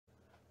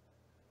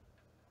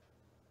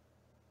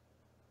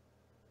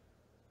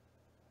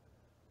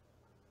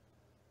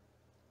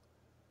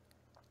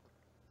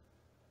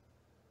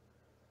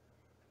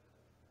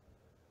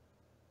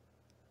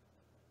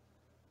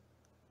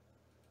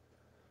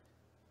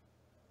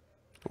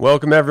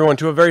Welcome, everyone,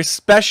 to a very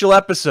special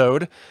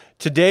episode.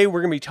 Today, we're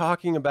going to be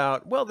talking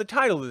about, well, the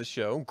title of the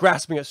show,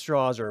 Grasping at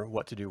Straws, or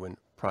What to Do When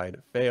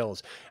Pride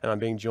Fails. And I'm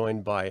being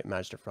joined by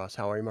Magister Frost.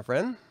 How are you, my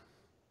friend?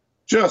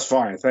 Just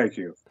fine, thank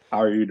you. How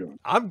are you doing?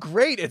 I'm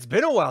great. It's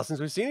been a while since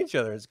we've seen each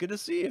other. It's good to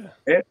see you.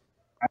 It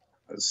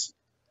was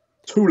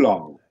too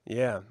long.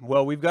 Yeah,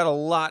 well, we've got a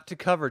lot to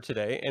cover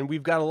today, and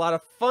we've got a lot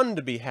of fun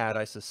to be had,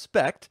 I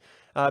suspect,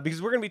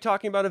 because we're going to be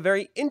talking about a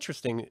very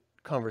interesting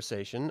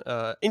conversation,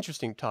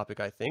 interesting topic,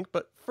 I think.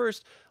 But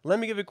first, let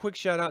me give a quick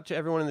shout out to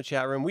everyone in the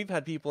chat room. We've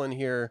had people in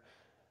here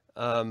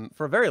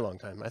for a very long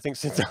time, I think,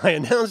 since I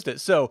announced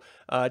it. So,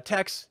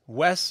 Tex,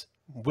 Wes,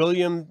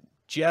 William,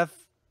 Jeff,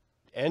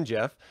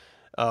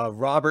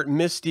 Robert,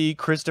 Misty,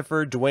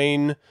 Christopher,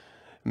 Dwayne,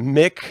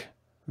 Mick,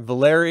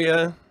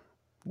 Valeria,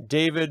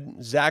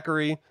 David,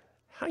 Zachary,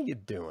 how you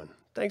doing?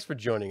 Thanks for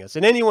joining us.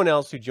 And anyone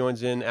else who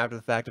joins in after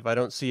the fact, if I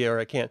don't see you or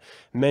I can't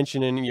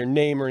mention in your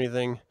name or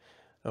anything.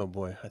 Oh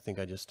boy, I think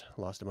I just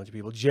lost a bunch of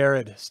people.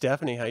 Jared,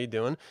 Stephanie, how you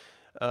doing?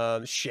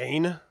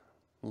 Shane,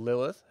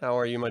 Lilith, how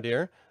are you, my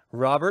dear?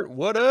 Robert,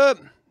 what up?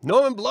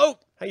 Norman Bloat,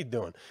 how you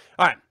doing?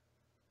 All right,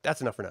 that's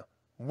enough for now.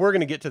 We're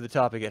going to get to the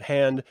topic at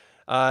hand.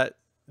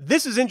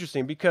 This is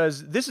interesting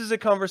because this is a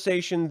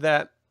conversation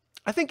that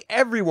I think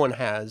everyone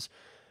has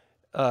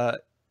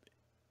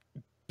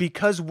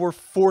because we're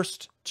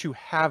forced to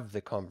have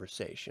the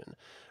conversation.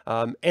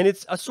 And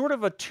it's a sort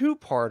of a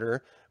two-parter.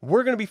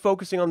 We're going to be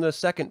focusing on the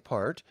second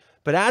part,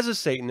 but as a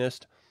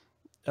Satanist,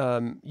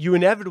 you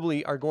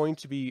inevitably are going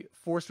to be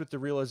forced with the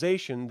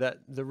realization that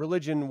the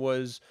religion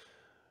was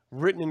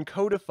written and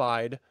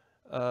codified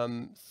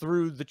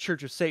through the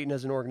Church of Satan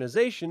as an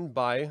organization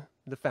by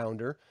the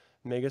founder,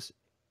 Magus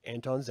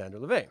Anton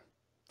Szandor LaVey.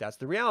 That's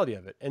the reality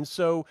of it. And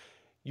so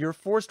you're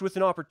forced with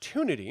an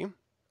opportunity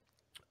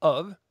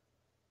of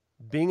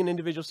being an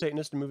individual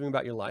Satanist and moving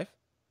about your life,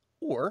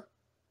 or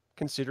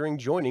considering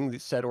joining the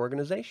said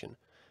organization.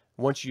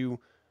 Once you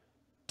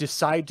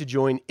decide to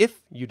join,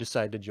 if you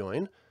decide to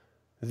join,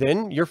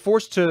 then you're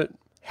forced to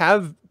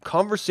have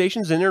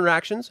conversations and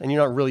interactions, and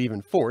you're not really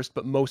even forced,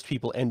 but most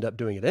people end up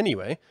doing it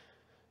anyway,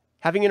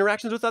 having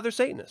interactions with other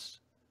Satanists.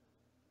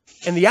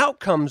 And the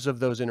outcomes of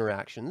those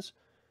interactions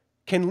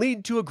can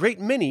lead to a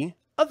great many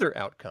other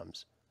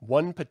outcomes.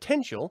 One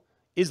potential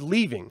is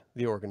leaving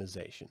the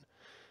organization,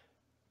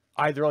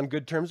 either on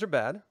good terms or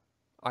bad,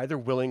 either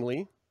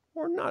willingly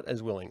or not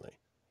as willingly.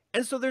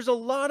 And so there's a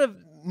lot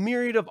of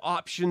myriad of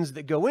options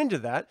that go into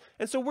that.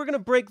 And so we're going to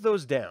break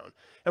those down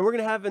and we're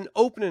going to have an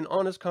open and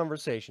honest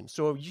conversation.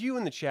 So if you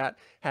in the chat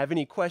have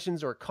any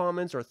questions or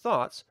comments or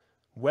thoughts,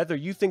 whether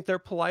you think they're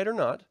polite or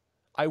not,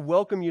 I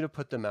welcome you to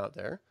put them out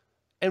there,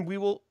 and we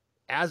will,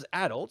 as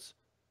adults,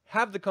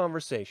 have the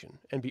conversation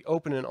and be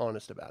open and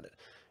honest about it.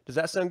 Does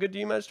that sound good to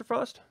you, Master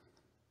Frost?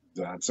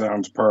 That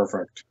sounds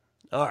perfect.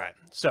 All right.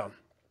 So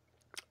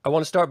I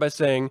want to start by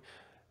saying,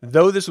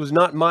 though this was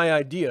not my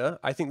idea,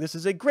 I think this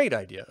is a great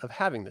idea of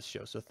having this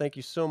show. So thank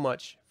you so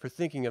much for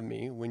thinking of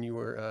me when you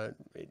were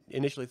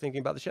initially thinking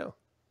about the show.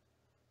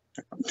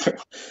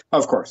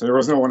 Of course, there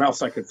was no one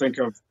else I could think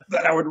of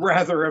that I would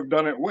rather have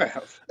done it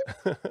with.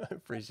 I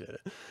appreciate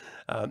it.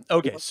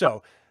 Okay,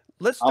 so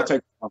let's start. I'll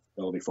take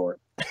responsibility for it.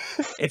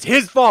 It's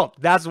his fault.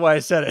 That's why I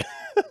said it.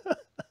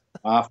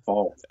 My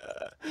fault.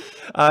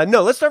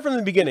 No, let's start from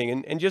the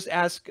beginning and just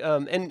ask,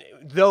 and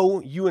though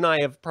you and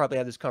I have probably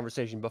had this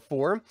conversation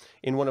before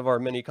in one of our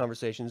many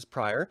conversations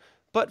prior,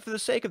 but for the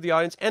sake of the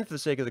audience and for the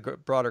sake of the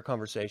broader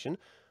conversation,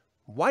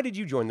 why did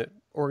you join the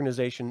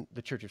organization,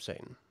 the Church of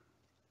Satan?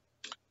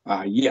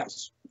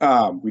 Yes,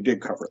 we did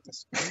cover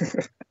this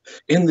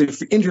in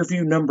the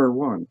interview number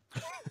 1.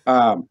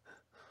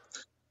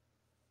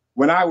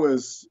 When I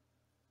was,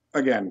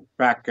 again,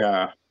 back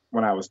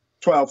when I was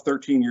 12,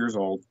 13 years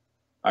old,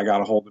 I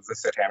got a hold of the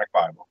Satanic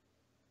Bible,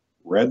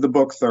 read the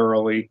book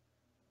thoroughly,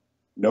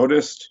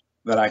 noticed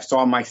that I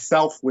saw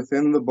myself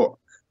within the book.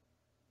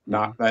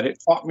 Not that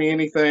it taught me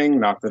anything,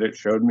 not that it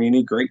showed me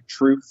any great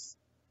truth.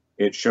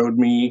 It showed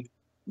me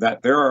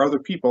that there are other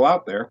people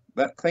out there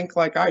that think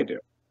like I do.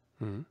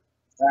 Mm-hmm.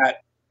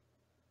 That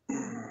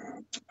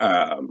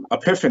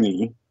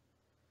epiphany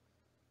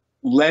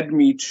led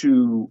me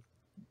to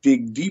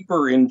dig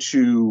deeper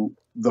into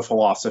the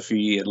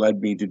philosophy. It led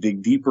me to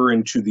dig deeper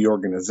into the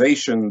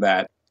organization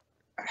that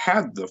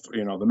had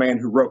the man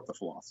who wrote the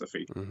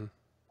philosophy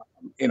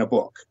in a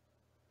book.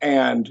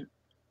 And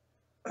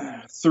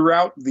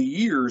throughout the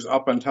years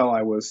up until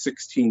I was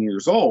 16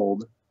 years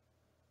old,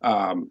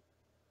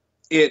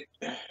 it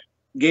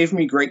gave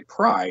me great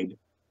pride,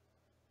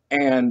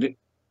 and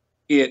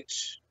it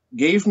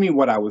gave me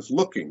what I was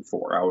looking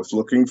for. I was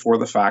looking for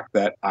the fact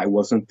that I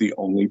wasn't the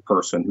only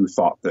person who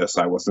thought this.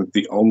 I wasn't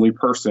the only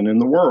person in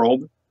the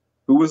world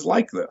who was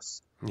like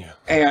this. Yeah.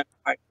 And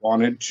I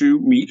wanted to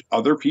meet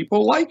other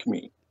people like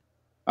me.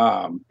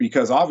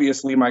 Because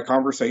obviously my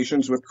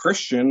conversations with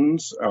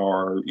Christians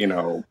are,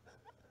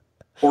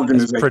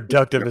 organizations, as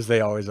productive as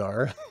they always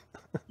are.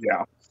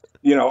 Yeah.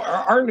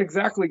 Aren't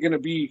exactly going to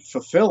be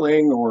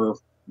fulfilling or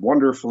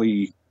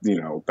wonderfully,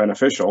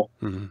 beneficial.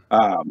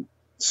 Mm-hmm.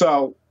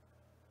 So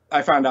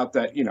I found out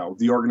that,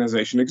 the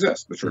organization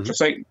exists, the Church Mhm. of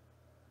Satan.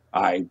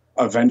 I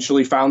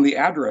eventually found the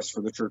address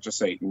for the Church of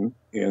Satan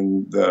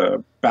in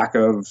the back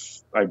of,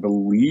 I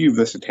believe,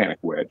 the Satanic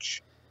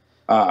Witch,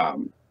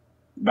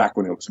 back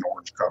when it was an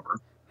orange cover.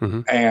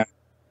 Mhm.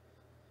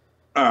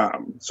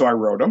 And so I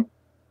wrote them,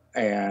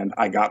 and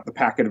I got the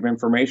packet of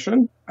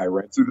information. I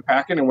read through the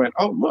packet and went,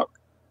 oh, look,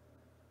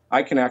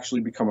 I can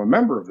actually become a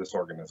member of this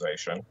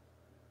organization,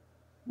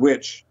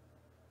 which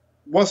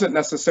wasn't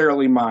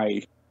necessarily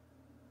my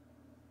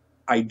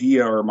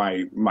idea or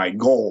my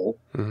goal.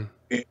 Mhm.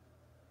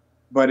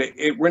 But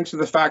it went to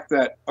the fact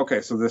that,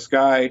 okay, so this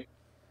guy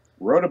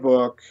wrote a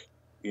book,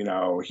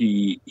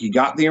 he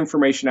got the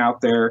information out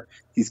there.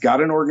 He's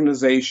got an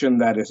organization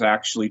that is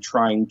actually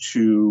trying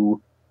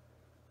to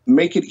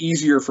make it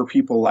easier for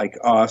people like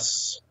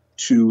us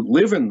to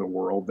live in the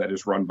world that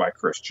is run by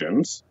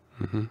Christians.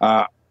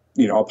 Mhm.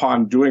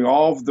 Upon doing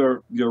all of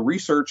the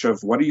research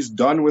of what he's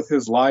done with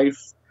his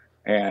life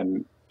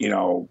and,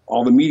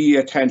 all the media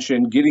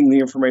attention, getting the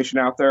information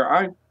out there,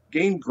 I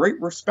gained great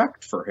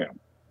respect for him.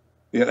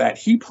 That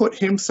he put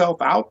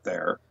himself out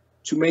there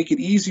to make it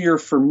easier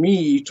for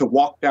me to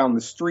walk down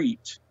the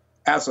street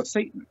as a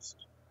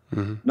Satanist,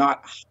 Mhm.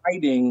 not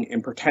hiding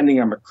and pretending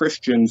I'm a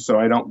Christian so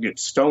I don't get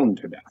stoned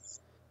to death.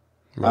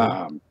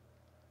 Right.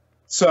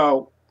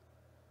 So,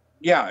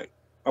 yeah,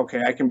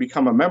 okay, I can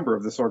become a member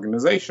of this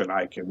organization.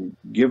 I can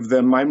give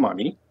them my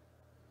money.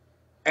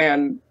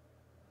 And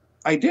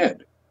I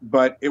did,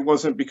 but it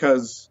wasn't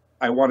because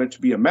I wanted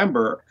to be a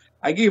member.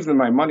 I gave them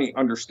my money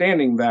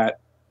understanding that,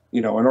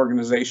 an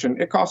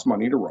organization, it costs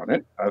money to run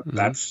it.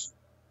 That's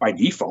by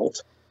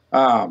default.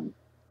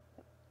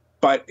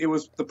 But it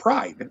was the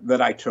pride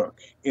that I took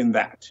in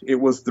that. It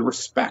was the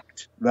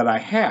respect that I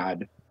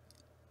had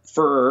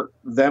for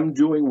them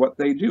doing what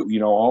they do,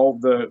 all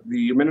the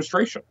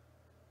administration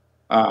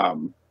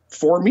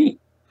for me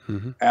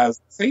Mhm. as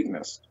a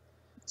Satanist.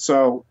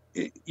 So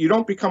you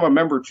don't become a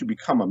member to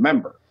become a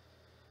member.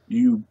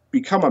 You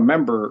become a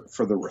member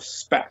for the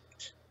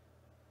respect,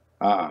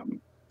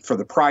 for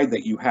the pride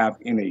that you have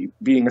in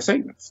being a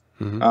Satanist.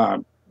 Mhm.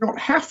 You don't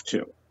have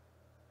to.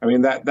 I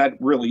mean, that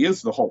really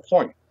is the whole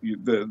point.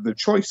 The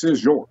choice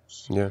is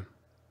yours. Yeah.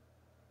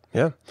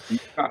 Yeah. You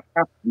do not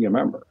have to be a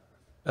member.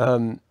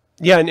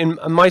 Yeah, and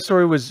my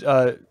story was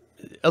a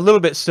little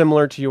bit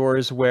similar to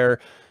yours, where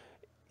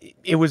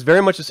it was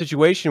very much a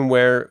situation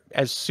where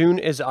as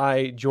soon as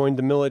I joined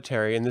the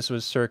military, and this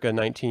was circa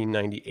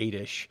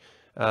 1998-ish,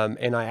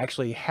 and I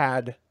actually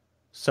had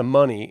some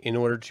money in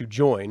order to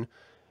join,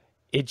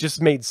 it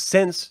just made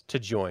sense to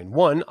join.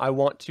 One, I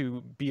want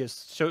to be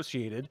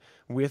associated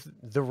with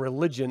the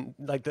religion,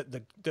 like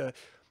the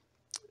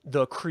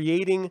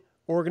creating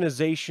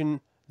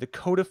organization, the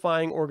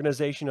codifying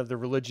organization of the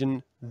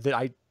religion that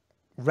I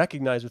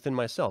recognize within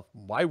myself.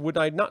 Why would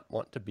I not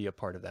want to be a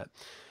part of that?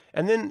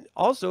 And then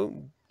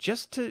also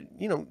just to,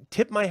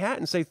 tip my hat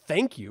and say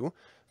thank you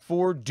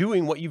for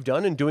doing what you've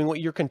done and doing what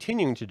you're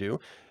continuing to do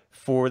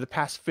for the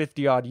past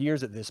 50 odd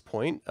years at this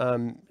point,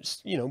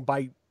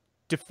 by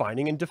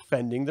defining and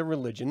defending the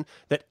religion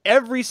that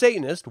every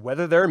Satanist,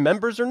 whether they're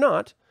members or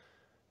not,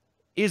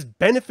 is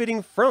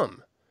benefiting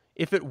from.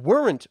 If it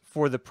weren't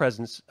for the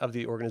presence of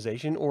the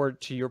organization, or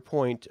to your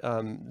point,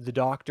 the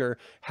doctor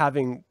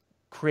having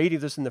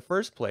created this in the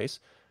first place,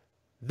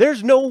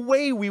 there's no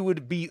way we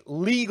would be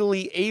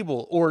legally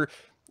able or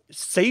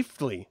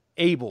safely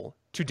able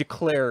to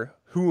declare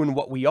who and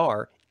what we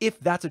are if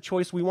that's a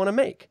choice we want to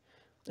make.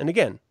 And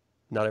again,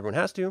 not everyone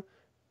has to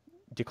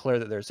declare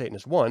that they're a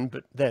Satanist, one,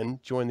 but then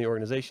join the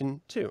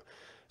organization too.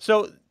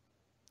 So,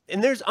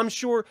 and I'm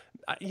sure,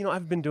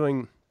 I've been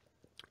doing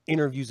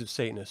interviews of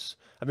Satanists.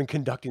 I've been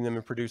conducting them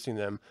and producing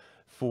them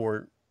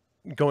for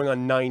going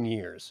on 9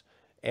 years.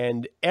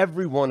 And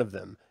every one of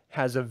them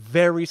has a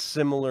very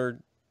similar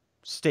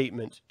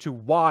statement to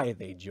why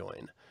they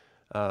join.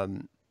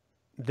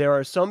 There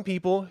are some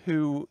people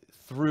who,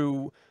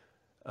 through,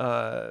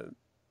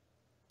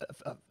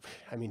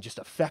 just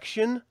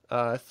affection,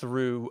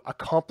 through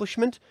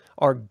accomplishment,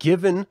 are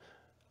given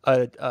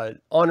a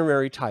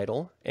honorary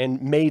title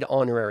and made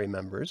honorary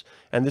members.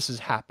 And this has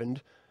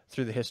happened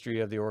through the history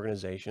of the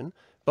organization.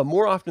 But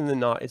more often than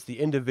not, it's the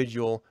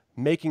individual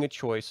making a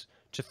choice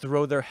to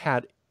throw their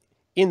hat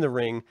in the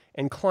ring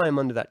and climb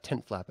under that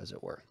tent flap, as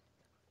it were.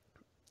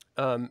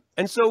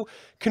 And so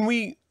can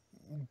we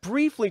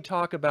briefly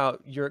talk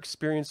about your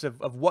experience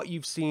of what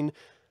you've seen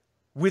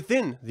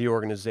within the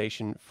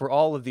organization for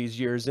all of these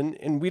years?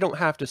 And we don't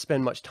have to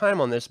spend much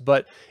time on this,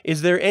 but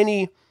is there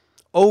any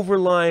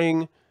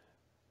overlying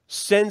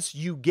sense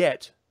you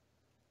get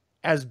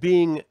as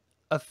being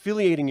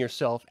affiliating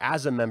yourself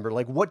as a member?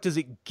 Like, what does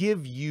it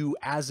give you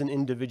as an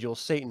individual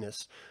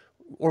Satanist,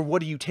 or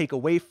what do you take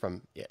away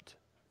from it?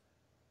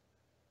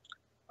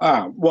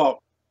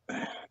 Well,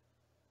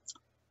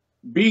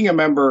 being a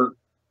member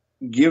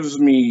gives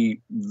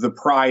me the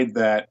pride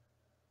that,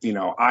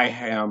 I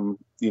am,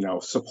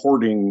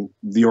 supporting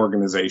the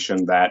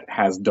organization that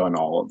has done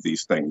all of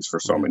these things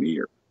for so many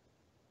years.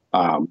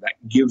 That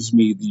gives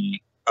me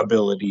the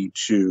ability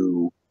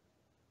to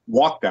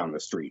walk down the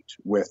street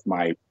with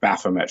my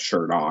Baphomet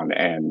shirt on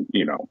and,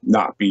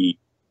 not be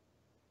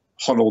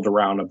huddled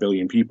around a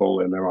billion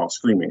people and they're all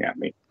screaming at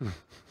me.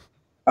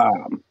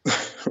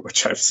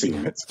 Which I've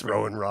seen. It's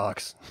throwing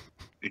rocks.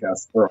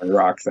 Yes, throwing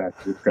rocks at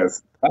you,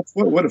 because that's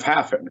what would have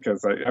happened.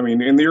 Because, I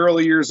mean, in the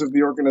early years of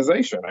the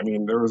organization, I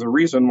mean, there was a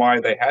reason why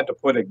they had to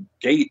put a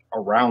gate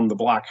around the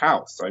Black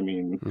House. I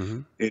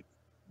mean, it's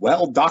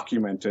well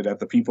documented at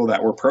the people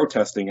that were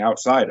protesting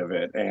outside of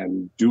it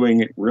and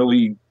doing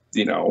really,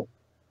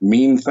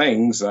 mean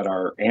things that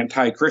are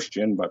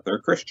anti-Christian, but they're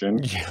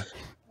Christian. Yeah.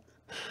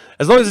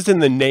 As long as it's in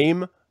the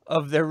name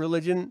of their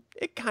religion,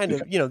 it kind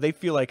of, they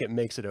feel like it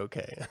makes it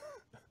okay.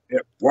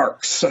 It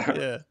works.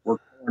 Yeah. We're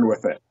born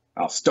with it.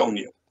 I'll stone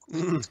you.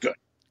 It's good.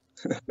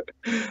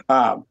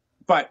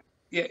 But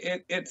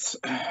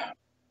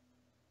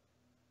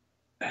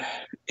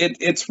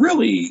it's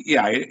really,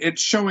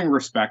 it's showing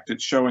respect.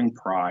 It's showing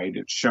pride.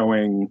 It's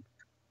showing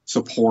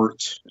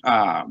support.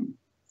 And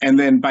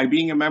then by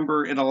being a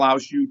member, it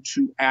allows you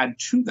to add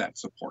to that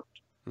support.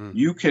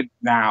 You could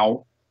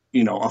now,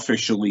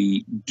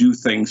 officially do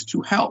things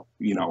to help,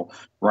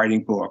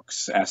 writing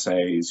books,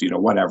 essays,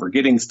 whatever,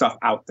 getting stuff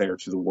out there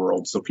to the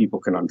world so people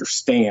can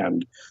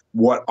understand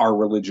what our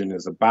religion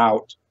is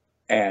about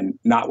and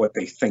not what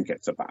they think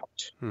it's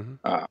about.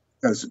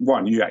 Because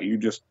you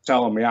just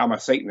tell them, I'm a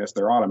Satanist,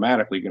 they're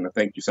automatically going to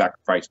think you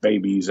sacrifice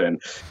babies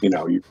and, you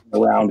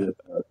go around with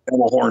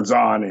devil horns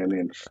on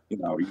and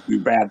you do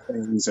bad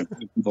things and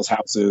people's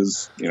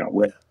houses,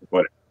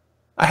 whatever.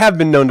 I have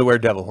been known to wear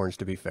devil horns,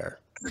 to be fair.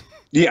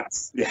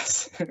 Yes.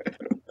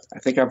 I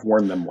think I've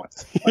worn them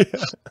once.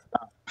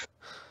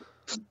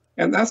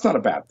 And that's not a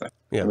bad thing.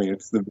 Yeah. I mean,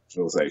 it's the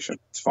visualization.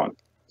 It's fun.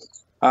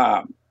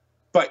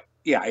 But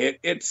yeah,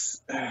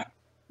 it's,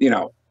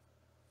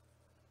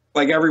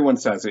 like everyone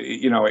says,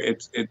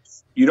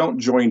 it's you don't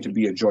join to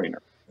be a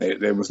joiner.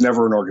 There was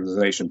never an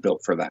organization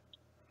built for that.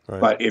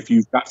 Right. But if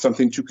you've got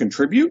something to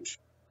contribute,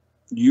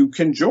 you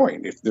can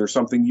join. If there's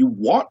something you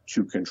want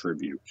to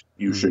contribute,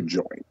 you should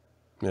join.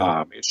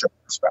 Yeah. It shows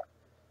respect.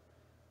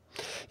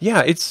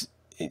 Yeah,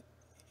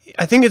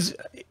 I think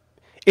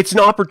it's an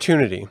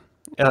opportunity,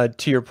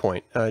 to your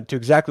point, to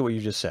exactly what you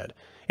just said.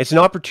 It's an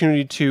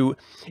opportunity to,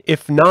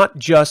 if not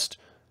just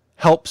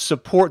help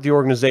support the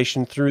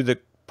organization through the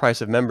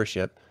price of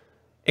membership,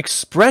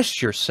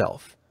 express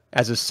yourself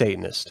as a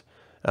Satanist,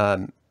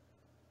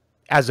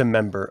 as a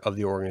member of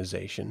the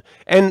organization.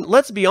 And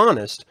let's be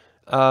honest,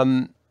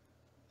 though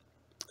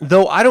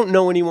I don't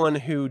know anyone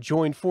who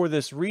joined for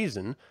this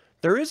reason,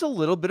 there is a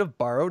little bit of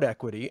borrowed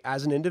equity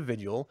as an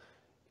individual,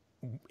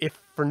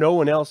 if for no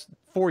one else,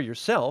 for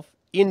yourself,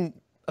 in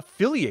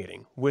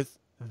affiliating with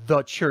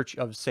the Church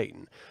of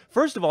Satan.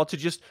 First of all, to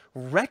just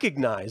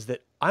recognize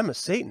that I'm a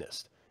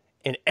Satanist,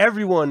 and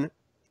everyone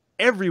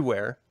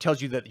everywhere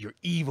tells you that you're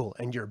evil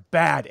and you're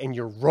bad and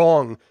you're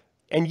wrong,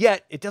 and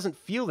yet it doesn't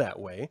feel that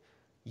way.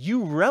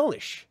 You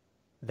relish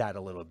that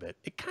a little bit.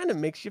 It kind of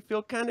makes you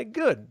feel kind of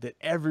good that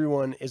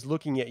everyone is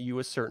looking at you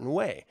a certain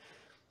way.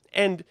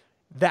 And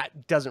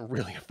that doesn't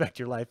really affect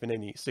your life in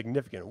any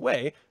significant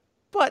way,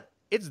 but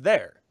it's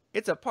there.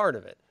 It's a part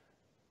of it.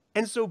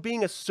 And so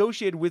being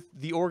associated with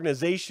the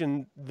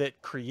organization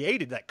that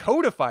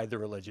codified the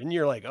religion,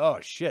 you're like, oh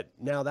shit,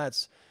 now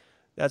that's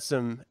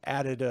some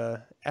added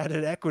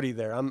equity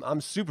there.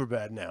 I'm super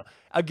bad now.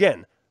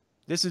 Again,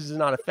 this does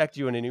not affect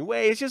you in any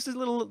way. It's just a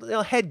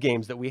little head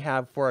games that we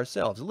have for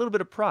ourselves, a little bit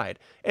of pride.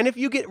 And if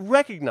you get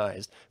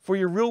recognized for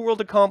your real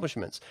world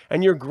accomplishments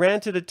and you're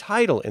granted a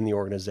title in the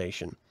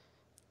organization,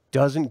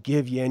 doesn't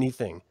give you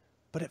anything,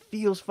 but it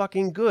feels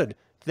fucking good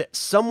that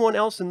someone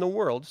else in the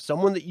world,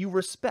 someone that you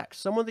respect,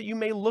 someone that you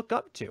may look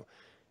up to,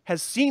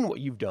 has seen what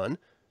you've done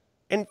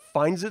and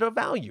finds it of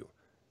value.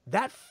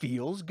 That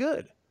feels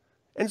good.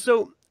 And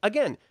so,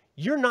 again,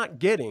 you're not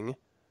getting,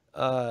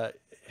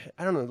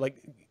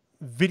 like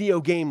video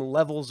game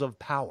levels of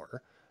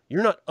power.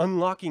 You're not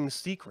unlocking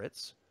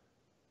secrets,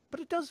 but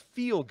it does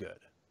feel good.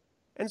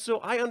 And so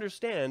I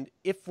understand,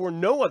 if for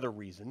no other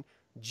reason,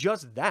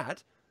 just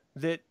that,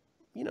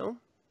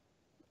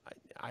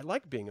 I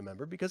like being a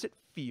member because it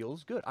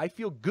feels good. I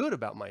feel good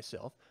about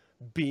myself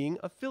being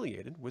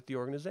affiliated with the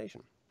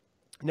organization.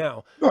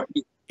 Now,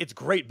 it's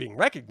great being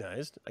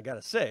recognized, I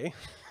gotta say.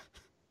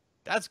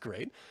 That's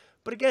great.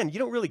 But again, you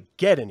don't really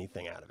get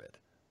anything out of it.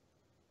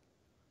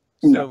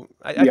 So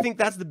I think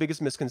that's the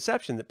biggest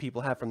misconception that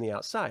people have from the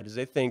outside, is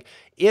they think,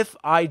 if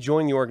I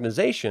join the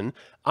organization,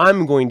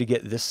 I'm going to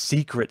get this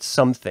secret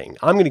something.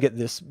 I'm going to get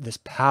this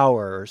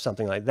power or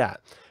something like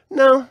that.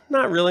 No,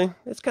 not really.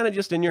 It's kind of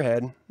just in your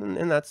head,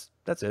 and that's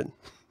it.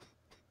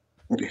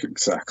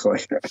 Exactly.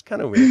 It's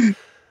kind of weird.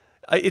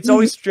 It's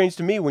always strange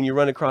to me when you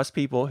run across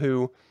people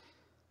who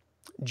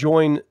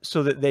join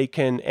so that they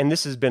can, and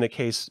this has been a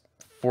case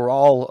for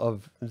all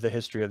of the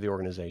history of the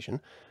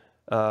organization,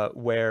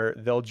 where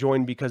they'll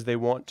join because they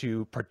want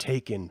to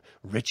partake in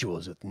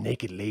rituals with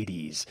naked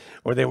ladies,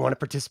 or they want to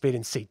participate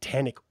in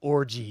satanic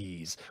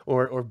orgies,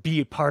 or be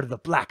a part of the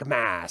Black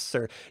Mass,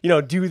 or, you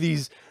know, do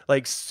these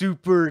like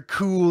super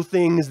cool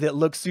things that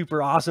look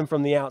super awesome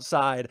from the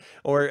outside,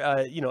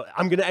 or, you know,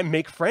 I'm going to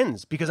make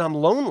friends because I'm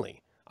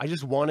lonely. I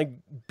just want to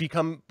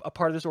become a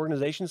part of this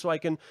organization so I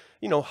can,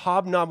 you know,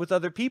 hobnob with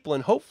other people,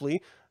 and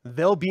hopefully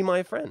they'll be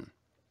my friend.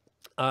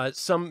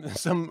 Some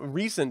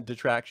recent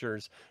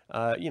detractors,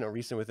 you know,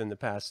 recent within the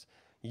past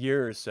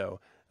year or so,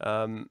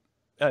 2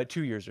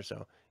 years or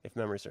so, if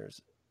memory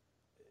serves.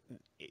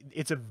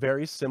 It's a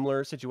very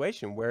similar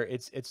situation where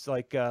it's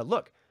like,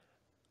 look,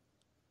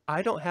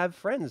 I don't have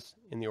friends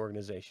in the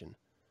organization.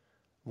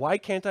 Why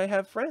can't I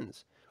have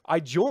friends? I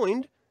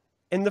joined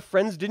and the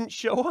friends didn't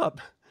show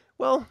up.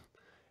 Well,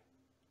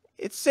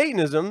 it's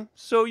Satanism,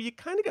 so you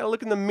kind of got to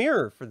look in the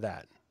mirror for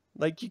that.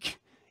 Like,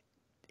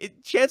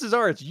 chances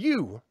are it's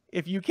you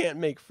if you can't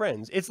make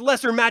friends. It's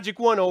Lesser Magic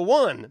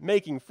 101,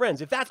 making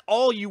friends. If that's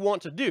all you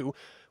want to do,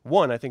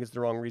 one, I think it's the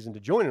wrong reason to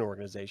join an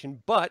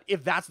organization. But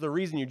if that's the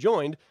reason you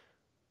joined,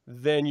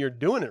 then you're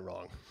doing it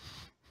wrong.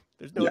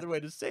 There's no other way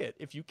to say it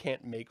if you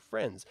can't make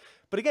friends.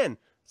 But again,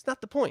 it's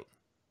not the point.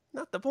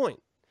 Not the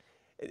point.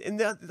 And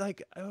that,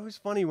 like, it was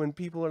funny when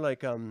people are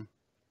like,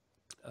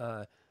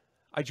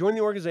 I joined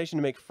the organization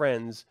to make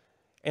friends,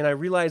 and I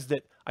realized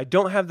that I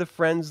don't have the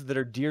friends that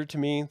are dear to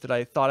me that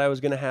I thought I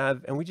was going to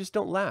have, and we just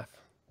don't laugh.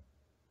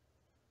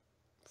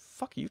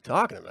 Fuck are you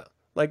talking about?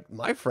 Like,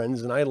 my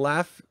friends and I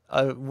laugh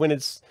when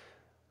it's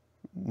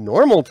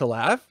normal to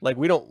laugh. Like,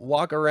 we don't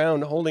walk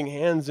around holding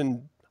hands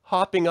and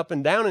hopping up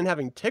and down and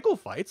having tickle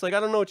fights. Like,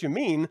 I don't know what you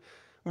mean.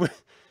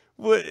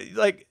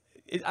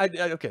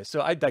 Okay,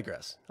 so I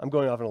digress. I'm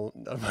going off on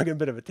a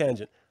bit of a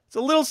tangent. It's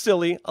a little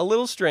silly, a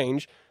little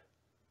strange,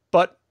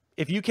 but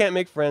if you can't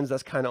make friends,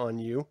 that's kind of on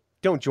you.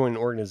 Don't join an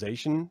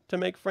organization to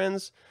make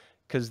friends,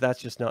 because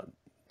that's not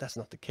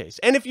the case.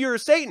 And if you're a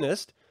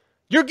Satanist,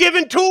 you're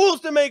given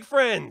tools to make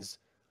friends.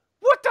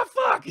 What the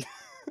fuck?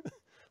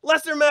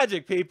 Lesser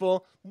magic,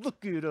 people.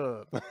 Look it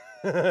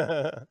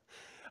up.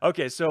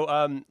 Okay,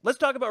 so let's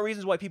talk about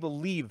reasons why people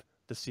leave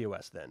the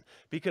COS then,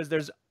 because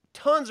there's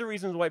tons of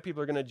reasons why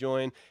people are going to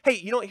join. Hey,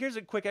 you know what? Here's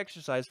a quick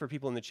exercise for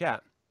people in the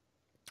chat.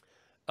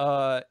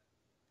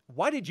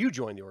 Why did you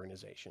join the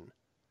organization?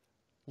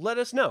 Let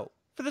us know.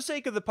 For the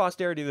sake of the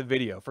posterity of the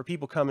video, for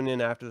people coming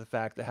in after the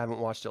fact that haven't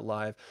watched it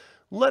live,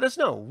 let us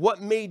know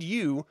what made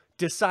you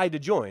decide to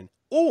join,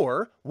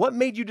 or what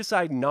made you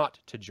decide not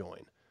to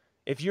join.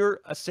 If you're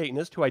a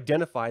Satanist who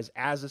identifies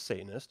as a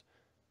Satanist,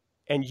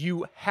 and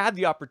you had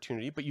the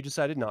opportunity, but you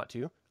decided not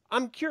to,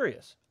 I'm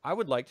curious. I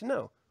would like to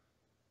know.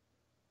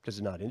 Does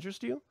it not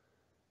interest you?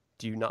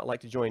 Do you not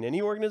like to join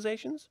any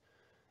organizations?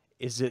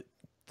 Is it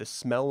the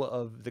smell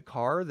of the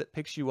car that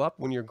picks you up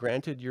when you're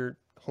granted your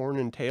horn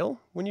and tail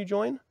when you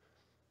join?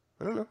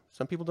 I don't know.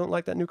 Some people don't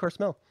like that new car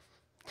smell.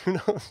 Who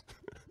knows?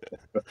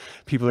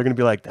 People are going to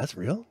be like, that's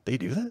real? They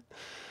do that?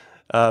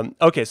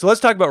 Okay, so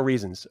let's talk about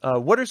reasons.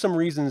 What are some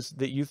reasons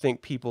that you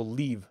think people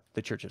leave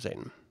the Church of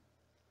Satan?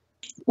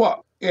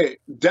 Well,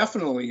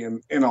 definitely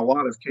in a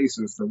lot of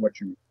cases, for what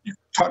you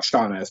touched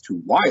on as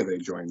to why they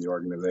join the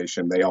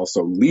organization, they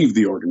also leave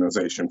the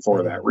organization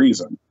for that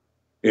reason.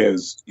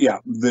 Is,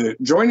 the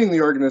joining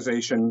the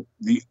organization,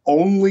 the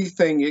only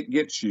thing it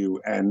gets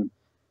you, and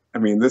I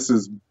mean, this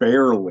is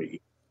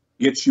barely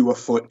gets you a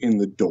foot in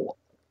the door.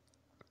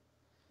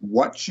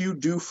 What you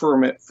do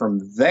from it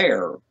from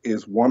there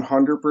is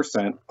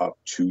 100% up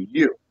to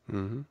you.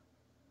 Mm-hmm.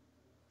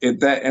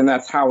 And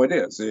that's how it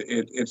is.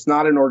 It's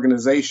not an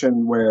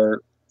organization where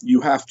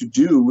you have to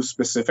do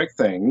specific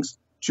things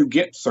to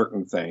get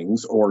certain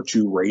things, or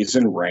to raise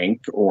in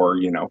rank, or,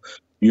 you know,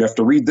 you have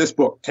to read this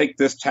book, take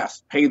this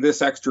test, pay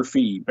this extra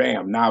fee,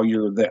 bam, now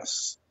you're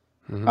this.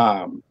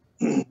 Mm-hmm.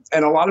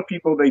 And a lot of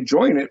people, they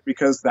join it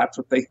because that's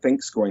what they think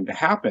is going to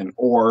happen,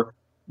 or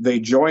they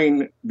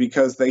join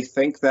because they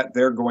think that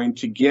they're going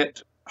to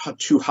get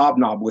to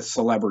hobnob with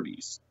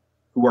celebrities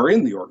who are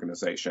in the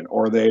organization,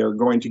 or they are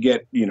going to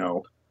get, you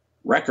know,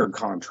 record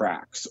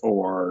contracts,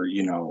 or,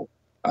 you know,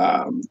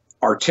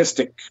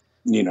 artistic,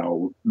 you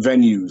know,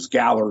 venues,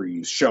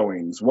 galleries,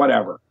 showings,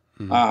 whatever.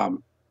 Mm-hmm.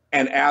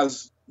 And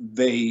as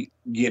they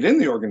get in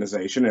the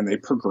organization and they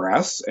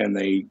progress and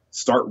they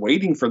start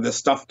waiting for this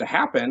stuff to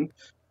happen,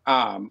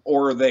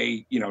 or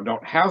they, you know,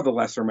 don't have the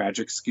lesser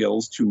magic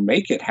skills to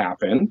make it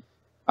happen,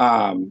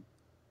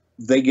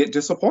 they get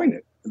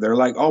disappointed. They're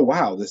like, oh,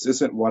 wow, this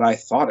isn't what I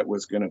thought it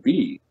was going to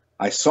be.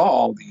 I saw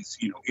all these,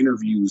 you know,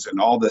 interviews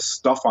and all this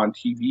stuff on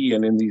TV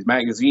and in these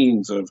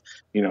magazines of,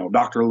 you know,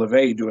 Dr.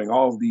 LaVey doing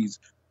all of these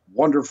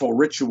wonderful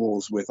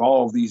rituals with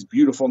all of these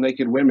beautiful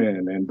naked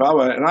women and blah,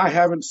 blah, and I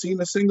haven't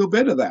seen a single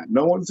bit of that.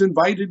 No one's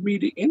invited me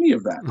to any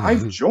of that. Mm-hmm.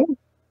 I've joined.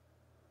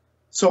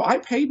 So I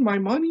paid my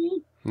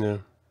money. Yeah.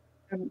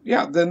 And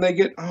then they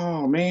get,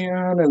 oh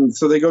man. And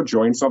so they go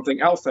join something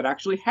else that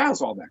actually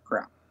has all that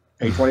crap.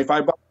 Pay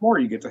 $25 more.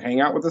 You get to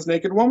hang out with this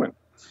naked woman.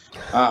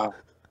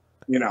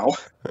 You know,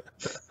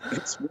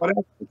 it's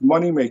whatever. It's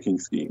money-making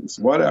schemes,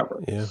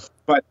 whatever. Yeah.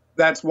 But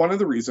that's one of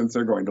the reasons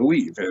they're going to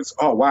leave is,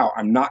 oh, wow,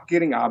 I'm not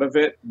getting out of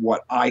it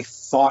what I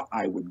thought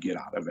I would get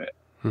out of it.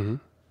 Mm-hmm.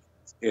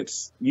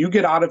 It's you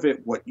get out of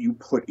it what you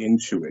put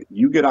into it.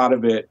 You get out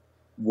of it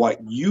what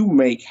you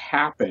make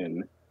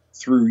happen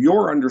through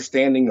your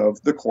understanding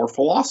of the core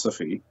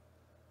philosophy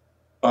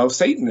of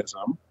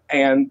Satanism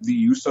and the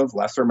use of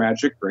lesser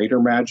magic, greater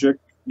magic,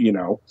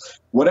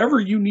 whatever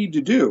you need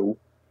to do.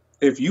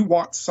 If you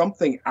want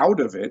something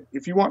out of it,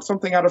 if you want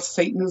something out of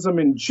Satanism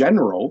in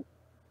general,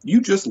 you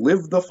just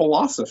live the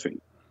philosophy.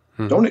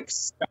 Mm-hmm. Don't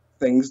expect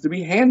things to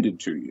be handed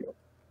to you.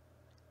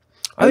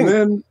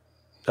 Oh,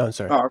 I'm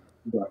sorry.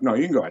 No,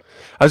 you can go ahead.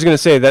 I was going to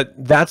say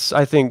that's,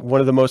 I think,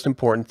 one of the most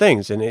important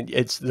things. And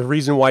it's the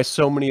reason why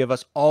so many of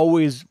us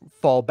always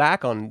fall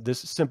back on this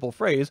simple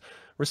phrase,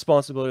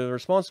 responsibility of the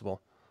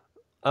responsible.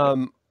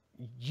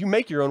 You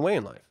make your own way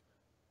in life.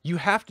 You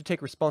have to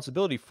take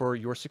responsibility for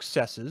your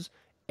successes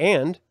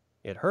and,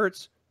 it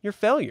hurts, your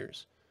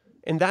failures.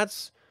 And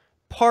that's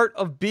part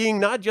of being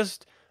not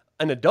just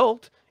an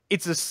adult,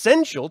 it's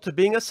essential to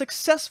being a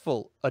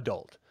successful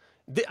adult.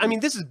 I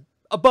mean, this is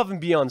above and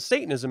beyond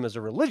Satanism as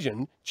a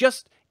religion.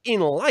 Just in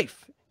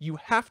life, you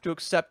have to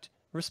accept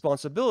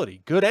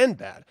responsibility, good and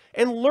bad,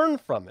 and learn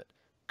from it,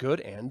 good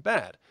and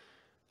bad.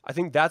 I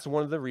think that's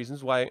one of the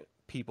reasons why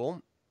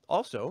people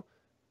also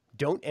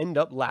don't end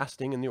up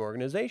lasting in the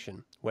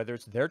organization, whether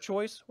it's their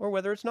choice or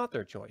whether it's not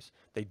their choice.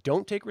 They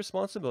don't take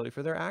responsibility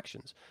for their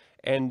actions.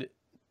 And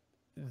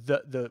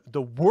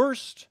the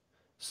worst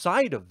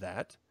side of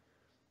that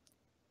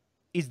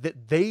is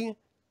that they,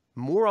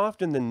 more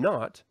often than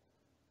not,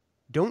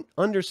 don't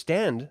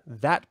understand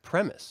that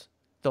premise.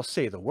 They'll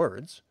say the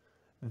words,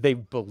 they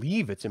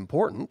believe it's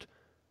important,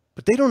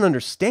 but they don't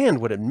understand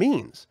what it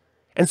means.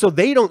 And so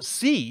they don't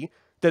see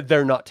that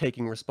they're not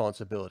taking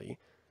responsibility.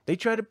 They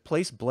try to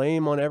place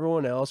blame on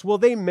everyone else. Well,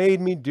 they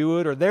made me do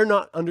it, or they're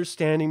not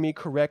understanding me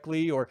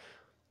correctly, or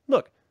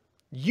look,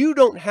 you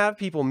don't have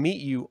people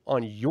meet you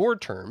on your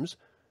terms.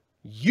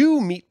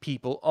 You meet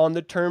people on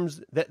the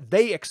terms that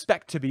they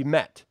expect to be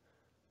met.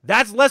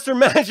 That's lesser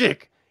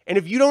magic. And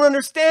if you don't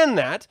understand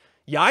that,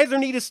 you either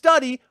need to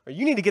study or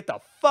you need to get the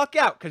fuck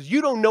out because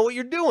you don't know what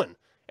you're doing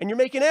and you're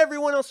making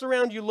everyone else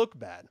around you look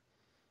bad.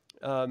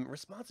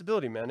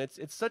 Responsibility, man.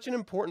 It's such an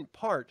important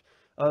part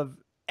of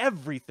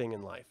everything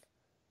in life.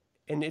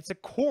 And it's a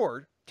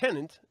core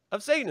tenet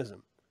of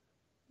Satanism.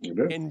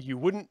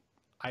 And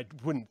I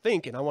wouldn't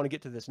think, and I want to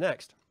get to this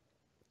next,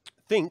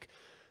 think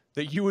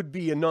that you would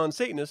be a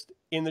non-Satanist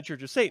in the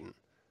Church of Satan.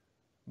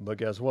 But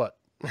guess what?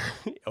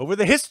 Over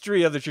the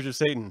history of the Church of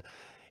Satan,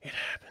 it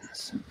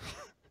happens.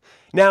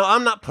 Now,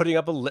 I'm not putting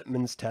up a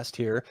litmus test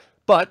here,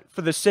 but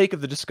for the sake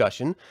of the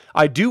discussion,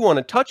 I do want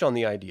to touch on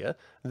the idea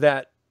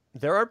that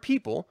there are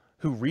people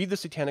who read the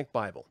Satanic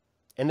Bible,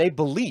 and they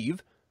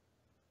believe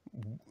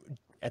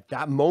at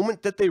that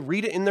moment that they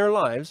read it in their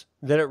lives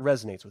that it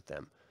resonates with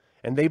them,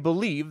 and they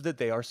believe that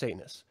they are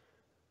Satanists.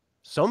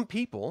 Some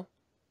people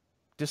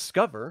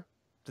discover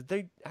that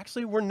they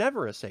actually were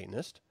never a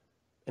Satanist,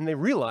 and they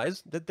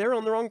realize that they're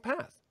on the wrong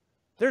path.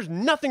 There's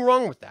nothing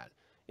wrong with that.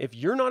 If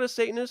you're not a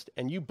Satanist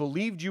and you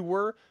believed you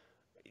were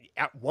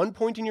at one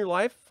point in your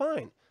life,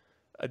 fine.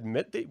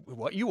 Admit that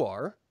what you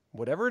are,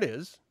 whatever it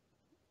is,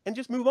 and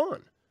just move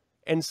on.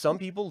 And some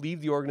people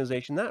leave the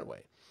organization that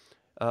way.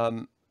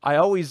 I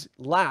always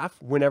laugh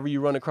whenever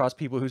you run across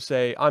people who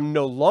say, I'm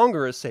no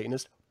longer a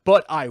Satanist,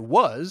 but I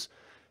was,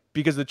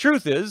 because the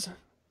truth is,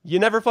 you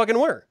never fucking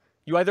were.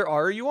 You either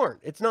are or you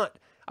aren't. It's not,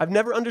 I've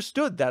never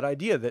understood that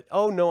idea that,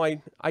 oh no,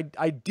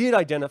 I did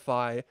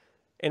identify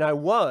and I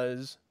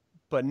was,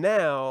 but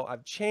now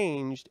I've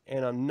changed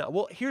and I'm not.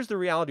 Well, here's the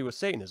reality with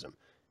Satanism.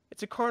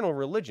 It's a carnal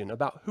religion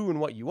about who and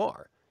what you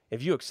are.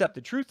 If you accept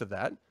the truth of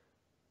that,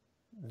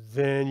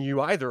 then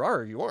you either are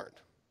or you aren't.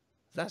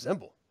 It's that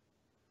simple.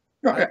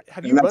 Okay.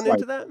 Have you run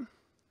into that?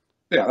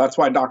 Yeah, that's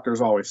why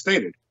doctors always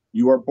stated,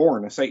 you are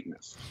born a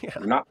Satanist. Yeah.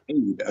 You're not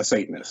made a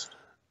Satanist.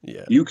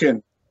 Yeah. You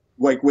can,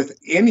 like with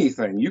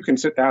anything, you can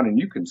sit down and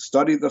you can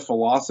study the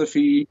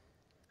philosophy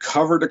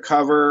cover to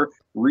cover,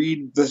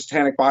 read the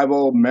Satanic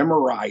Bible,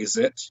 memorize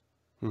it,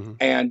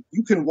 and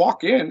you can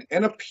walk in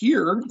and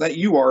appear that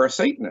you are a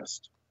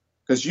Satanist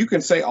because you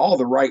can say all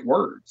the right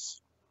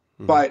words.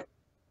 But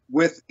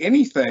with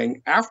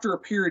anything, after a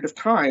period of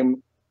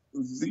time,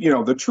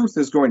 the truth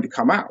is going to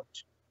come out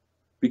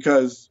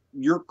because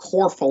your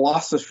core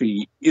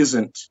philosophy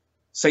isn't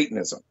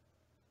Satanism.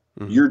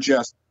 You're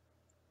just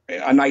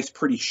a nice,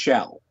 pretty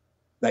shell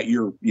that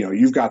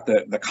you've got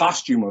the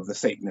costume of the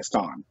Satanist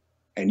on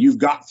and you've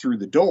got through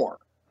the door,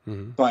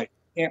 but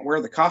you can't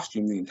wear the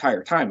costume the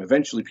entire time.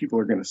 Eventually people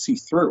are going to see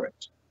through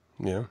it.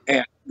 Yeah.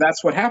 And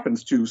that's what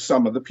happens to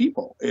some of the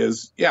people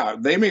is,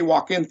 they may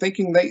walk in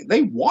thinking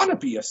they want to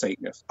be a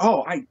Satanist.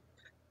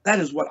 That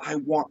is what I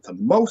want the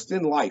most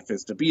in life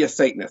is to be a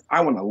Satanist.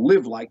 I want to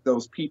live like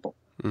those people.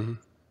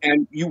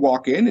 And you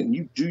walk in and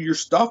you do your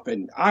stuff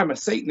and I'm a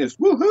Satanist,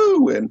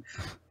 woohoo. And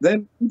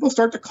then people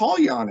start to call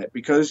you on it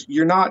because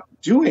you're not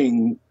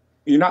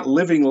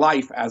living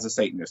life as a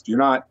Satanist. You're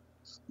not,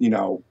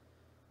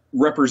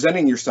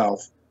 representing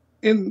yourself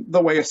in the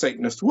way a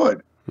Satanist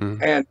would.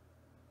 Mm. And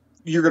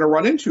you're going to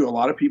run into a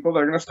lot of people that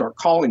are going to start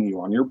calling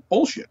you on your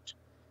bullshit.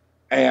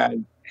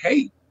 And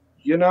hey,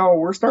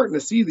 we're starting to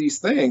see these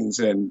things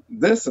and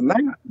this and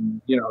that.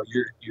 And,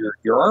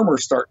 your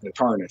armor's starting to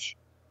tarnish.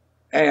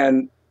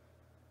 And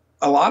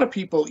a lot of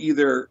people,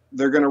 either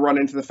they're going to run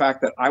into the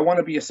fact that I want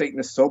to be a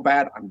Satanist so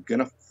bad, I'm going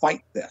to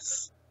fight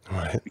this.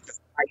 Right. Because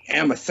I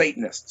am a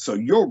Satanist. So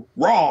you're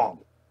wrong.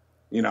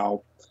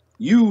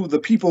 You, the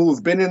people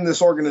who've been in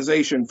this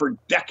organization for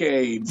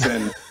decades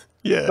and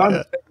done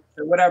things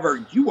or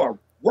whatever, you are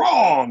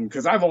wrong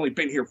because I've only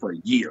been here for a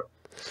year.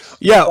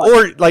 Yeah,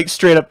 or like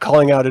straight up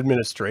calling out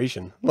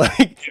administration.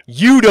 Like,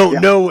 you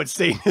don't know what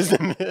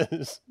Satanism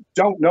is.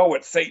 Don't know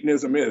what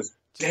Satanism is.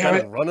 Damn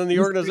it. Running the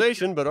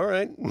organization, but all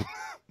right.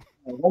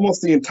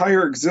 Almost the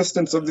entire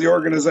existence of the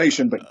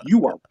organization, but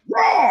you are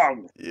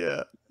wrong.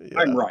 Yeah.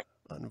 I'm right.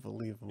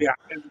 Unbelievable. Yeah,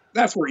 and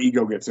that's where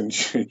ego gets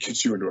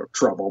you into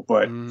trouble.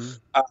 But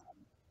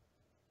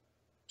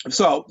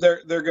so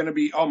they're going to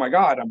be, oh my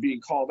God, I'm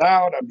being called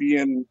out.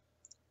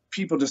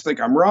 People just think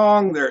I'm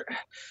wrong.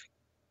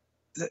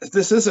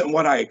 This isn't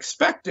what I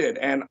expected,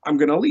 and I'm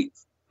going to leave.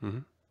 Mm-hmm.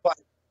 But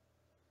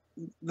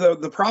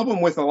the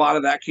problem with a lot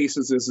of that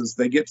cases is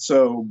they get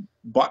so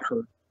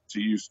butthurt, to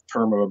use the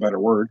term of a better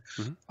word.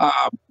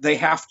 Mm-hmm. They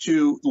have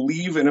to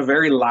leave in a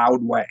very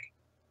loud way.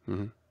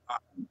 Mm-hmm.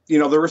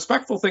 The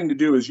respectful thing to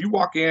do is you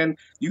walk in,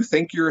 you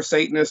think you're a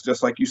Satanist,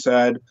 just like you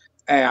said,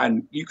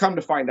 and you come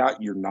to find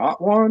out you're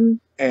not one,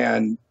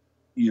 and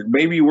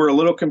maybe you were a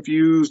little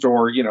confused,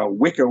 or,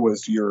 Wicca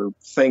was your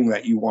thing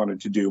that you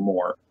wanted to do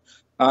more.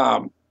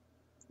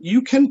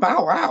 You can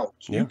bow out.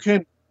 Yeah. You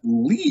can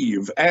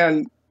leave,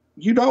 and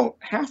you don't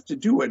have to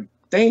do a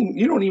thing.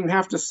 You don't even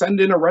have to send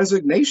in a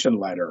resignation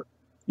letter.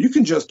 You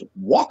can just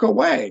walk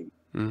away.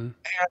 Mm-hmm.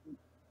 And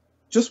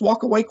just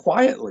walk away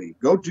quietly.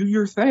 Go do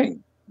your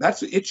thing.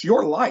 It's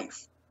your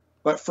life.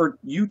 But for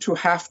you to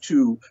have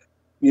to,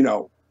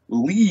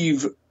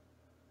 leave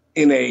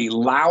in a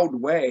loud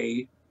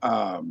way,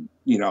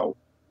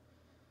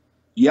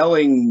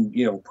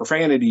 yelling,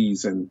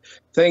 profanities and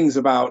things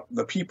about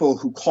the people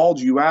who called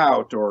you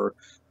out, or,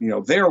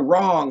 they're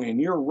wrong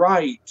and you're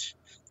right.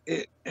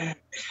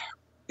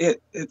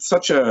 It's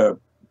such a,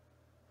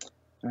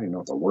 I don't even know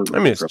what the word. I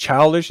mean, it's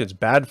childish. It's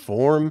bad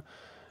form.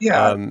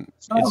 Yeah.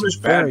 It's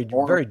very,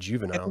 very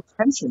juvenile. It's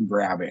attention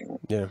grabbing.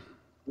 Yeah.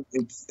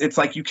 It's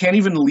like you can't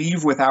even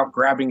leave without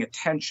grabbing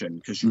attention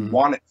because you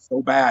want it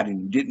so bad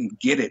and you didn't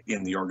get it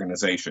in the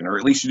organization, or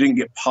at least you didn't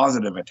get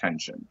positive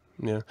attention.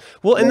 Yeah.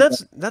 Well, and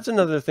that's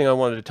another thing I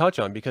wanted to touch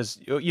on, because,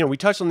 we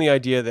touched on the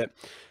idea that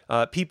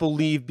people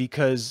leave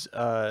because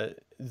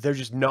they're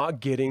just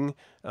not getting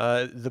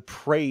the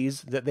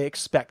praise that they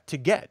expect to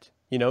get.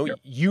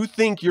 You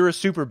think you're a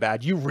super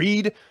bad. You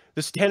read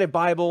the Satanic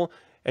Bible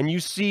and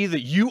you see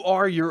that you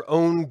are your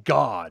own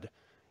God.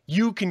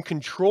 You can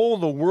control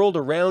the world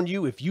around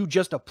you if you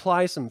just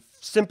apply some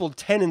simple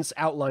tenets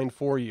outlined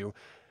for you.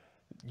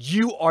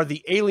 You are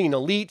the alien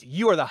elite.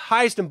 You are the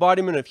highest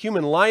embodiment of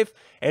human life,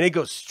 and it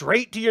goes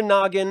straight to your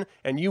noggin,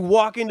 and you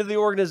walk into the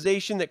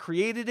organization that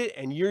created it,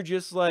 and you're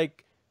just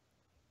like,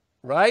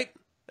 right?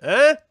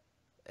 And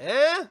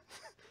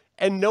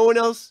no one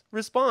else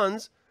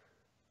responds,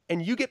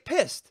 and you get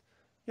pissed.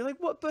 You're like,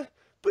 what?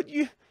 But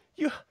you,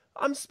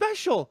 I'm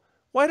special.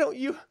 Why don't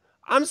you?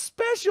 I'm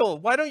special.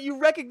 Why don't you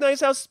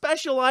recognize how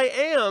special I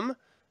am?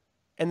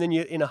 And then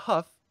you, in a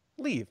huff,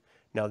 leave.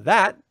 Now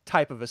that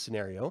type of a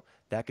scenario,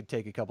 that could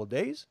take a couple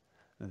days.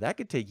 That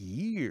could take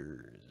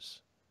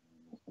years.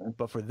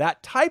 But for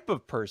that type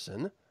of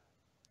person,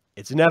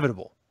 it's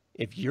inevitable.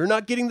 If you're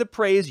not getting the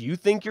praise you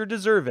think you're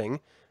deserving,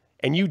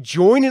 and you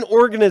join an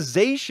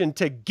organization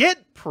to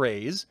get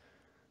praise,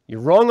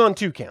 you're wrong on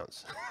 2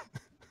 counts.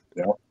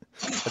 Yeah.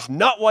 That's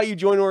not why you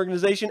join an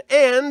organization.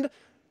 And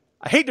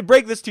I hate to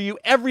break this to you,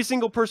 every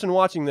single person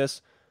watching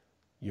this,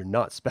 you're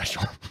not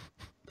special.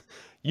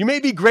 You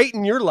may be great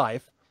in your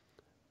life,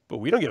 but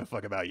we don't give a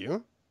fuck about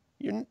you.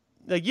 You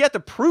have to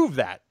prove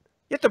that.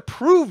 You have to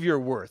prove your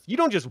worth. You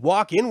don't just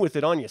walk in with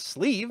it on your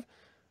sleeve.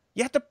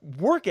 You have to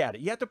work at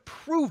it. You have to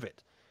prove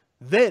it.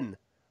 Then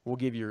we'll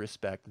give you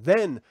respect.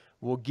 Then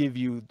we'll give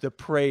you the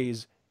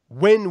praise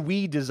when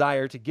we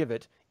desire to give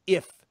it,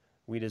 if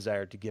we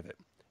desire to give it.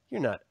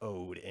 You're not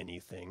owed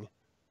anything.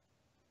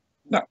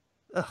 No.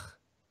 Ugh.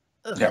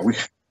 Yeah,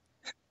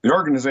 the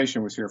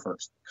organization was here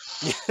first.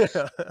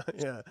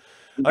 Yeah.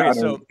 Okay,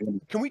 so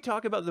can we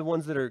talk about the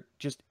ones that are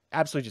just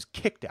absolutely just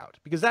kicked out?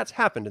 Because that's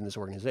happened in this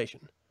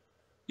organization.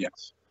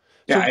 Yes.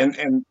 Yeah,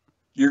 and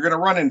you're going to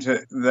run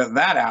into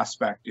that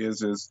aspect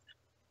is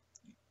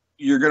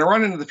you're going to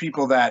run into the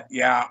people that,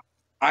 yeah,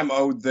 I'm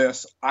owed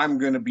this, I'm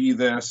going to be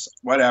this,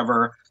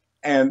 whatever,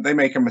 and they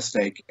make a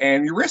mistake,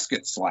 and your wrist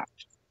gets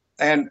slapped.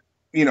 And,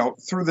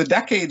 through the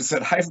decades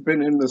that I've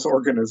been in this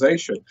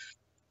organization,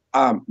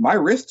 my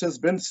wrist has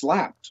been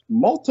slapped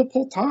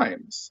multiple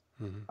times.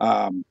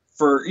 Mm-hmm.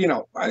 For,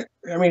 I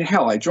mean,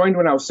 hell, I joined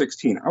when I was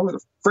 16. I was a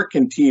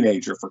freaking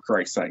teenager, for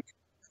Christ's sake.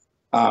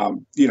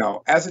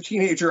 As a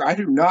teenager, I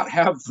do not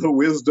have the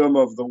wisdom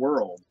of the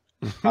world.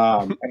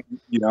 And,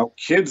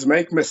 kids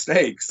make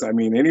mistakes. I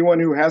mean, anyone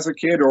who has a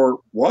kid or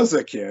was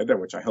a kid,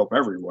 which I hope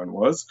everyone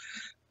was,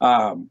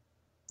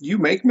 you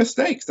make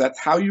mistakes. That's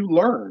how you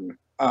learn.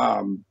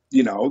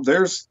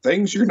 There's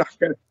things you're not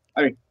going to,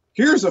 I mean,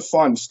 here's a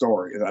fun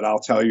story that I'll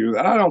tell you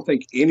that I don't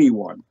think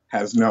anyone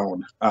has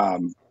known.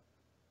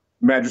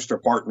 Magister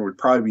Barton would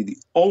probably be the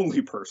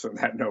only person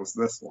that knows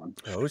this one.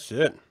 Oh,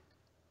 shit.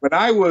 When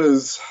I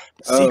was...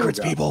 Secrets,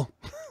 people.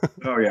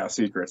 Oh, yeah,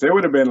 secrets. It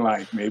would have been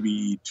like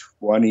maybe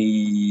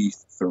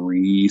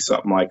 23,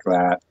 something like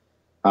that.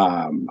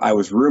 I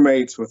was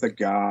roommates with a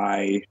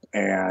guy,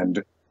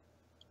 and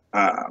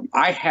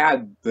I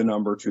had the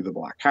number to the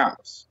Black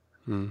House.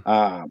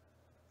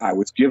 I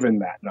was given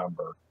that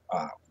number.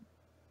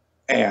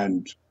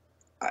 And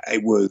I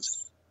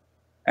was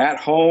at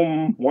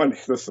home one.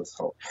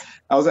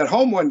 I was at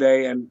home one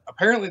day, and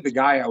apparently the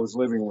guy I was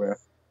living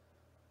with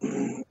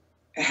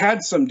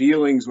had some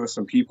dealings with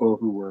some people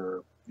who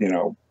were,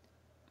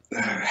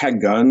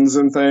 had guns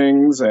and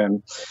things.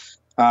 And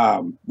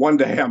one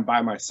day I'm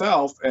by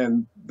myself,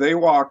 and they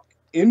walk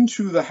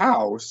into the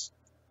house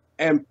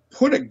and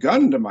put a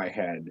gun to my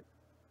head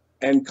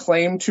and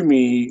claimed to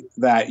me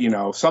that,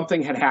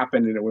 something had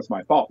happened and it was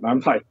my fault. And I'm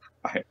like,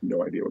 I have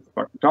no idea what the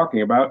fuck you're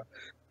talking about.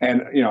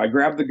 And, I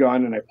grabbed the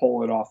gun and I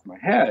pull it off my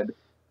head.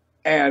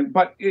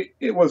 But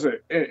it was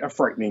a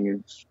frightening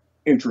and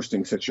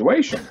interesting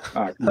situation.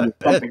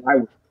 Something I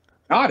was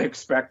not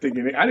expecting.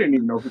 And I didn't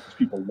even know who these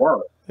people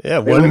were. Yeah,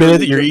 one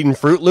minute you're eating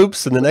Fruit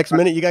Loops and the next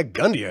minute you got a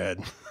gun to your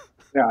head.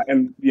 Yeah,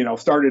 and,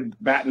 started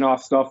batting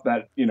off stuff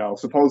that,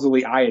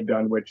 supposedly I had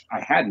done, which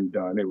I hadn't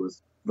done. It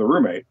was the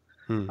roommate.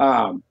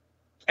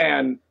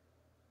 And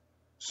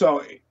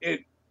so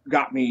it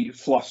got me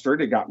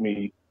flustered. It got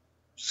me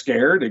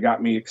scared. It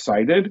got me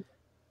excited.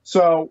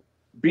 So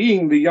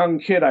being the young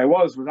kid I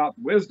was without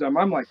the wisdom,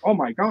 I'm like, oh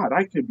my God,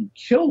 I could be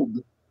killed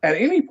at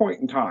any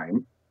point in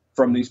time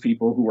from these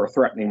people who are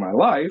threatening my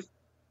life.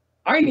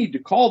 I need to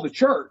call the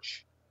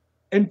church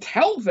and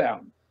tell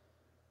them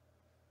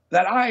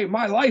that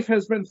my life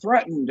has been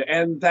threatened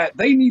and that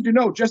they need to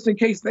know just in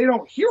case they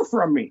don't hear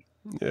from me.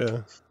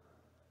 Yeah.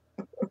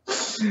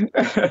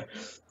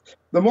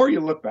 The more you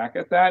look back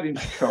at that and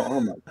you go,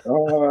 oh my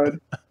God.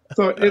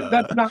 So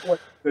that's not what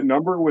the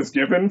number was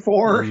given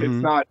for. It's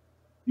not,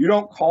 you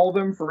don't call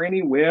them for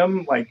any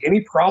whim. Like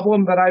any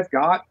problem that I've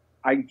got,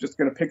 I'm just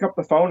going to pick up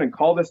the phone and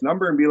call this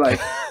number and be like,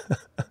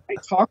 I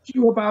talked to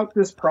you about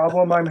this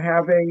problem I'm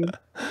having.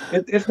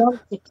 It's not a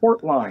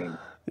support line.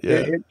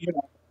 Yeah.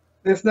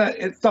 It's not,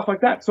 it's stuff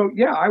like that. So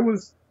yeah, I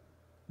was,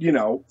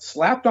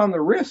 slapped on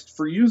the wrist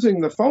for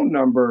using the phone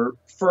number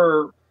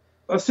for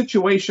a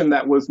situation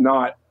that was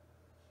not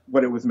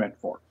what it was meant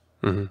for.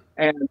 And,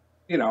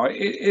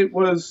 it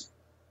was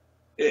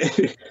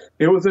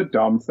a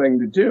dumb thing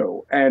to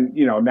do. And,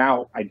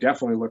 now I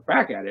definitely look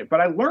back at it,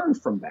 but I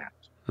learned from that.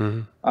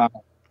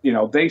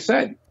 They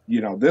said,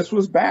 this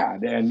was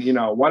bad and,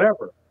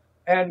 whatever.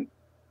 And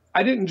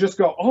I didn't just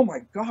go, oh my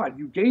God,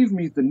 you gave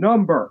me the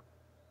number.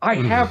 I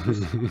have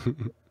this.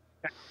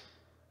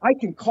 I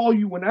can call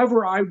you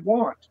whenever I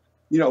want,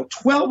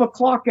 12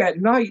 o'clock at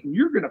night, and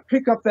you're going to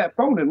pick up that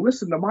phone and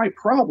listen to my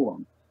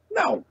problem.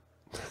 No,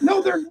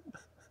 they're not.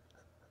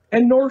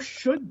 And nor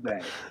should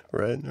they.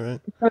 Right.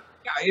 Because,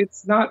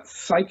 it's not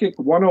Psychic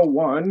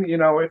 101.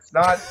 It's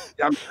not.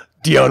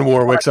 Dionne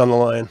Warwick's on the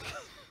line.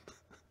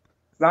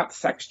 It's not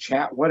sex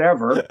chat,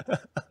 whatever.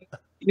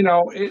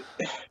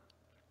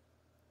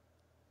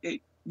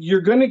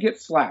 You're going to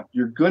get slapped.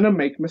 You're going to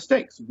make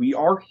mistakes. We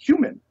are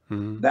human.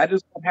 That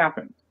is what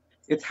happens.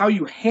 It's how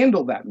you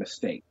handle that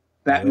mistake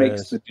that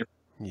makes the difference.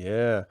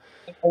 Yeah.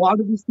 A lot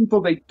of these people,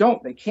 they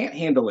can't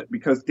handle it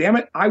because, damn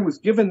it, I was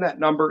given that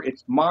number.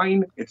 It's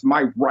mine. It's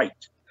my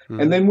right.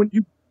 And then when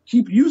you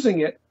keep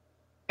using it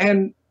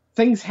and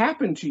things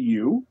happen to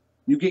you,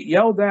 you get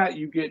yelled at,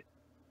 you get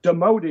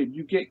demoted,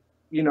 you get,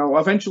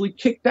 eventually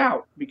kicked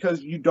out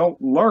because you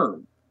don't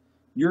learn.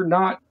 You're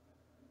not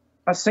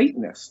a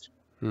Satanist.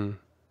 You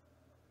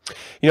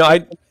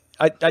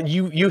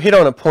hit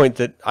on a point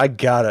that I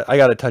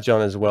gotta touch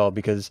on as well,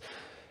 because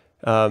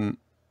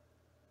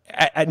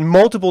at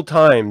multiple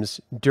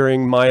times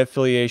during my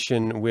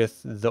affiliation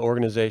with the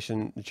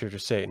organization, the Church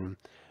of Satan,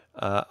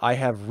 I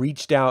have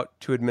reached out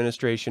to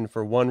administration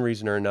for one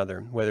reason or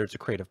another, whether it's a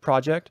creative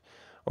project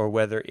or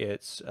whether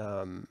it's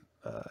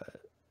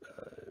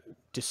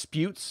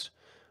disputes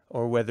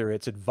or whether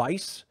it's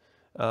advice.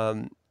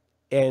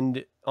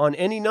 And on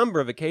any number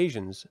of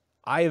occasions,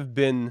 I have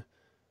been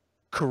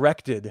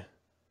corrected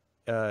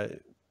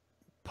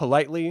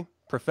politely,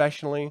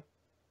 professionally,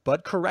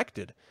 but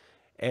corrected.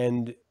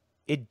 And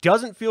it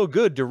doesn't feel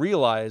good to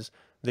realize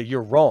that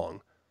you're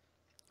wrong.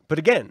 But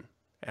again,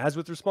 as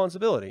with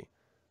responsibility,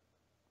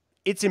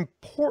 it's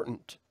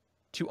important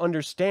to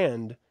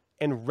understand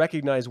and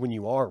recognize when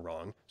you are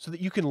wrong so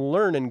that you can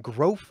learn and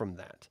grow from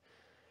that.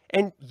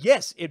 And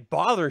yes, it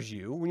bothers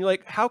you when you're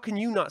like, how can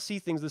you not see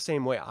things the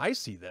same way I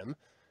see them?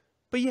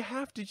 But you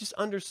have to just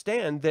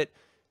understand that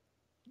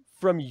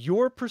from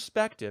your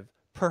perspective,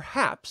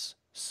 perhaps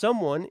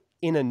someone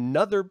in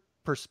another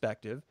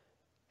perspective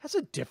has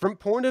a different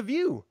point of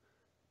view.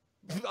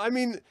 I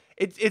mean,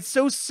 it's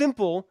so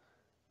simple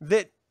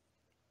that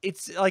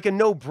it's like a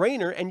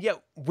no-brainer, and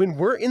yet when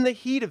we're in the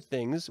heat of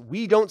things,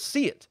 we don't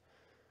see it.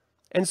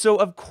 And so,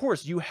 of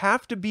course, you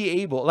have to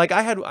be able, like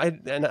I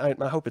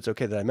hope it's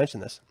okay that I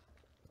mentioned this.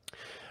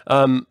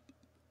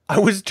 I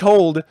was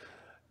told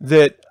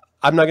that,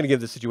 I'm not going to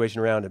give the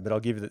situation around it, but I'll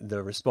give you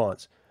the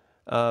response.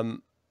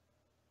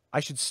 I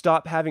should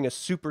stop having a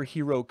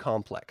superhero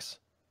complex.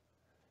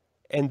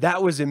 And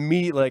that was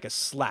immediately like a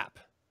slap.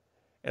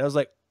 And I was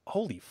like,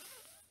 oh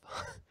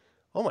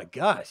my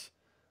gosh.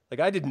 Like,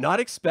 I did not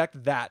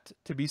expect that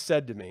to be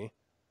said to me.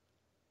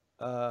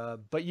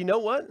 But you know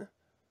what?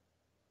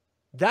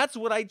 That's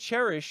what I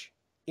cherish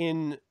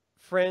in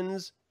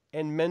friends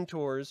and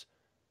mentors,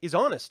 is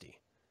honesty.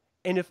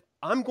 And if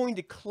I'm going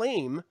to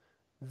claim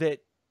that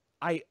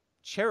I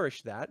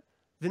cherish that,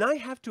 then I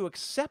have to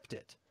accept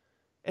it.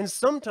 And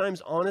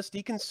sometimes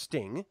honesty can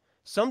sting.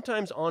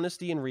 Sometimes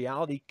honesty in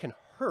reality can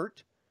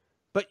hurt.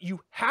 But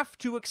you have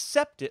to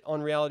accept it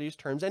on reality's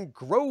terms and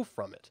grow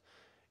from it.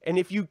 And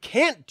if you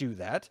can't do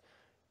that,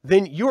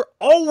 then you're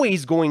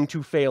always going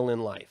to fail in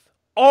life.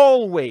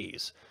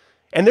 Always.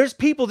 And there's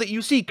people that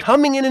you see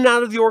coming in and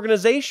out of the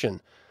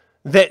organization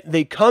that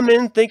they come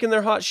in thinking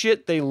they're hot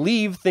shit, they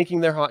leave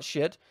thinking they're hot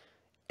shit,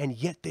 and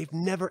yet they've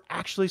never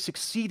actually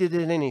succeeded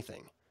in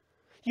anything.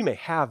 You may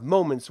have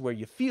moments where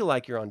you feel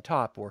like you're on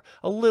top or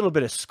a little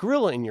bit of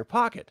Skrilla in your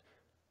pocket,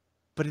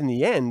 but in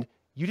the end,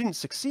 you didn't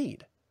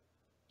succeed.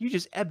 You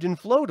just ebbed and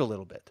flowed a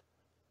little bit.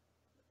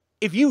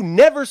 If you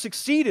never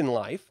succeed in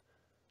life,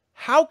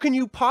 how can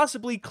you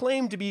possibly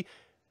claim to be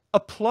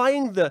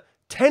applying the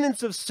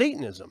tenets of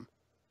Satanism?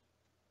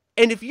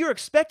 And if you're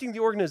expecting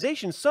the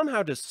organization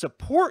somehow to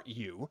support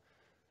you,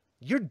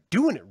 you're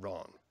doing it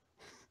wrong.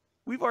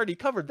 We've already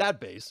covered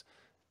that base.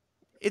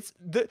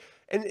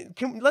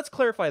 Let's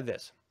clarify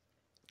this.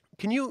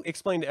 Can you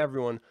explain to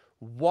everyone,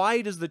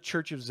 why does the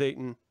Church of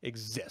Satan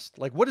exist?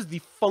 Like, what is the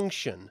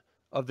function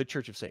of the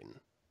Church of Satan?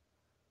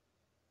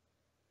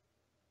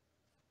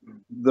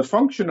 The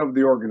function of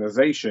the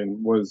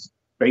organization was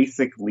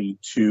basically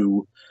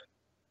to,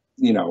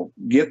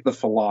 get the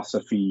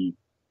philosophy.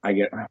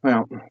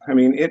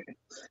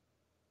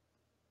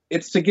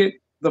 It's to get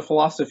the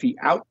philosophy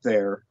out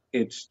there.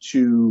 It's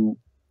to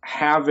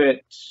have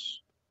it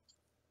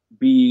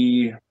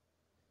be,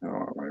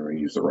 I'm going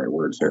to use the right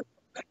words here,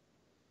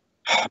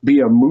 be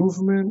a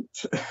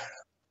movement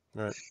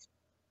right.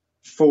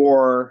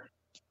 for,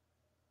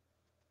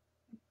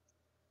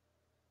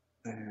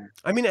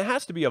 it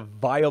has to be a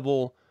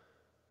viable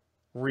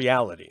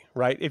reality,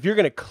 right? If you're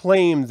going to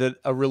claim that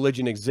a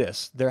religion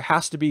exists, there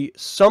has to be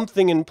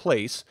something in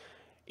place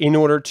in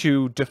order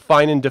to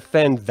define and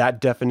defend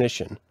that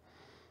definition,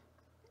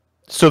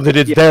 so that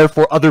it's there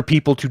for other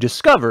people to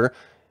discover,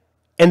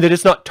 and that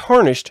it's not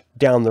tarnished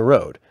down the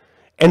road.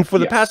 And for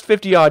the past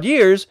 50 odd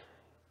years,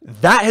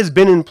 that has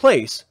been in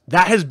place.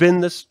 That has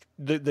been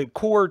the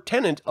core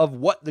tenet of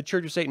what the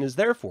Church of Satan is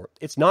there for.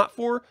 It's not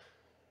for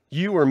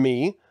you or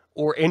me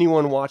or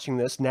anyone watching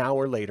this now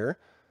or later.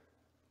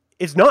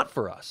 It's not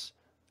for us.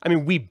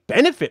 We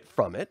benefit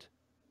from it,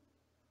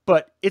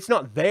 but it's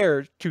not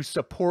there to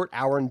support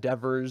our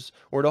endeavors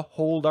or to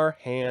hold our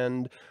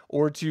hand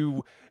or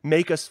to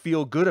make us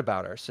feel good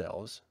about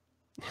ourselves.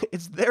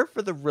 It's there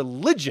for the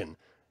religion.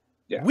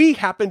 Yeah. We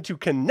happen to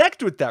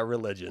connect with that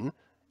religion,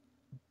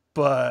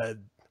 but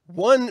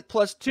 1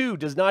 + 2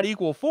 does not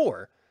equal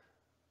 4.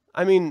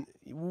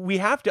 We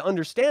have to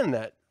understand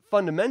that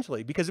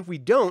fundamentally, because if we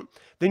don't,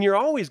 then you're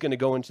always going to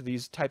go into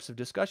these types of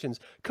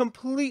discussions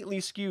completely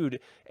skewed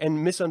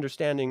and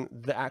misunderstanding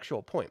the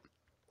actual point.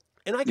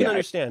 And I can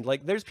understand,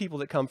 like, there's people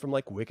that come from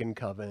like Wiccan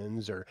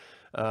covens, or,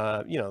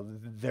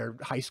 their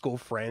high school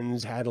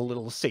friends had a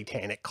little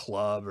satanic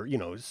club, or,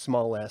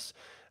 small s.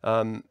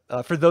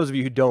 For those of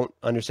you who don't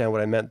understand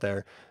what I meant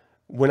there,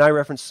 when I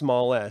reference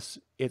small s,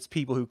 it's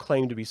people who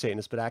claim to be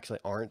Satanists but actually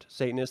aren't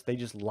Satanists. They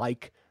just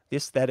like the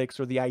aesthetics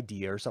or the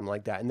idea or something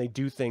like that. And they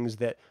do things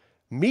that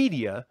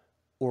media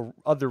or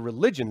other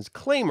religions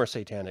claim are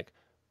satanic,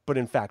 but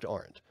in fact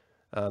aren't.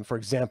 For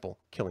example,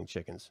 killing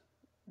chickens,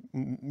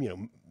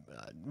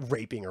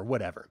 raping or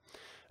whatever.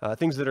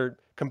 Things that are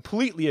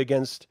completely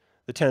against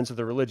the tenets of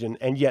the religion,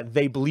 and yet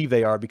they believe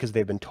they are because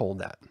they've been told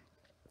that.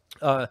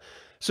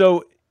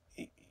 So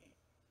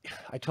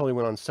I totally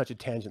went on such a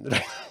tangent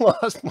that I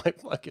lost my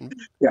fucking...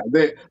 Yeah,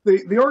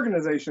 the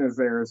organization is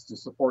there is to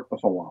support the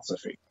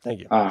philosophy.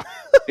 Thank you.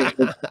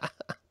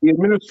 The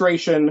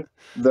administration,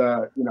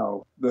 the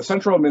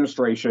central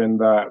administration,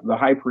 the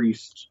high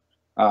priest,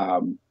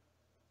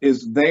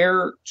 is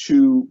there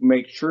to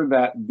make sure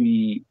that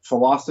the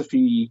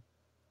philosophy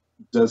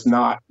does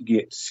not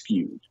get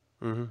skewed.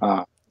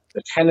 Mm-hmm.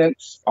 The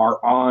tenets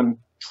are on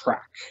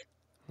track.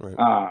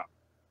 Right.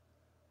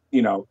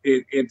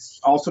 It's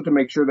also to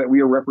make sure that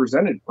we are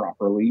represented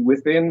properly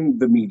within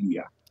the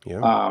media.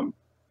 Yeah.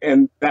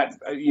 And that,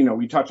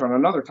 we touch on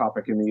another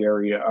topic in the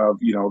area of,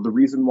 the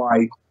reason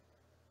why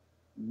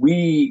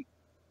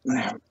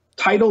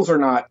titles are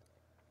not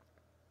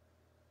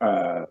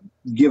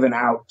given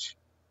out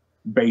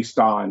based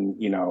on,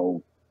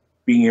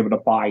 being able to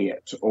buy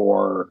it,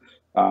 or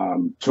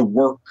to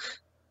work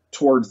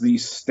towards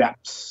these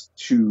steps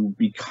to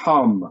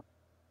become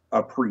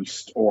a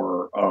priest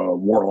or a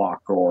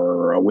warlock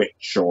or a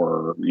witch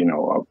or,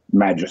 a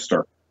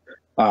magister.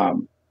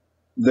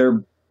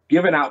 They're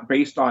given out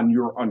based on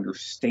your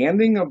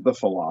understanding of the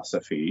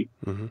philosophy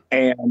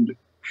and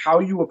how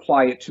you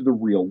apply it to the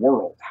real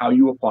world, how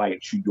you apply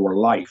it to your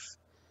life.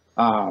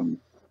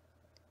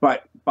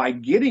 But by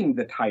getting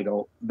the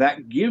title,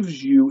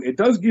 it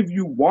does give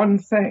you one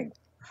thing.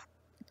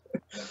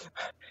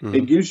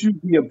 It gives you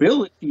the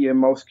ability in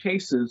most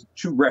cases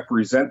to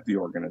represent the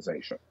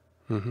organization.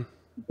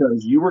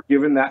 Because you were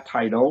given that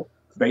title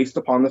based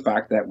upon the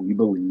fact that we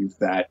believe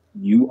that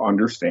you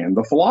understand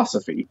the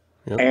philosophy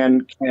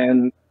and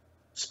can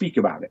speak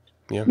about it.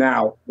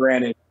 Now,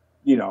 granted,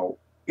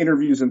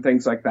 interviews and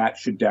things like that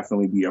should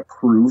definitely be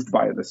approved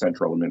by the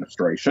central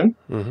administration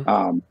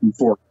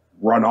before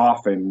run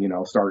off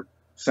and, start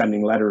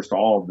sending letters to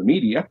all of the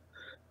media.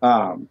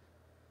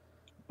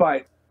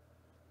 But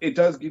it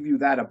does give you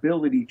that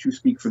ability to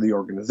speak for the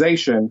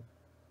organization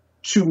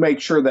to make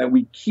sure that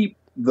we keep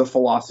the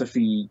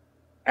philosophy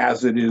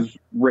as it is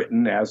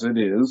written, as it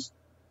is,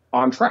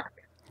 on track.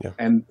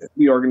 And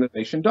the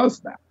organization does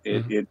that.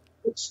 It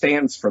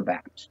stands for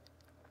that.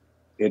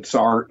 It's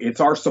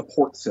our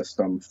support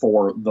system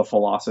for the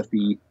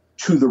philosophy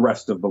to the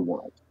rest of the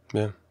world.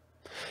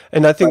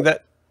 And I think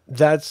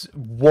that's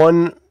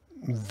one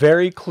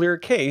very clear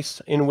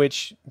case in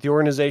which the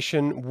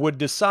organization would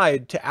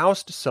decide to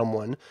oust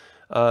someone,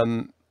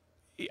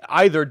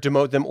 either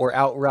demote them or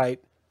outright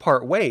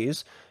part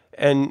ways.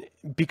 And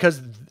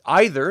because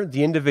either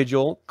the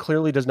individual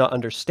clearly does not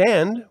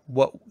understand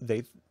what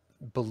they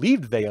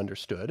believed they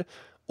understood,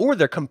 or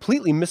they're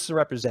completely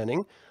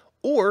misrepresenting,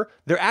 or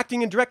they're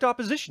acting in direct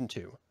opposition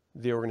to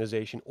the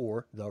organization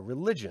or the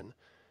religion.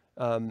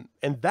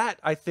 And that,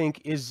 I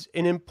think, is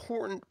an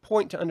important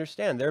point to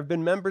understand. There have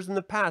been members in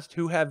the past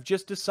who have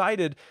just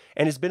decided,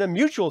 and it's been a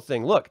mutual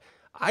thing. Look,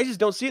 I just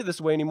don't see it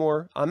this way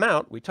anymore. I'm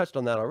out. We touched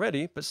on that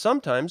already. But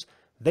sometimes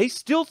they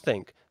still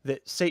think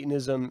that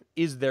Satanism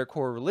is their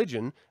core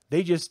religion.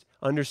 They just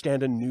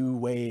understand a new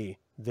way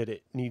that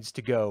it needs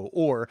to go,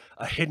 or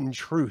a hidden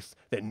truth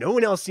that no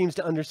one else seems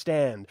to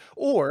understand,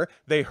 or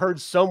they heard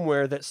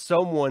somewhere that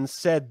someone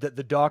said that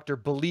the doctor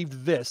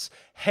believed this,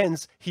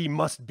 hence he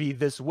must be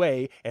this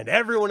way, and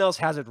everyone else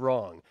has it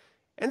wrong.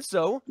 And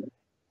so,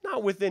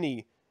 not with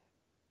any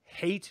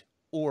hate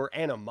or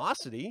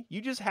animosity,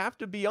 you just have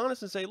to be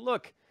honest and say,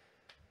 look,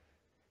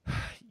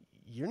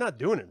 you're not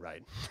doing it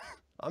right.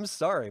 I'm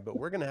sorry, but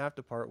we're going to have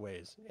to part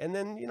ways. And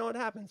then, it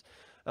happens.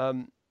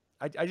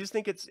 I just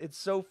think it's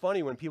so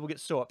funny when people get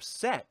so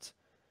upset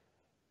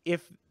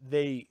if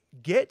they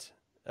get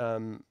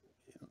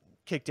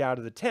kicked out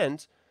of the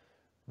tent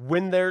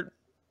when they're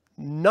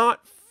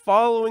not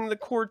following the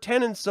core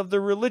tenets of the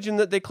religion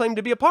that they claim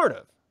to be a part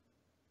of.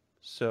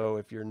 So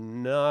if you're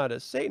not a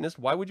Satanist,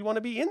 why would you want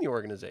to be in the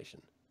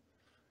organization?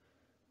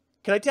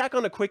 Can I tack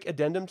on a quick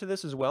addendum to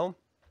this as well?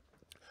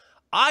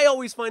 I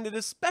always find it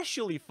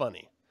especially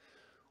funny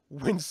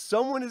when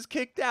someone is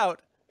kicked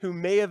out who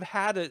may have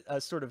had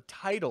a sort of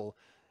title,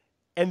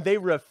 and they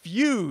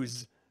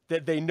refuse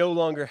that they no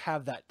longer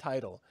have that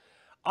title.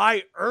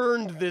 I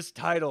earned this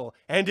title,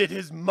 and it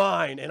is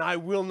mine, and I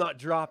will not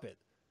drop it.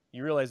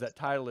 You realize that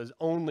title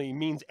only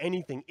means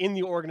anything in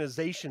the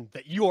organization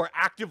that you are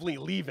actively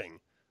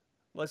leaving.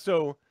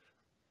 So,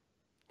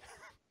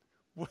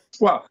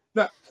 well,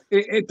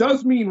 it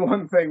does mean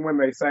one thing when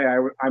they say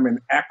I'm an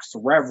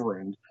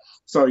ex-reverend.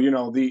 So,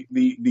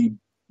 the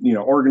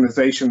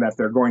organization that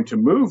they're going to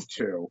move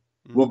to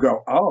will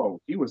go, oh,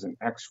 he was an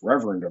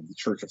ex-reverend of the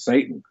Church of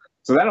Satan.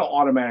 So that'll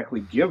automatically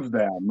give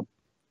them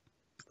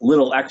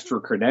little extra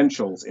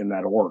credentials in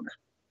that org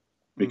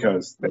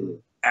because they're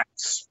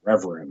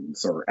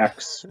ex-reverends or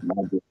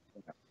ex-warlock.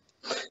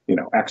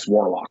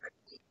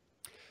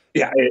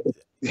 I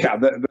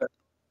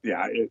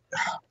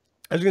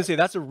was going to say,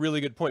 that's a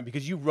really good point,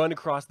 because you run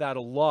across that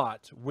a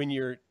lot when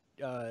you're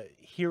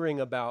hearing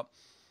about,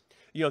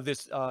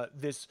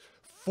 this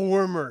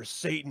former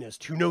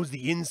Satanist who knows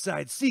the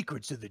inside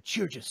secrets of the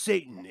Church of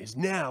Satan is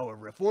now a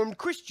Reformed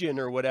Christian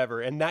or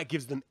whatever, and that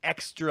gives them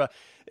extra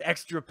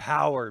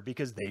power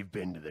because they've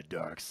been to the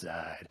dark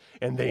side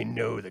and they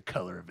know the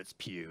color of its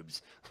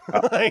pubes.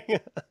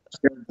 The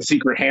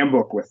secret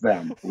handbook with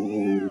them.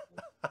 They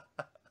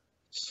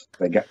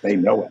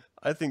know it.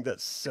 I think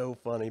that's so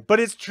funny, but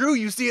it's true.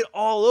 You see it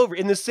all over.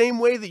 In the same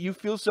way that you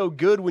feel so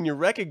good when you're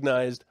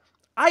recognized,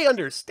 I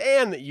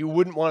understand that you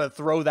wouldn't want to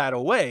throw that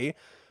away.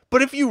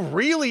 But if you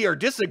really are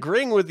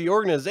disagreeing with the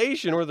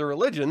organization or the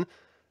religion,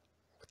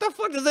 what the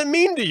fuck does that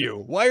mean to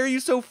you? Why are you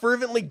so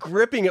fervently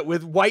gripping it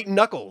with white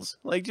knuckles?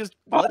 Like, just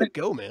let it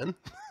go, man.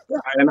 Yeah,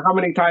 and how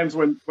many times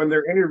when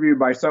they're interviewed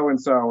by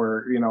so-and-so,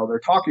 or, they're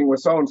talking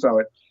with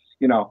so-and-so,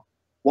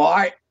 well,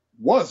 I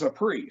was a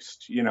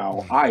priest,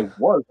 I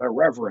was a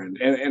reverend,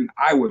 and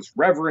I was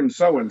Reverend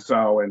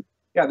so-and-so, and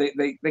yeah,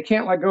 they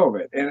can't let go of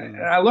it. And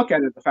I look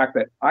at it, the fact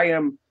that I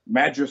am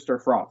Magister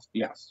Frost,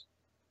 yes,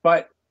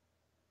 but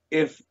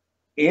if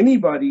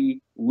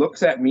anybody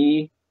looks at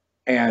me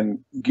and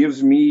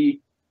gives me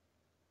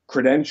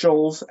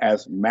credentials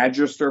as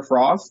Magister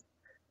Frost,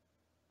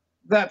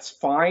 that's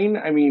fine.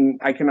 I mean,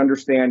 I can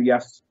understand,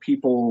 yes,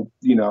 people,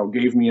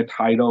 gave me a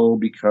title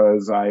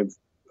because I've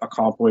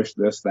accomplished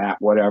this, that,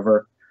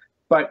 whatever.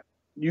 But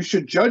you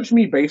should judge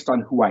me based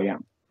on who I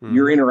am.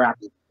 You're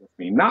interacting with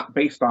me, not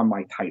based on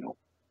my title.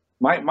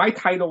 My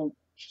title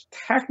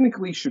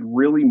technically should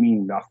really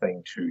mean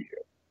nothing to you.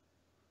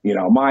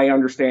 My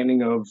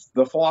understanding of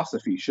the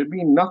philosophy should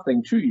mean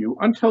nothing to you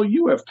until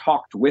you have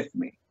talked with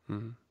me,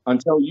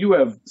 until you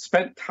have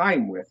spent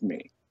time with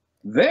me.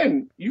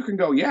 Then you can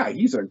go, yeah,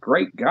 he's a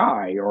great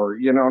guy, or,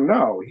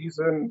 no, he's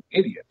an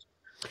idiot.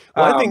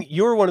 Well, I think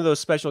you're one of those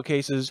special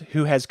cases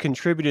who has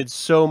contributed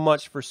so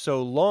much for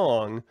so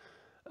long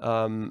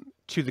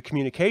to the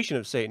communication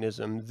of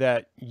Satanism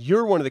that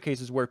you're one of the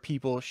cases where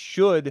people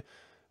should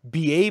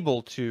be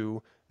able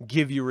to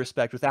give you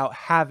respect without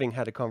having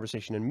had a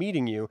conversation and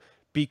meeting you,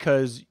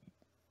 because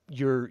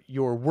your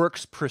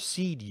works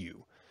precede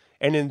you.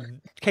 And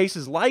in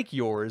cases like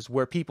yours,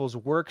 where people's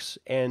works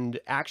and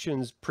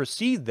actions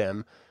precede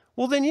them,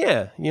 well, then,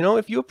 yeah,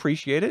 if you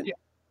appreciate it,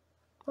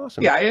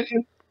 awesome. Yeah,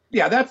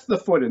 yeah, that's the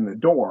foot in the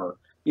door,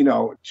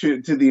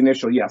 to the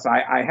initial. Yes,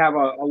 I have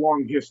a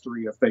long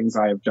history of things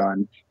I have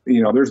done.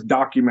 There's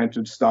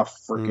documented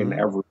stuff freaking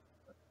everywhere.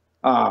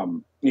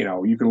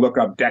 You can look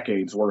up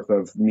decades worth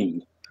of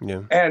me.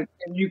 Yeah. And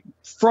you,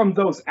 from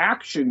those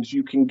actions,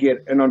 you can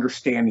get an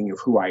understanding of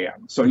who I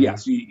am. So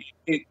yes,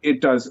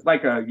 it does,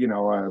 like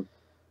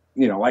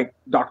like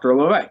Dr.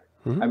 LeVay.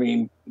 I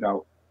mean,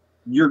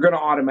 you're going to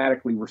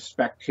automatically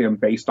respect him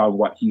based on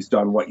what he's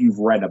done, what you've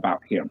read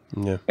about him,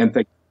 and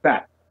things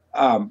like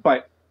that.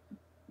 But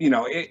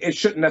it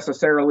shouldn't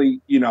necessarily,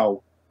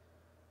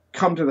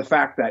 come to the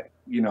fact that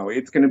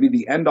it's going to be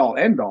the end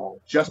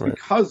all just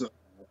because of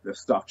this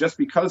stuff, just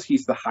because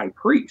he's the high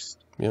priest.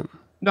 Yep.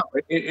 No,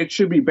 it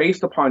should be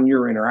based upon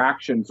your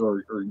interactions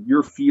or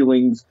your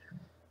feelings,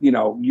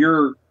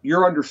 your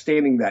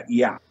understanding that,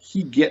 yeah,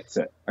 he gets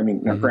it. I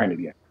mean, now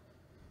granted,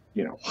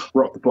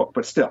 wrote the book,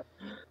 but still.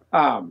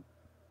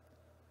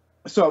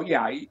 So,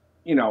 yeah,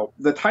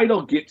 the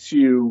title gets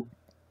you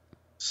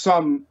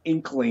some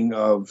inkling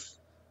of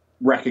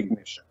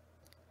recognition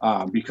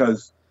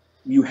because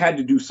you had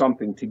to do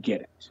something to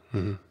get it.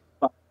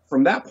 But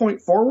from that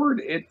point forward,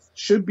 it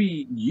should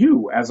be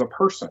you as a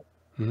person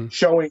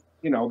showing,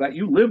 that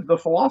you live the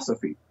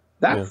philosophy.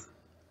 That's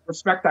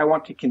respect I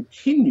want to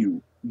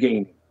continue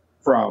gaining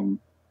from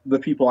the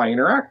people I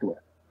interact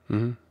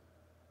with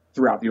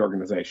throughout the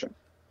organization.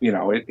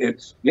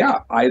 It's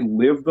I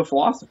live the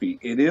philosophy.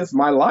 It is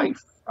my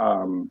life.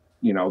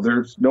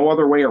 There's no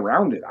other way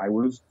around it. I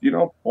was,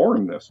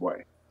 born this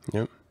way.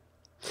 Yep.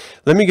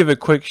 Let me give a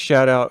quick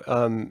shout out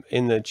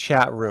in the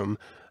chat room.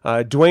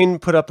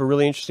 Dwayne put up a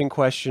really interesting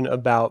question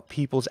about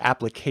people's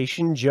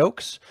application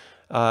jokes.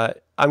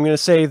 I'm going to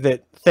say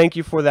that thank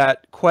you for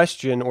that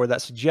question or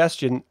that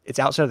suggestion. It's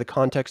outside of the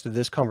context of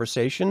this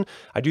conversation.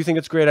 I do think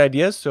it's a great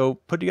idea. So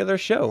put together a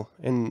show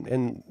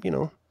and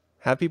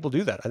have people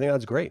do that. I think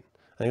that's great.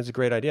 I think it's a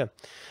great idea.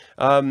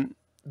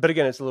 But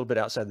again, it's a little bit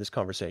outside this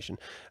conversation.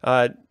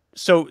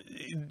 So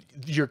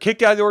you're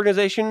kicked out of the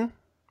organization.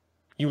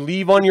 You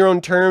leave on your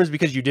own terms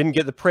because you didn't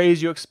get the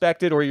praise you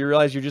expected, or you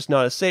realize you're just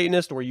not a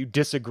Satanist, or you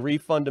disagree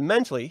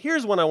fundamentally.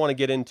 Here's what I want to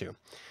get into.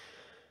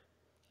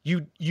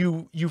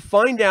 You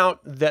find out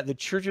that the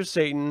Church of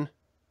Satan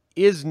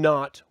is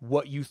not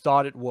what you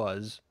thought it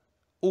was,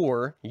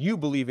 or you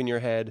believe in your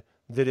head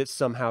that it's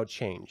somehow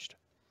changed.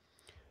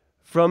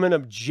 From an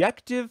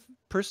objective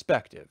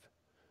perspective,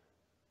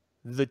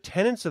 the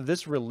tenets of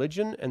this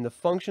religion and the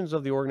functions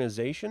of the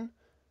organization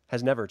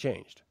has never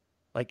changed.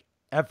 Like,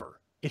 ever.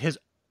 It has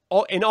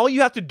all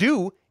you have to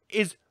do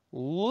is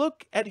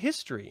look at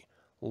history.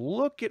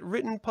 Look at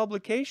written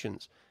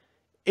publications.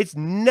 It's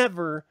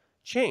never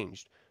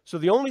changed. So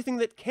the only thing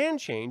that can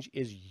change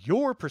is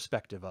your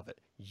perspective of it,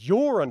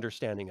 your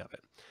understanding of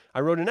it. I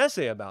wrote an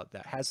essay about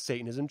that. Has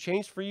Satanism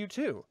changed for you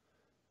too?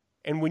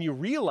 And when you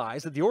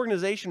realize that the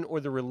organization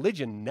or the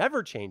religion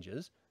never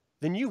changes,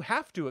 then you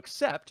have to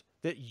accept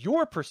that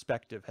your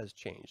perspective has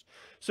changed.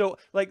 So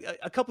like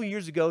a couple of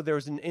years ago, there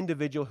was an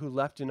individual who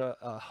left in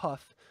a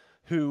huff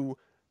who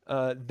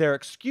their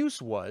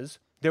excuse was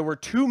there were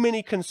too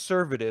many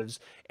conservatives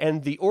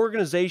and the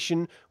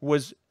organization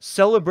was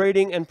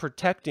celebrating and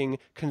protecting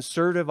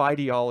conservative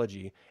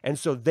ideology. And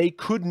so they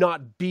could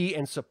not be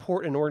and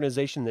support an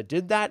organization that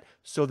did that,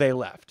 so they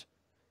left.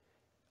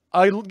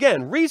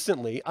 Again,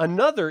 recently,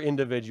 another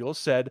individual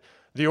said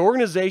the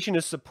organization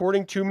is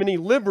supporting too many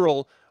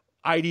liberal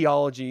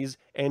ideologies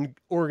and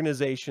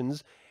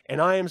organizations,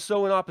 and I am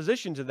so in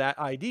opposition to that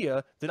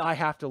idea that I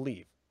have to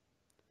leave.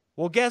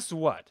 Well, guess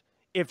what?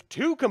 If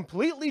two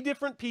completely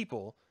different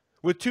people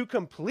with two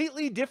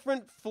completely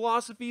different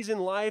philosophies in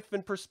life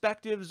and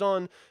perspectives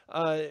on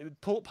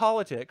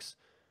politics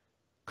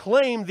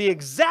claim the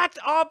exact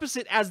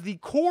opposite as the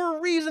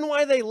core reason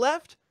why they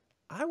left,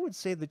 I would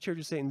say the Church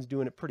of Satan's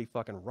doing it pretty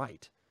fucking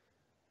right.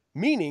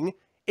 Meaning,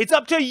 it's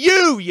up to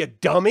you, you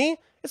dummy.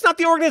 It's not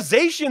the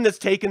organization that's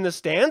taken the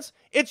stance.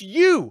 It's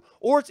you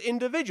or it's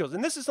individuals.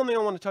 And this is something I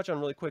want to touch on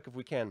really quick if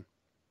we can.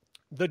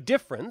 The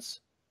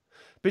difference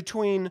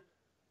between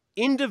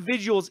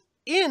individuals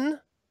in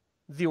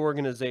the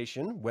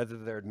organization, whether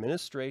they're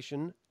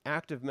administration,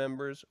 active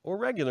members, or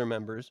regular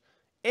members,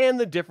 and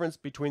the difference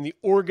between the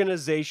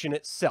organization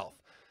itself.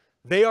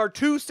 They are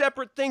two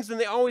separate things, and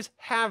they always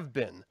have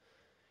been.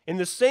 In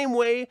the same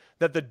way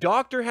that the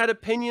doctor had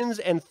opinions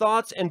and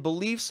thoughts and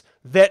beliefs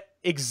that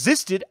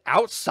existed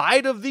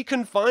outside of the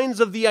confines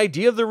of the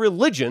idea of the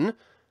religion,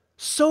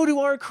 so do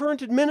our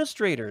current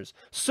administrators,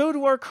 so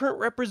do our current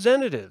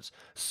representatives,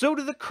 so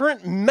do the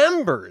current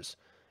members.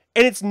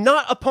 And it's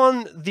not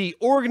upon the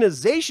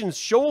organization's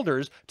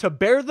shoulders to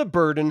bear the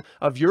burden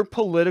of your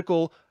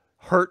political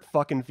hurt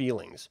fucking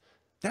feelings.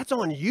 That's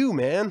on you,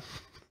 man.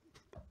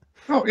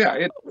 Oh,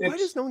 yeah. Why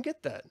does no one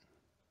get that?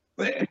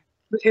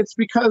 It's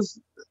because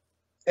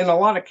in a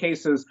lot of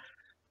cases,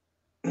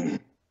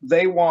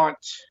 they want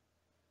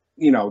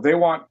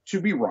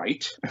to be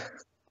right.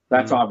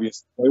 That's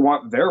obvious. They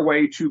want their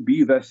way to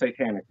be the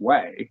satanic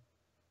way.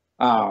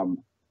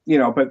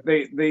 But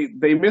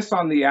they miss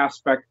on the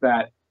aspect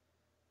that,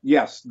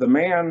 yes, the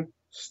man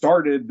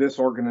started this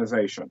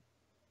organization.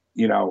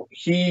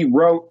 He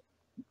wrote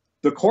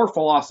the core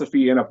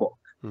philosophy in a book.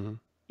 Mm-hmm.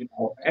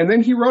 And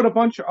then he wrote a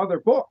bunch of other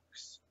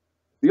books.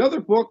 The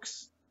other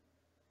books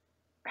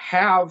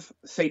have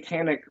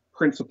satanic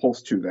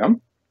principles to them.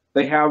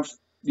 They have,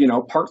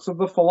 parts of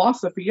the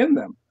philosophy in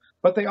them,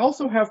 but they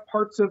also have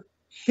parts of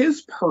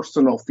his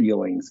personal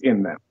feelings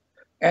in them.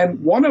 And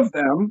one of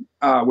them,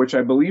 which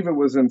I believe it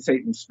was in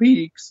Satan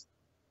Speaks,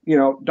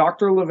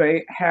 Dr.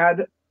 LaVey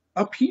had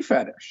a pee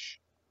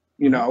fetish.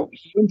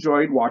 He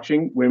enjoyed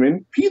watching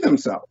women pee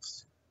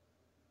themselves.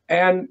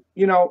 And,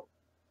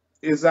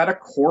 is that a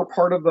core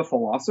part of the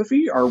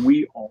philosophy? Are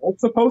we all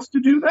supposed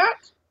to do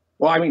that?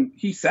 Well, I mean,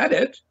 he said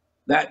it,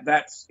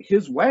 that's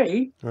his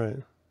way. Right.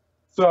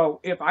 So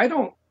if I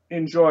don't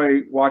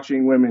enjoy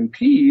watching women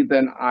pee,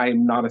 then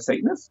I'm not a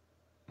Satanist.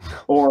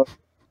 Or,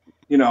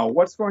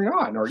 what's going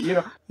on? Or,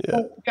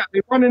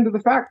 they run into the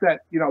fact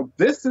that,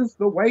 this is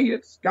the way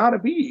it's got to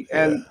be.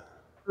 And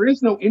there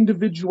is no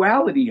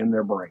individuality in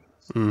their brains.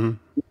 Mm-hmm.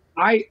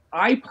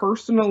 I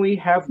personally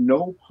have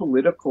no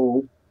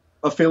political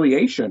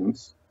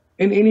affiliations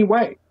in any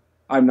way.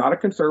 I'm not a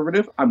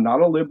conservative. I'm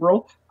not a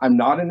liberal. I'm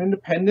not an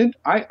independent.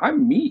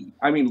 I'm me.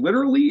 I mean,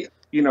 literally,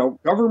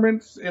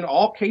 governments in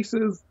all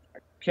cases,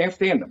 can't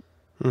stand them.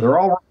 Mm-hmm. They're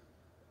all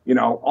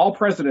wrong. All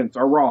presidents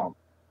are wrong.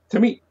 To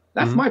me,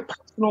 that's my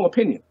personal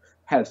opinion.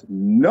 Has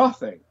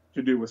nothing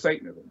to do with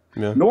Satanism,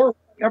 nor would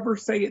I ever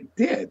say it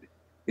did.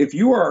 If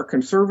you are a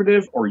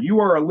conservative or you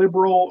are a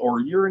liberal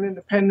or you're an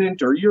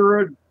independent or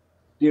you're a,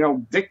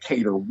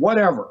 dictator,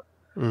 whatever,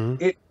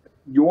 it's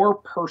your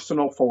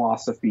personal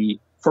philosophy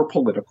for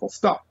political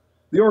stuff.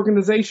 The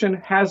organization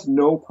has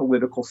no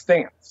political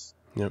stance.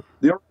 Yep.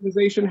 The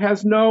organization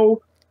has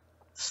no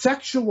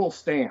sexual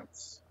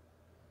stance.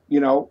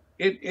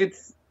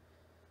 It's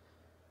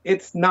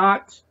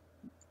not,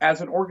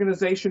 as an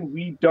organization,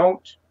 we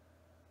don't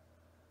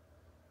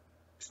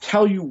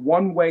tell you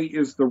one way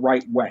is the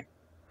right way.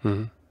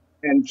 Mm-hmm.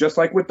 And just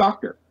like with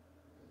Doctor,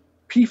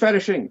 pee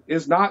fetishing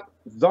is not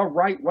the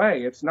right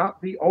way. It's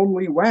not the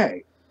only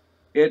way.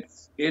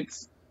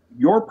 It's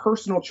your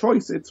personal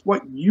choice. It's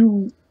what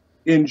you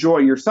enjoy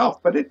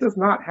yourself, but it does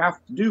not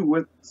have to do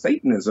with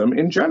Satanism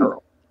in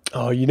general.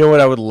 Oh, you know what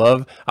I would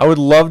love? I would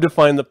love to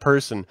find the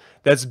person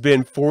that's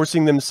been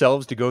forcing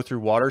themselves to go through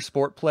water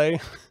sport play,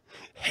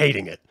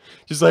 hating it.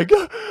 Just like,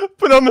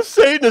 but I'm a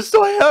Satanist,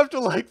 so I have to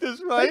like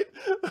this, right?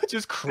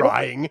 Just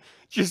crying,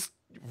 just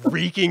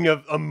reeking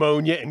of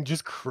ammonia and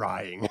just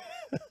crying.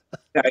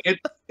 Yeah,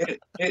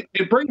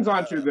 it brings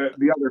on to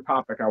the other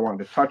topic I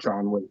wanted to touch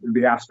on, with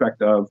the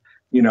aspect of,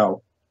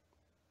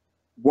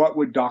 what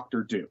would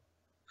Doctor do?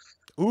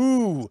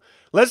 Ooh,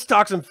 let's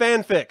talk some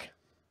fanfic.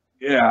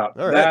 Yeah,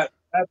 all right.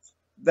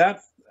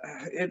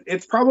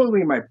 It's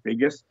probably my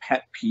biggest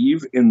pet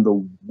peeve in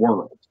the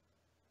world,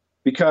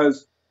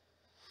 because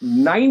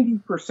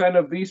 90%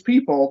 of these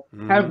people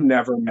have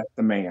never met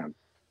the man.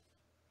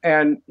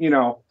 And,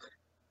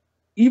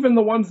 even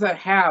the ones that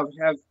have,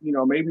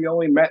 maybe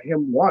only met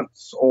him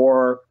once,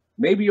 or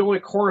maybe only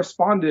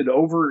corresponded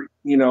over,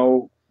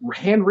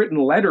 handwritten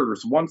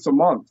letters once a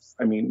month.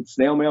 I mean,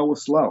 snail mail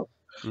was slow.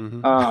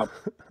 Mm-hmm.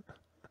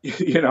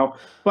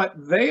 But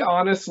they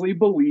honestly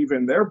believe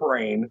in their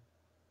brain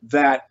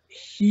that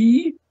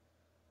he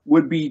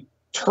would be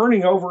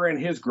turning over in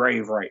his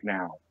grave right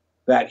now,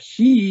 that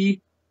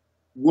he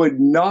would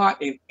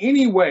not in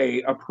any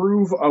way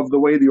approve of the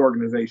way the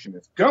organization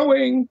is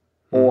going,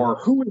 or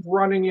who is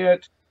running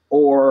it,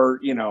 or,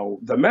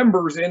 the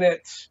members in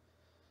it,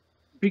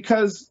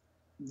 because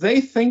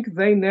they think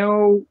they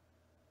know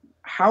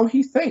how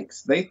he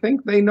thinks. They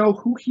think they know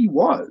who he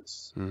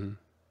was. Mm-hmm.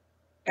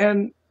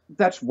 And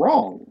that's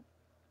wrong.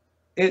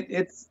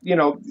 It's,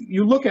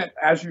 you look at,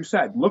 as you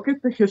said, look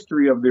at the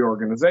history of the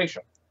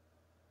organization.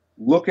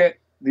 Look at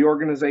the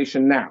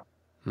organization now.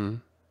 Mm-hmm.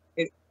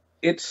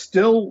 It's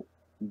still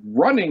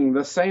running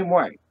the same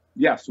way.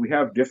 Yes, we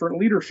have different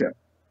leadership.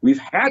 We've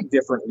had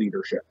different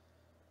leadership,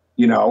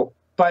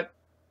 but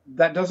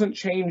that doesn't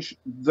change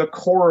the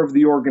core of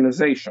the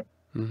organization.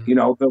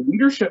 The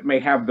leadership may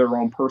have their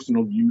own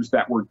personal views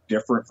that were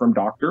different from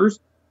Doctor's,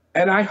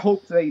 and I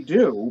hope they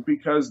do,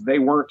 because they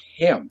weren't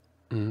him.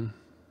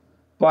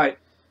 But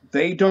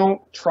they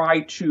don't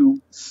try to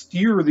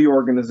steer the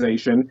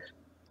organization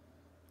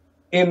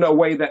in a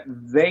way that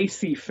they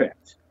see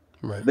fit.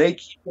 Right. They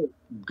keep it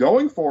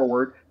going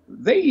forward.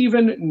 They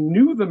even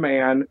knew the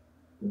man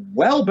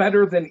well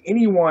better than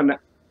anyone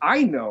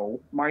I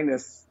know,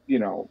 minus,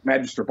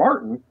 Magister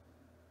Barton.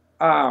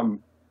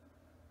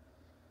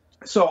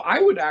 So I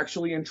would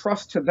actually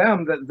entrust to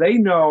them that they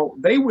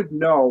would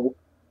know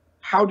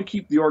how to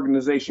keep the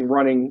organization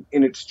running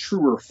in its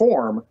truer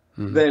form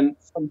than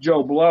some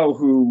Joe Blow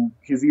who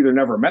has either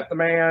never met the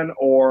man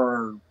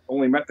or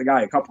only met the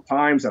guy a couple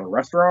times at a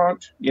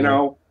restaurant,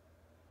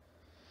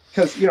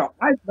 because,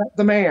 I've met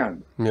the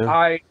man. Yeah.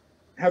 I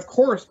have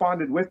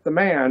corresponded with the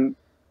man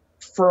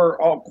for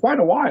quite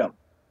a while.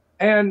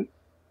 And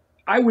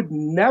I would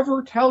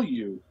never tell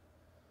you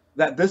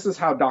that this is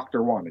how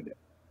Doctor wanted it.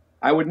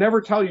 I would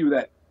never tell you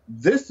that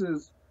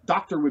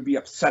Doctor would be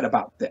upset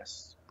about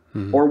this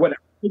or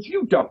whatever, because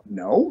you don't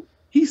know.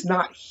 He's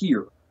not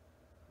here.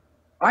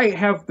 I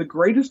have the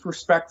greatest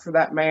respect for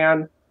that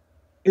man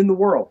in the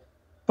world,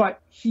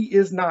 but he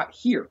is not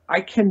here.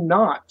 I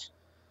cannot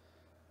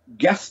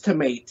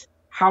guesstimate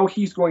how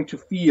he's going to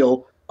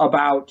feel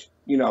about,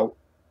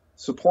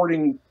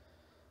 supporting,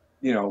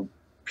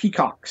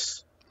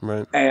 peacocks.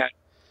 Right. And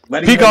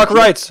letting Peacock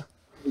rights.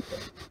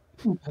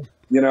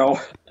 You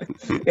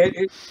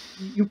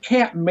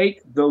can't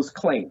make those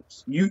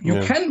claims. You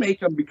can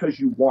make them because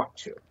you want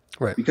to.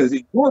 Right. Because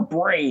in your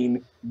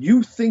brain,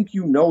 you think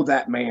you know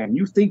that man.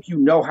 You think you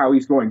know how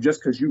he's going just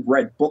because you've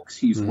read books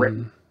he's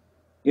written.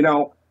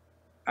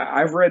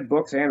 I've read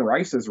books Anne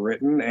Rice has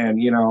written,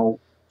 and,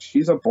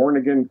 she's a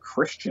born-again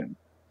Christian.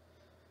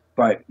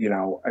 But,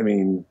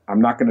 I'm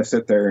not going to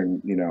sit there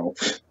and,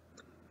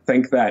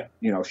 think that,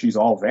 she's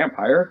all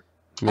vampire.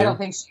 I don't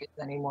think she is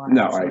anymore.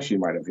 No, she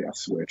might have,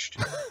 switched.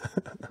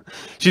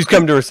 She's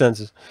come to her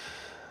senses.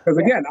 Because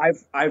again,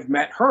 I've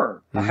met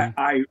her.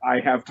 I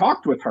have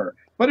talked with her.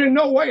 But in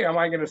no way am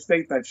I going to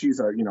state that she's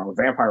a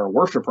vampire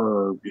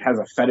worshiper or has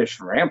a fetish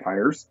for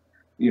vampires,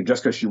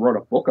 just because she wrote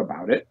a book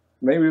about it.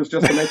 Maybe it was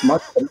just to make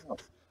money.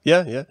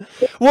 Yeah.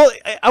 Well,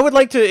 I would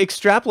like to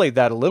extrapolate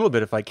that a little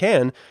bit if I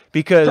can,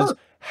 because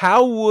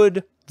how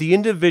would the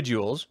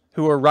individuals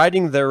who are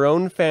writing their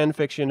own fan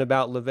fiction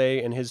about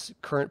LaVey and his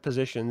current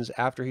positions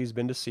after he's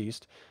been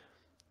deceased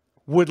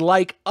would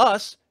like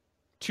us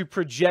to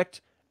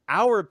project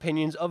our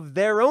opinions of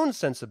their own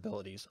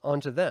sensibilities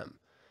onto them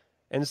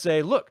and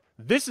say, look,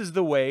 this is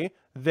the way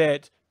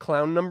that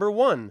clown number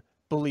 1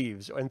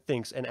 believes and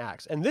thinks and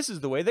acts. And this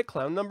is the way that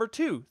clown number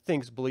 2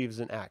 thinks, believes,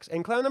 and acts.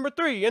 And clown number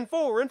 3 and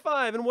 4 and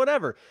 5 and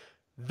whatever.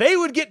 They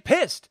would get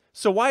pissed.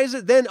 So why is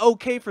it then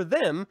okay for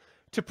them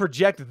to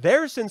project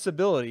their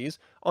sensibilities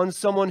on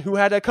someone who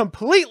had a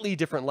completely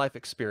different life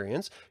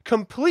experience,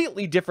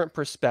 completely different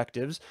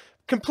perspectives,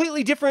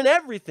 completely different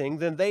everything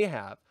than they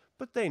have,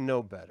 but they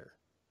know better.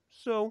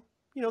 So,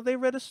 they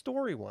read a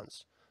story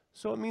once.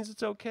 So it means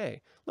it's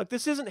okay. Look,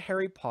 this isn't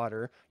Harry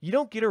Potter. You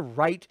don't get to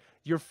write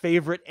your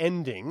favorite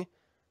ending.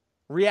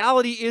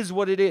 Reality is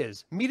what it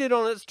is. Meet it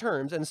on its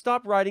terms and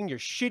stop writing your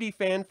shitty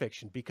fan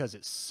fiction because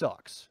it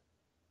sucks.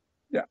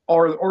 Yeah,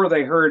 or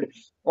they heard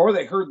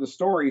the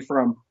story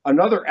from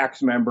another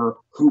ex-member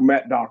who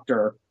met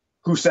Doctor,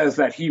 who says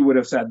that he would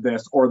have said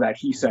this or that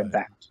he said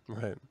that.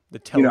 Right. The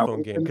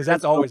telephone game, because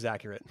that's always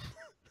accurate.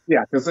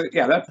 Yeah,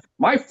 that's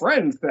my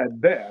friend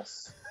said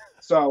this,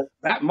 so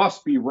that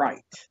must be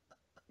right.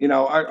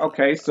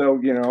 Okay,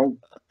 so Joe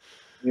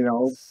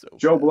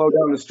Blow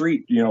down the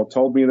street,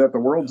 told me that the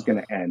world's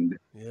going to end.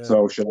 Yeah.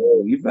 So should I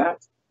believe that?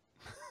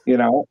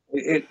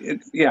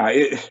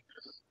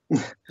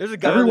 There's a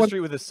guy on the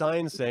street with a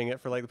sign saying it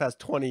for like the past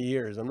 20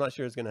 years. I'm not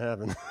sure it's going to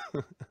happen.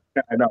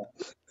 I know.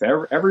 It's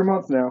every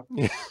month now.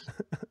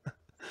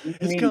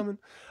 It's coming.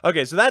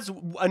 Okay, so that's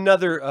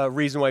another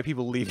reason why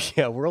people leave.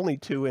 Yeah, we're only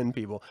 2 in,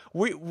 people.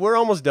 We're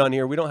almost done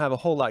here. We don't have a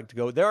whole lot to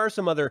go. There are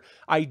some other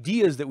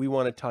ideas that we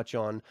want to touch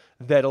on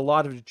that a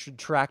lot of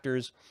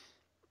detractors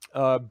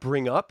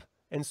bring up,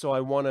 and so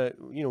I want to,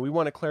 we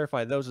want to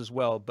clarify those as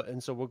well.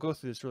 And so we'll go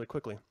through this really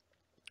quickly.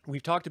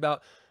 We've talked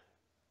about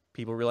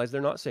people realize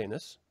they're not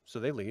Satanists, so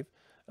they leave.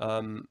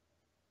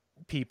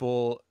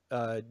 People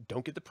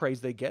don't get the praise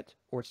they get,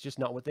 or it's just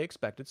not what they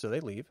expected, so they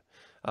leave.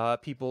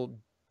 People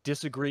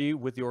disagree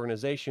with the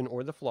organization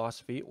or the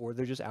philosophy, or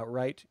they're just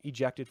outright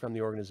ejected from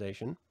the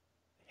organization,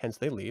 hence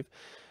they leave.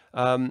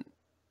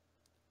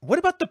 What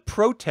about the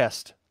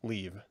protest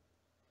leave?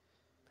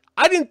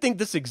 I didn't think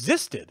this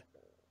existed,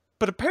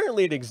 but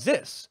apparently it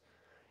exists.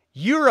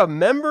 You're a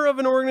member of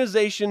an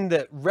organization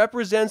that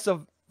represents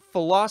a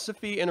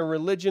philosophy and a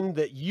religion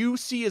that you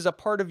see as a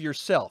part of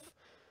yourself,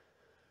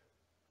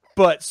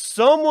 but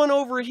someone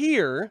over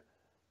here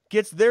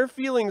gets their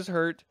feelings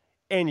hurt,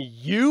 and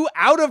you,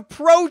 out of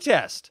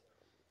protest,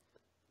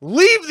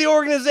 leave the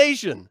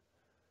organization.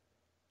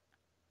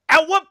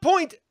 At what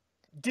point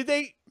did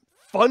they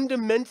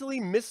fundamentally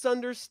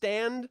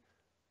misunderstand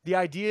the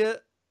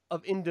idea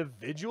of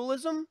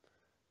individualism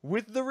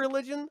with the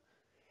religion?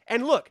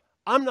 And look,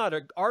 I'm not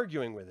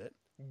arguing with it.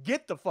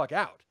 Get the fuck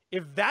out.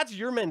 If that's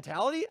your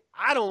mentality,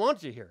 I don't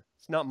want you here.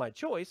 It's not my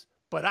choice,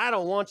 but I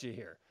don't want you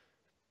here.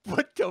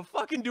 But to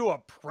fucking do a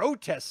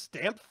protest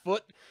stamped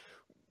foot,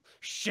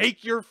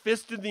 shake your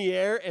fist in the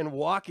air and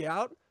walk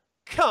out?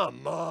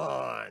 Come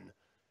on.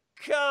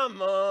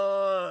 Come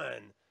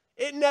on.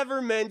 It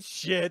never meant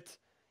shit.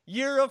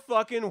 You're a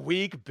fucking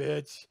weak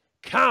bitch.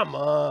 Come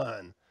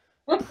on.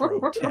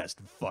 Protest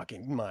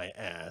fucking my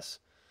ass.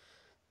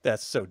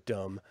 That's so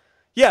dumb.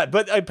 Yeah,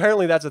 but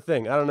apparently that's a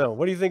thing. I don't know.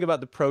 What do you think about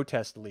the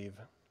protest leave?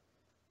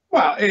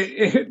 Well,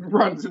 it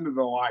runs into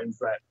the lines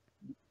that,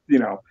 you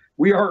know,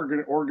 we are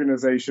an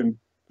organization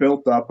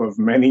built up of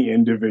many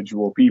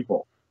individual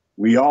people.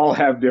 We all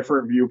have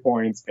different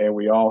viewpoints and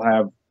we all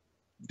have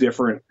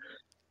different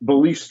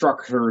belief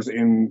structures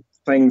in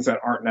things that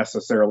aren't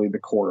necessarily the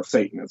core of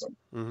Satanism.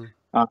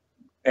 Mm-hmm.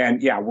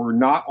 And yeah, we're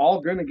not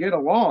all going to get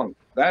along.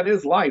 That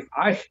is life.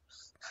 I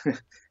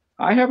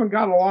haven't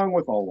got along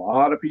with a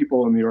lot of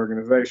people in the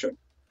organization.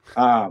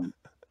 And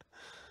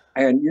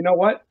you know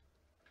what?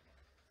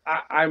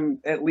 I'm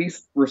at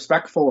least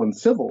respectful and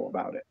civil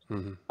about it.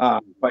 Mm-hmm.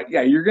 But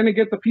yeah, you're going to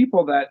get the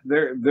people that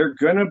they're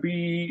going to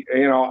be,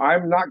 you know,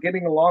 I'm not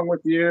getting along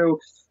with you.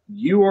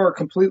 You are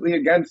completely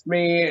against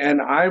me,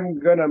 and I'm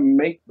going to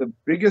make the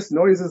biggest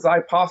noises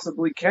I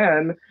possibly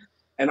can,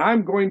 and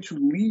I'm going to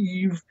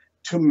leave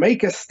to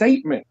make a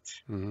statement.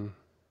 Mm-hmm.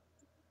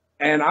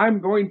 And I'm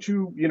going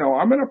to, you know,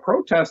 I'm going to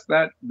protest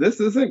that this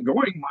isn't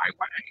going my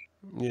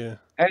way. Yeah.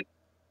 And,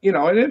 you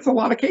know, and it's a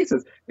lot of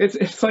cases.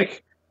 It's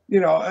like, you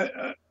know,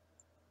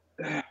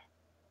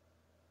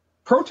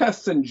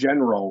 protests in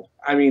general.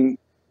 I mean,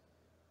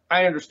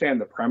 I understand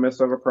the premise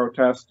of a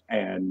protest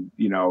and,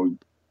 you know,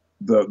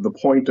 the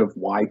point of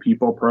why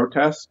people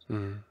protest.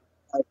 Mm.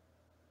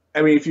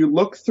 I mean, if you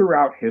look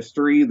throughout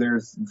history,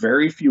 there's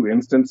very few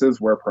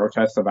instances where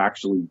protests have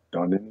actually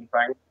done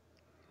anything.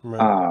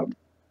 Right.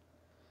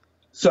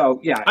 So,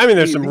 yeah. I mean,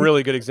 there's some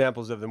really good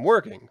examples of them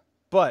working,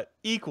 but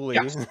equally.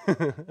 Yes.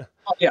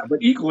 Yeah, but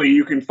equally,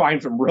 you can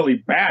find some really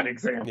bad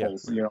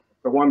examples, you know,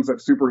 the ones that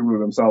super glue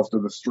themselves to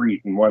the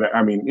street and what,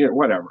 I mean, you know,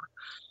 whatever.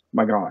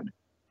 My God.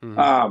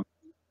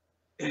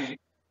 Mm-hmm.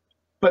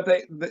 But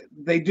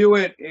they do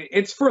it.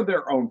 It's for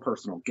their own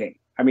personal gain.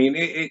 I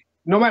mean,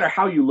 no matter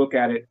how you look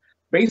at it,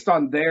 based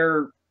on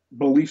their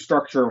belief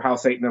structure of how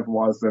Satanism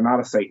was, they're not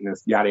a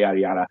Satanist, yada, yada,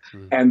 yada.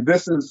 Mm-hmm. And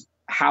this is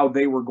how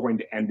they were going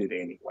to end it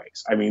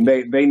anyways. I mean,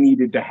 they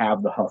needed to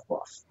have the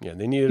huff-puff. Yeah,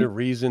 they needed a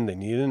reason. They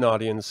needed an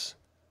audience.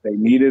 They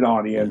need an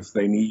audience.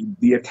 Yeah. They need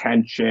the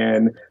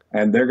attention.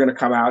 And they're going to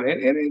come out.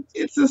 And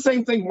it's the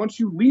same thing once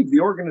you leave the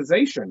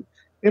organization.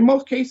 In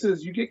most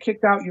cases, you get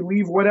kicked out, you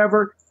leave,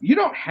 whatever. You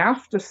don't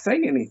have to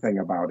say anything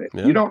about it.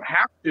 Yeah. You don't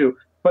have to.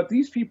 But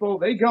these people,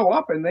 they go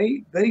up and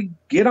they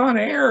get on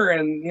air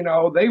and, you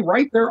know, they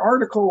write their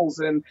articles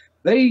and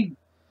they,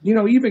 you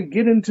know, even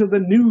get into the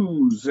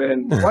news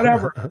and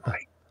whatever.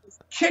 Like,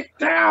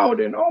 kicked out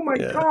and, oh, my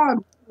God,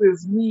 who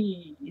is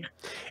me?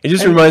 It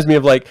just reminds me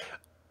of, like,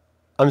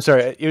 I'm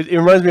sorry, it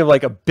reminds me of,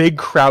 like, a big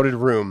crowded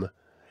room.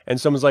 And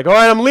someone's like, all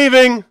right, I'm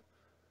leaving.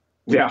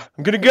 Yeah.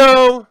 I'm going to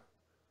go.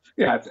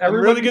 Yeah, I'm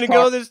really going to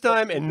go this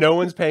time, and no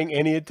one's paying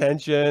any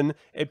attention.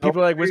 And people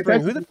are like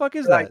whispering, who the fuck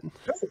is that?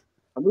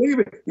 I'm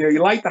leaving. You know,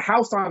 you light the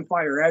house on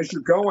fire as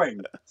you're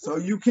going so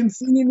you can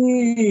see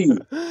me.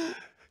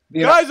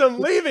 Guys, I'm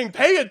leaving.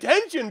 Pay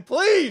attention,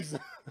 please.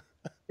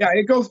 Yeah,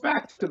 it goes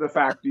back to the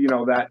fact, you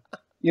know, that,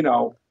 you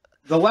know,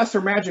 the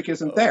lesser magic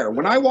isn't there.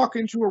 When I walk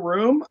into a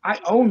room, I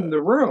own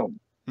the room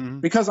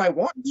because I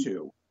want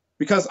to,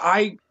 because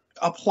I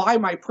apply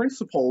my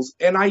principles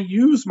and I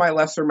use my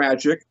lesser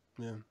magic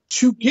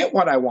to get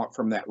what I want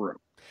from that room.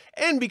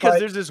 And because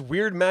there's this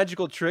weird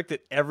magical trick that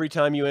every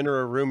time you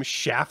enter a room,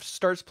 Shaft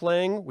starts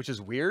playing, which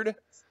is weird.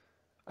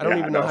 I don't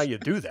even know how you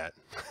do that.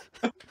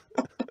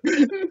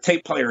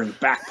 Tape player in the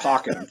back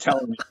pocket, I'm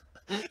telling you.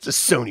 It's a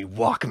Sony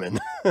Walkman.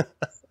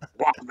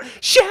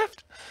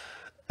 Shaft!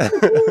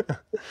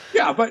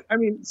 Yeah, but I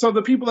mean, so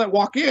the people that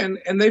walk in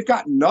and they've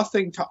got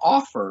nothing to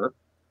offer,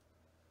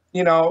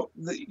 you know,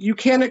 you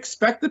can't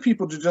expect the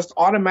people to just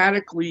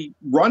automatically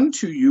run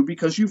to you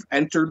because you've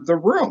entered the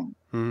room.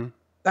 Mm-hmm.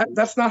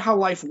 That's not how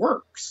life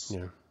works.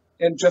 Yeah.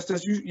 And just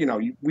as you know,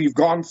 we've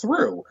gone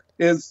through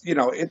is, you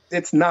know,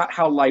 it's not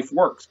how life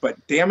works. But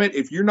damn it,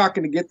 if you're not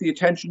going to get the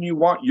attention you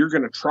want, you're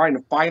going to try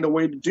and find a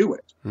way to do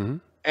it. Mm-hmm.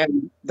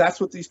 And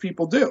that's what these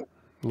people do.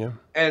 Yeah.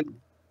 And,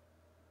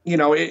 you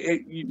know,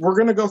 we're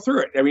going to go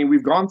through it. I mean,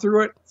 we've gone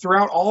through it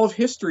throughout all of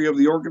history of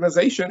the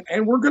organization,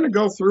 and we're going to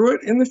go through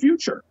it in the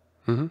future.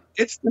 Mm-hmm.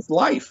 It's this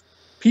life.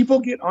 People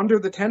get under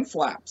the tent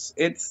flaps.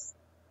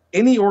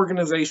 Any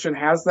organization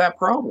has that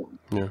problem.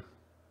 Yeah.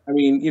 I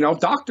mean, you know,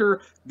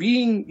 Doctor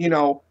being, you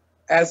know,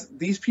 as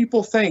these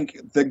people think,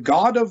 the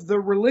god of the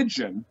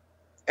religion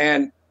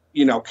and,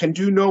 you know, can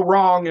do no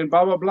wrong and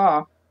blah, blah,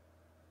 blah.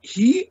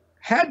 He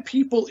had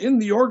people in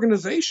the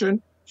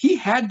organization he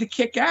had to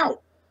kick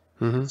out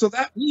Mhm. So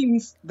that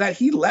means that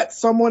he let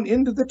someone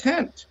into the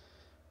tent.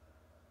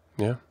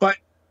 Yeah. But,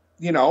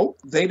 you know,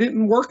 they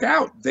didn't work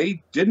out.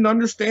 They didn't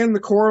understand the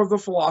core of the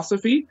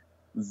philosophy.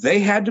 They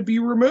had to be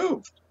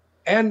removed.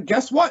 And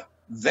guess what?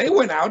 They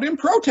went out in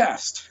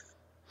protest.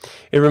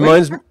 It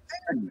reminds me,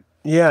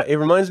 yeah, it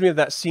reminds me of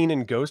that scene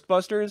in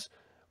Ghostbusters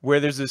where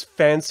there's this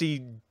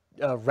fancy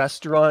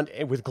restaurant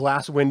with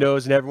glass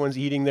windows and everyone's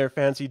eating their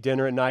fancy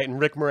dinner at night, and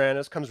Rick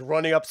Moranis comes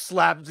running up,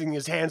 slapping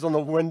his hands on the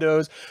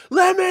windows.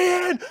 Let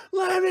me in!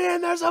 Let me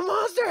in! There's a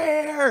monster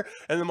here!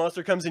 And the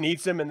monster comes and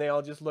eats him, and they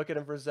all just look at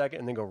him for a second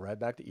and then go right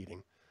back to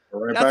eating.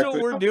 That's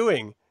what we're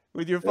doing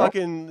with your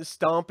fucking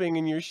stomping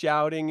and your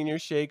shouting and your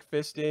shake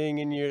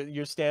fisting and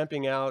your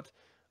stamping out.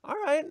 All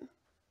right,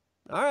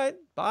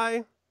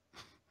 bye.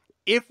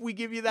 If we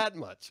give you that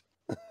much.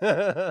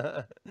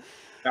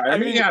 I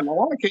mean, yeah, in a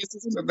lot of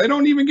cases, they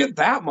don't even get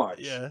that much.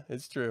 Yeah,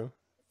 it's true.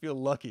 Feel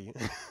lucky.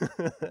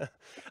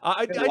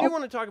 I do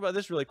want to talk about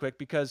this really quick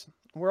because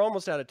we're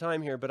almost out of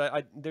time here,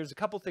 but there's a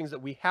couple things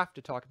that we have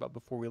to talk about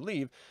before we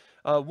leave.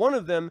 One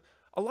of them,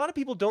 a lot of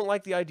people don't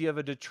like the idea of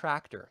a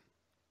detractor.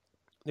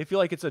 They feel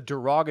like it's a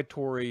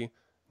derogatory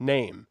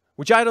name,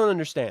 which I don't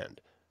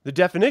understand. The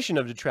definition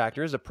of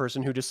detractor is a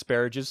person who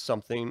disparages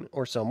something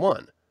or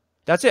someone.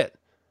 That's it.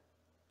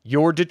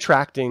 You're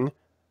detracting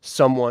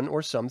someone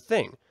or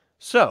something.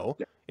 So,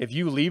 if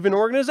you leave an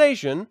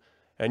organization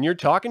and you're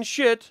talking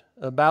shit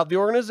about the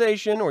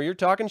organization or you're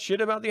talking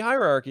shit about the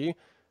hierarchy,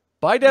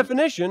 by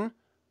definition,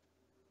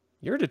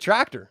 you're a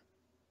detractor.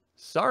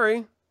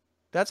 Sorry.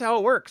 That's how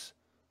it works.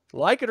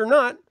 Like it or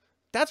not,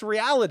 that's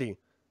reality.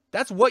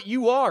 That's what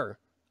you are.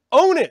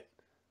 Own it.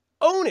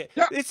 Own it.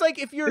 Yeah. It's like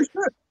if you're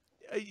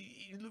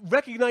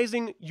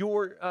recognizing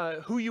your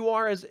who you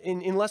are as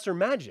in lesser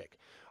magic.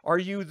 Are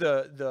you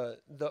the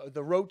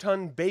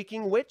rotund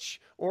baking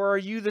witch, or are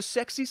you the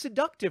sexy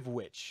seductive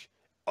witch?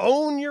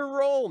 Own your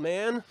role,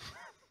 man.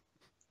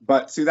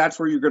 But see, that's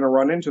where you're going to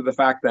run into the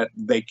fact that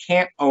they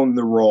can't own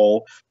the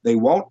role. They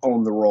won't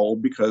own the role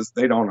because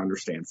they don't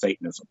understand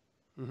Satanism.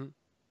 Mm-hmm.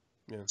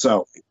 Yeah.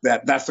 So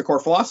that's the core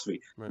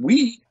philosophy. Right.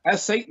 We,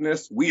 as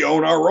Satanists, we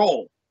own our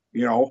role.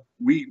 You know,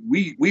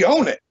 we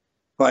own it,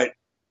 but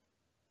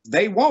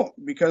they won't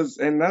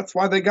and that's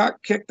why they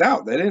got kicked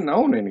out. They didn't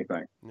own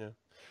anything. Yeah.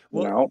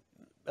 Well,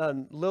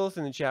 Lilith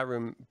in the chat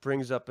room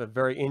brings up a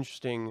very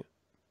interesting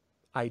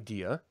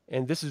idea,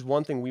 and this is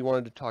one thing we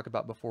wanted to talk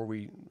about before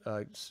we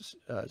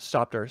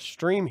stopped our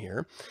stream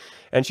here.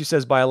 And she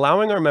says, by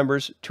allowing our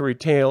members to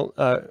retail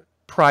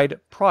Pride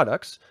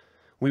products,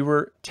 we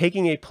were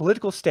taking a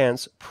political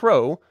stance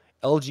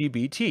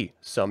pro-LGBT,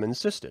 some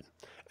insisted.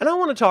 And I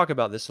want to talk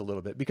about this a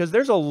little bit because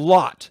there's a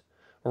lot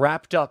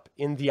wrapped up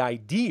in the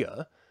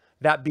idea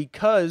that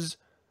because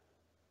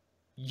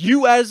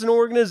you as an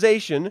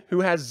organization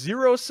who has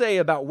zero say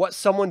about what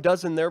someone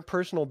does in their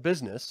personal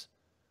business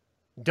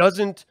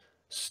doesn't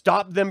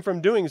stop them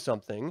from doing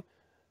something,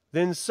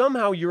 then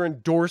somehow you're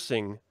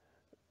endorsing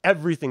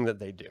everything that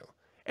they do.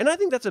 And I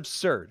think that's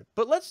absurd.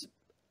 But let's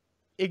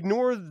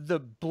ignore the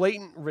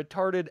blatant,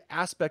 retarded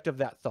aspect of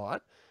that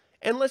thought.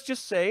 And let's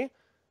just say,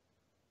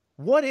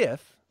 what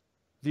if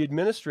the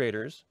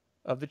administrators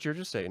of the Church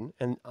of Satan,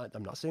 and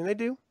I'm not saying they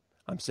do,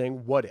 I'm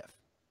saying what if,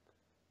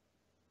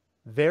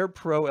 they're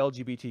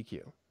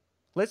pro-LGBTQ.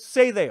 Let's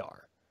say they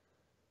are.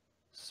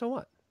 So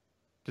what?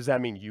 Does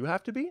that mean you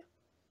have to be?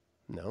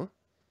 No.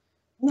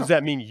 Does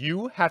that mean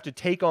you have to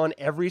take on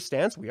every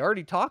stance? We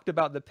already talked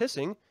about the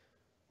pissing.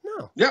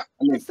 No. Yeah,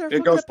 I mean,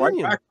 it goes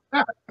right back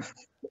to that.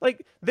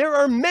 Like, there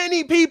are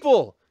many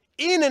people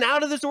in and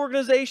out of this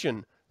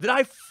organization that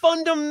I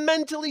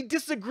fundamentally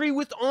disagree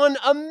with on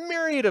a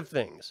myriad of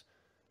things.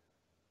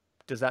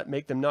 Does that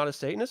make them not a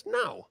Satanist?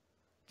 No.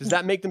 Does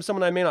that make them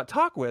someone I may not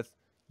talk with?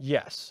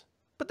 Yes.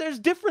 But there's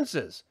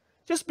differences.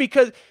 Just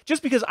because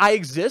I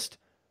exist,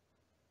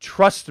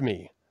 trust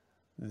me,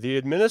 the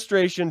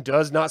administration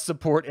does not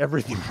support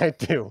everything I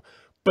do.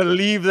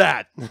 Believe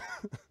that.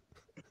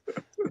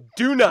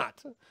 Do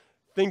not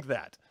think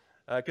that.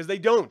 Because they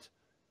don't.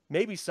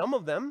 Maybe some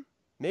of them,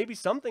 maybe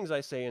some things I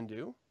say and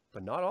do,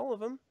 but not all of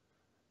them.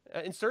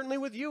 And certainly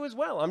with you as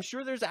well. I'm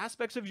sure there's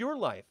aspects of your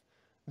life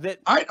that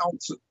I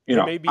don't,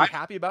 you may be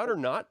happy about or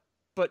not,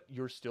 but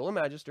you're still a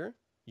magister.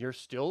 You're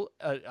still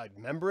a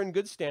member in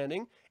good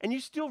standing, and you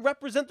still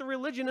represent the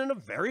religion in a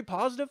very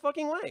positive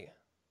fucking way.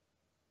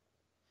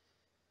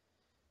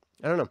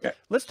 I don't know. Okay.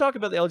 Let's talk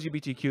about the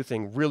LGBTQ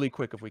thing really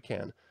quick if we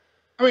can.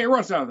 I mean, it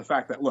runs down to the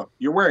fact that, look,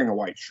 you're wearing a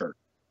white shirt.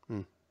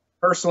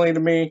 Personally, to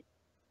me,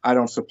 I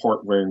don't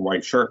support wearing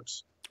white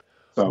shirts.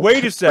 So,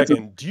 wait a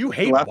second. Do you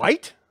hate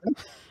white?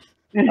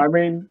 I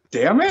mean,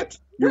 damn it.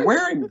 You're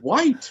wearing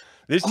white.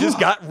 This just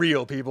got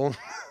real, people.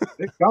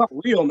 It got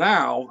real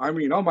now. I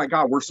mean, oh my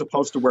God, we're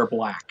supposed to wear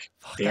black.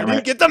 Damn it. I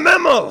didn't get the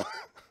memo.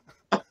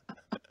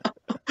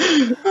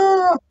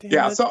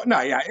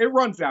 It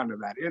runs down to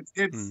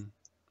that.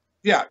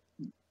 Yeah,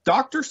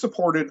 Doctor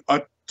supported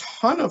a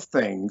ton of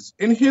things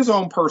in his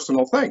own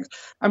personal things.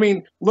 I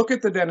mean, look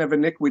at the Den of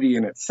Iniquity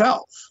in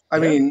itself. I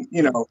mean,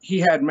 you know, he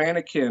had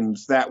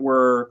mannequins that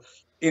were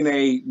in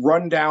a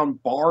rundown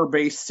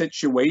bar-based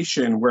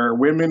situation where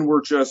women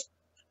were just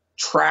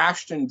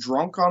trashed and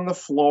drunk on the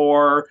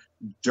floor,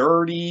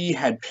 dirty,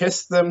 had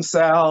pissed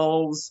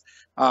themselves.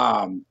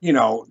 The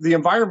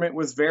environment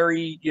was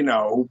very,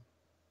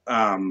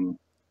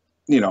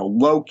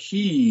 low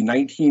key,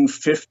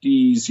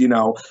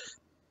 1950s.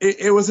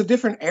 It was a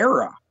different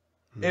era.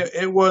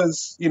 It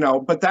was,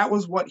 but that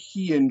was what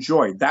he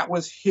enjoyed. That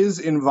was his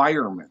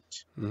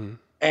environment.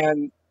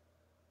 And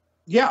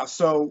yeah,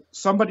 so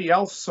somebody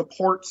else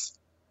supports,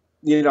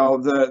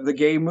 the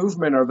gay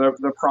movement or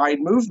the pride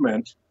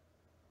movement,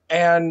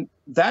 and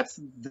that's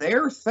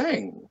their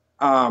thing.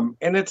 And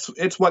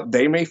it's what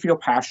they may feel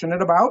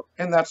passionate about,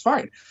 and that's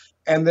fine.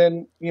 And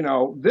then,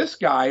 this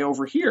guy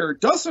over here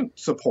doesn't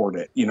support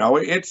it.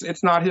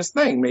 It's not his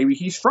thing. Maybe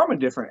he's from a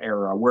different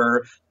era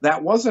where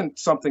that wasn't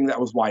something that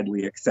was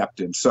widely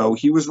accepted. So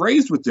he was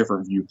raised with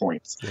different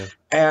viewpoints. Yeah.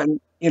 And,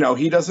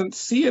 he doesn't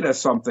see it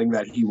as something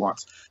that he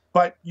wants.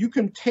 But you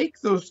can take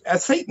those,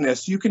 as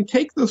Satanists, you can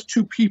take those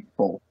two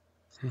people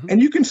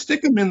and you can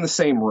stick them in the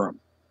same room.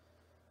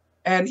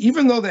 And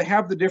even though they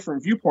have the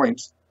different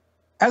viewpoints,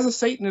 as a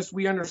Satanist,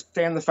 we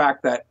understand the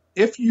fact that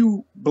if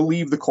you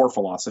believe the core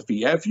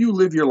philosophy, if you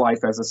live your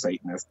life as a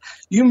Satanist,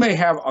 you may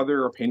have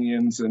other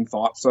opinions and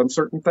thoughts on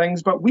certain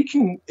things, but we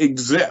can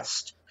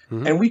exist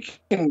and we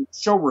can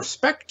show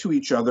respect to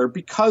each other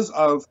because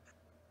of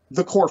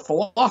the core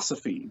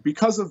philosophy,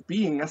 because of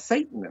being a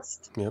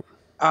Satanist. Yep.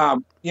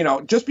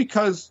 Just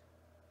because,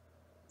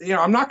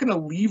 I'm not going to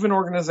leave an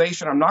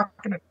organization. I'm not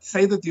going to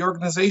say that the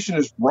organization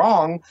is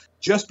wrong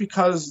just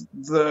because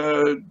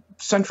the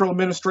central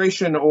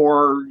administration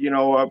or,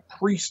 a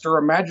priest or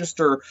a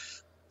magister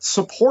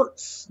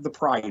supports the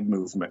pride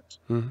movement.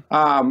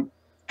 And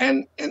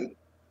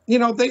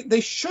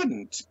they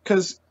shouldn't,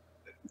 because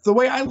the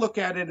way I look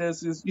at it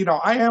is,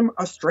 I am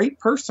a straight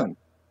person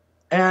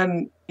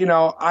and,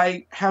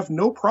 I have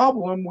no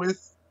problem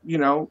with,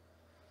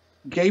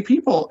 gay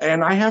people,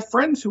 and I have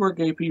friends who are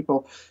gay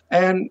people,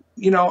 and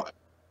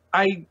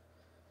I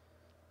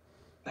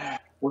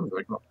where do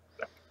I go?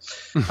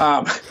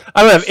 I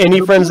don't have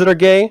any friends that are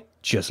gay,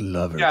 just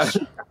lovers. Yeah.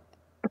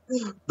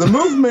 The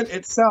movement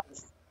itself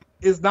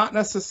is not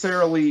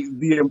necessarily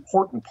the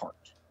important part.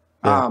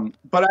 Yeah.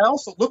 But I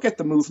also look at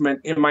the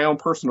movement in my own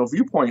personal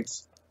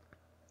viewpoints,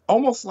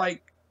 almost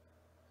like,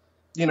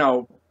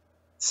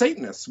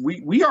 Satanists.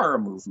 We are a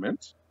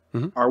movement,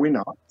 are we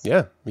not?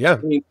 Yeah, yeah. I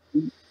mean,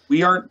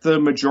 we aren't the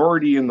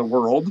majority in the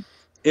world.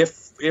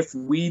 If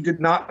we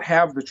did not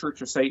have the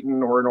Church of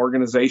Satan or an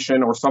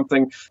organization or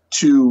something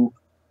to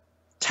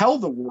tell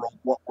the world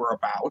what we're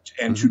about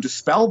and to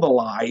dispel the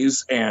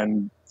lies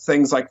and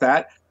things like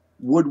that,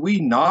 would we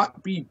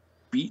not be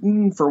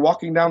beaten for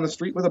walking down the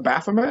street with a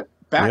Baphomet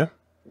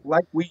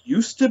like we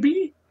used to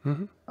be?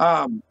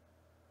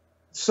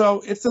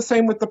 So it's the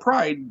same with the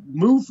Pride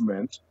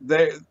movement.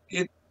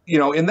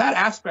 In that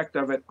aspect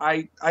of it,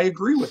 I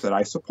agree with it.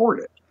 I support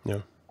it.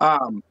 Yeah.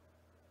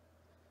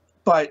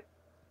 But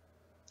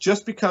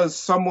just because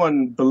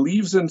someone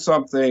believes in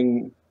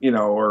something,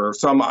 or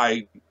some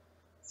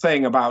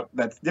thing about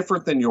that's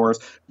different than yours,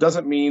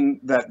 doesn't mean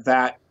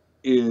that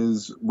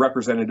is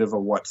representative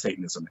of what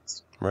Satanism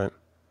is. Right.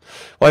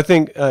 Well, I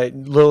think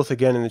Lilith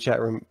again in the chat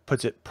room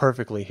puts it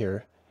perfectly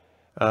here.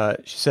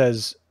 She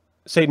says,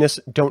 Satanists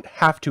don't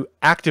have to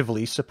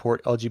actively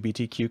support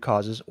LGBTQ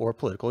causes or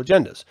political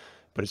agendas,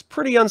 but it's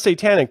pretty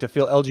unsatanic to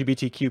feel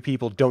LGBTQ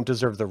people don't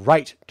deserve the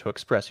right to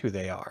express who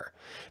they are.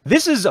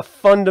 This is a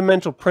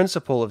fundamental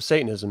principle of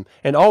Satanism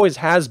and always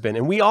has been,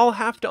 and we all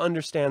have to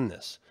understand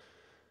this.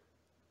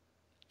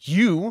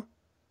 You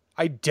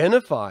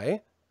identify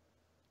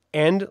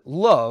and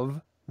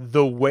love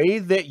the way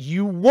that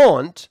you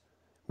want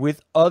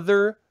with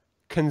other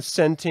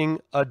consenting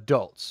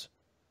adults.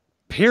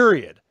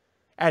 Period.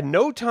 At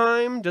no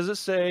time does it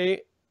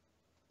say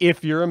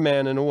if you're a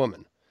man and a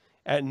woman.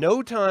 At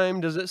no time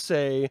does it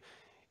say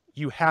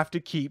you have to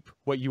keep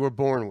what you were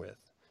born with.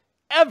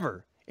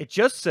 Ever. It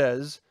just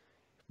says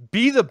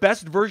be the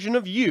best version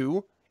of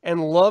you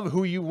and love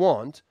who you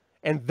want,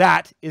 and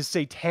that is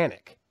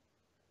satanic.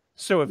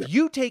 So if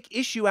you take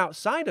issue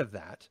outside of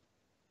that,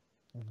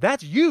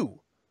 that's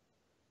you.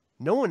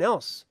 No one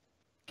else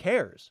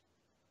cares.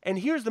 And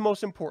here's the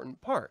most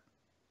important part.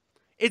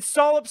 It's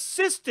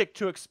solipsistic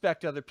to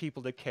expect other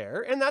people to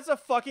care, and that's a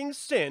fucking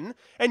sin.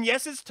 And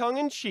yes, it's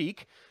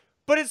tongue-in-cheek,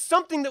 but it's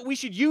something that we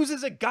should use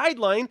as a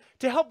guideline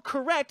to help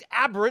correct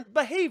aberrant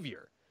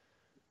behavior.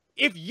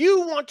 If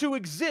you want to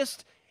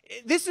exist,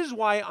 this is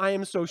why I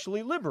am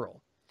socially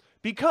liberal.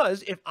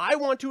 Because if I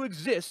want to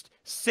exist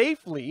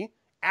safely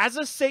as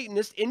a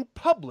Satanist in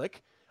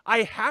public,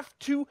 I have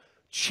to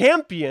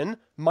champion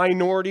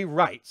minority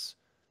rights.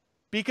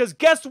 Because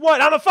guess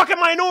what? I'm a fucking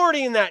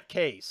minority in that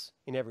case.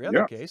 In every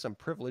other case, I'm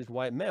privileged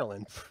white male,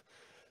 and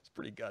it's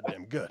pretty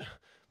goddamn good.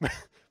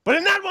 But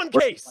in that one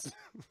case...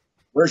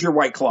 Where's your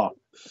white claw?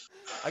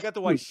 I got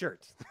the white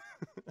shirt.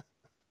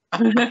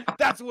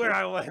 That's where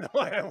I wear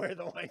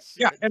the white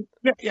shirt.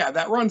 Yeah,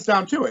 that runs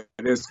down to it.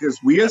 Is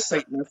we as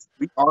Satanists,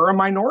 we are a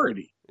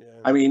minority. Yeah.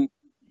 I mean,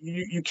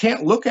 you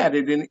can't look at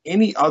it in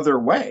any other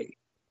way.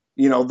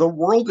 You know, the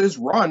world is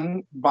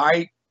run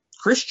by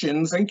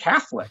Christians and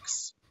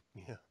Catholics.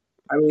 Yeah.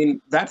 I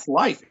mean, that's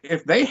life.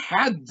 If they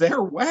had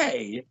their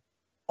way,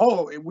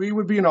 oh, we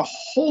would be in a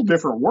whole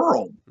different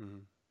world.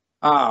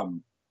 Mm-hmm.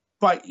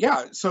 But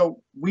yeah,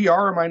 so we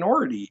are a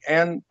minority,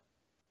 and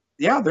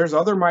yeah, there's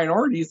other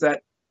minorities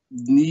that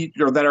need,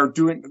 or that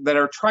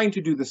are trying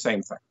to do the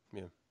same thing.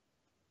 Yeah.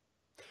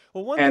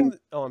 Well, one thing.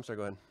 Oh, I'm sorry.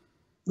 Go ahead.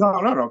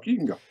 No, you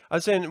can go. I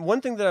was saying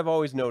one thing that I've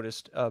always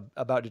noticed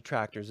about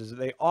detractors is that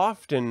they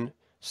often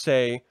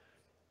say,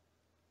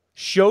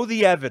 show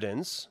the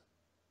evidence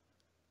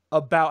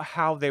about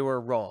how they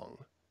were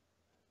wrong,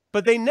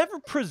 but they never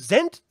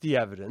present the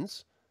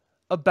evidence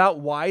about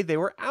why they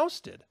were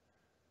ousted,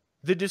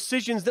 the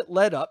decisions that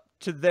led up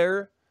to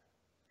their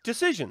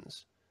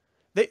decisions.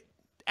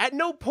 At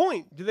no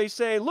point do they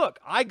say, look,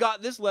 I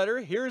got this letter.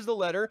 Here's the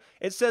letter.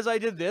 It says I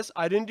did this.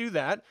 I didn't do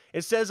that.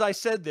 It says I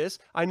said this.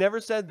 I never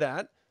said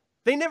that.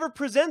 They never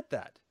present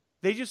that.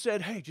 They just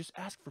said, hey, just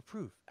ask for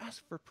proof.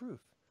 Ask for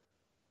proof.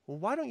 Well,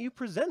 why don't you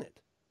present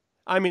it?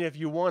 I mean, if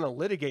you want to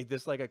litigate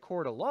this like a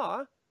court of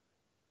law,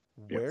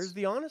 where's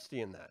the honesty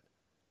in that?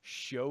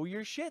 Show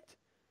your shit.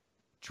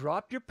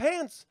 Drop your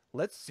pants.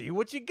 Let's see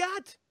what you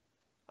got.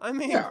 I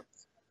mean, yeah.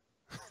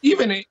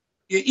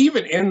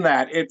 Even in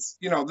that, it's,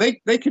 you know,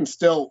 they can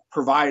still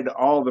provide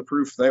all the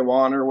proof they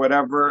want or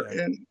whatever.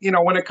 Yeah. And, you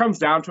know, when it comes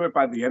down to it,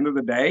 by the end of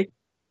the day,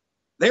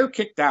 they're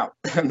kicked out.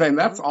 And then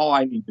that's all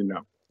I need to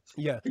know.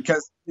 Yeah.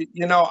 Because,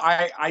 you know,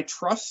 I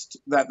trust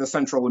that the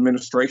central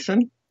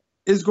administration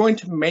is going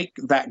to make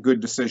that good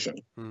decision.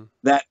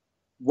 That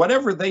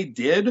whatever they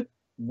did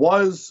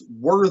was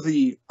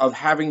worthy of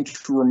having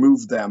to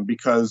remove them,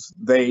 because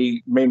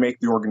they may make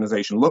the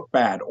organization look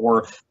bad,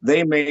 or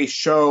they may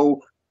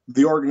show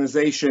the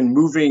organization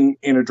moving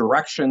in a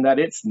direction that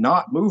it's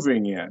not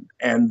moving in,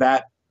 and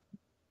that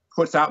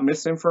puts out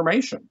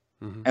misinformation.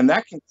 And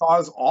that can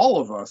cause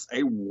all of us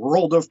a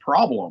world of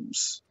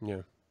problems.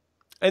 Yeah.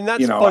 And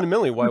that's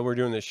fundamentally why we're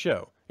doing this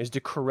show, is to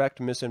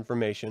correct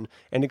misinformation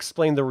and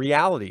explain the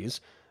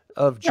realities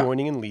of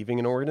joining and leaving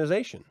an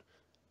organization.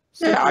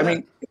 I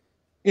mean,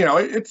 you know,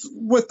 it's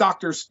with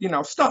doctors, you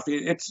know, stuff.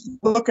 It's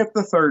look at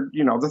the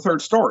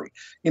third story.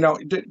 You know,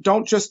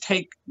 don't just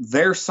take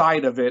their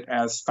side of it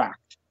as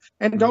fact.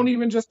 And don't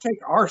even just take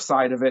our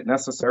side of it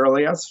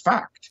necessarily as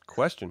fact.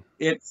 Question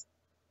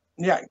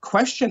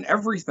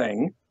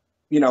everything.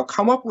 You know,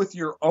 come up with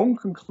your own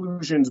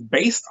conclusions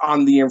based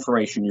on the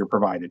information you're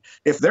provided.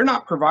 If they're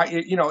not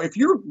provided, you know, if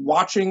you're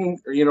watching,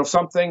 you know,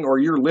 something, or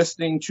you're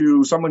listening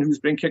to someone who's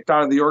been kicked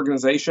out of the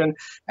organization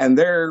and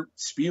they're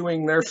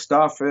spewing their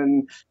stuff,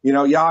 and, you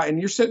know, and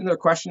you're sitting there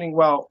questioning,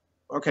 well,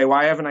 okay,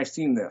 why haven't I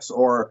seen this?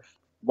 Or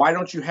why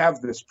don't you have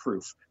this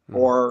proof?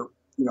 Or,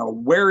 you know,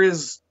 where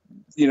is,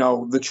 you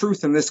know, the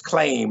truth in this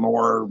claim?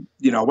 Or,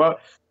 you know, well,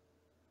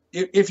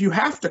 if you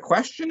have to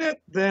question it,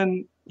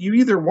 then you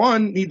either,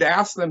 one, need to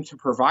ask them to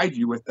provide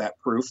you with that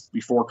proof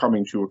before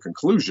coming to a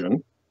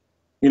conclusion,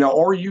 you know,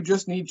 or you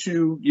just need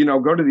to, you know,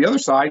 go to the other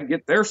side,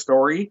 get their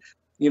story,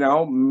 you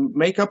know,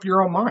 make up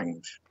your own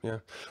mind. Yeah.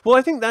 Well,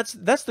 I think that's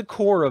the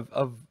core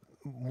of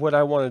what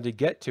I wanted to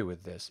get to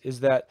with this,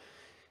 is that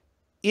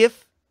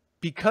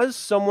because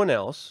someone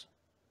else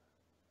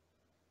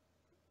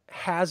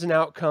has an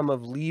outcome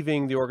of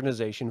leaving the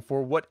organization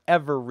for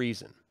whatever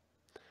reason,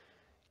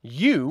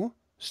 you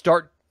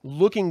start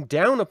looking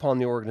down upon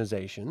the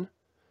organization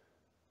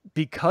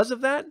because of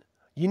that,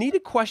 you need to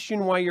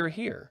question why you're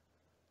here.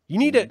 You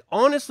need to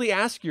honestly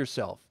ask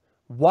yourself,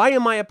 why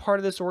am I a part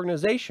of this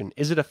organization?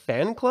 Is it a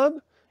fan club?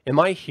 Am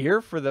I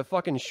here for the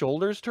fucking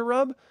shoulders to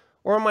rub?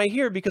 Or am I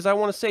here because I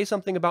want to say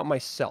something about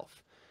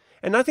myself?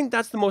 And I think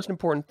that's the most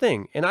important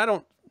thing. And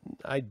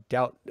I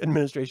doubt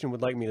administration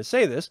would like me to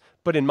say this,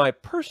 but in my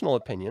personal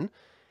opinion,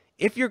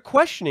 if you're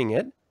questioning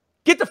it,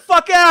 get the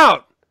fuck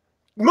out!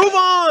 Move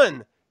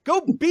on!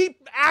 Go be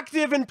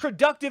active and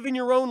productive in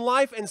your own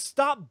life, and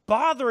stop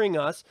bothering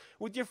us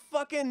with your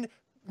fucking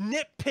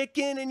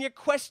nitpicking and your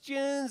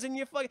questions and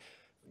your fucking...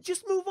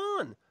 Just move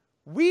on.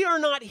 We are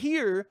not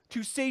here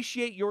to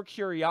satiate your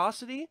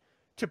curiosity,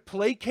 to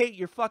placate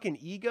your fucking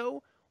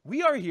ego.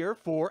 We are here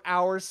for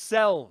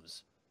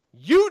ourselves.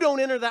 You don't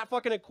enter that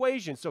fucking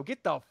equation, so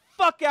get the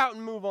fuck out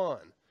and move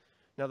on.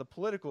 Now, the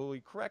politically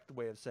correct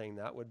way of saying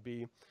that would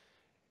be,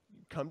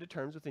 come to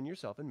terms within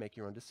yourself and make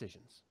your own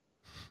decisions.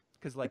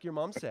 Because like your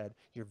mom said,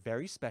 you're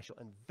very special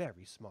and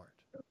very smart.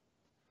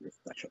 You're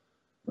special.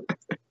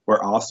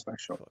 We're all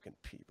special. Fucking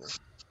people.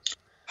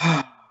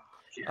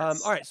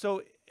 Yes. All right,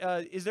 so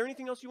is there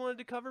anything else you wanted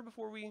to cover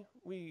before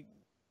we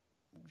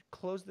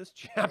close this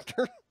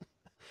chapter?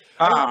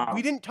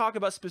 We didn't talk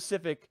about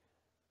specific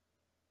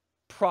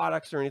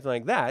products or anything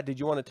like that. Did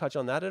you want to touch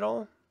on that at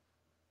all?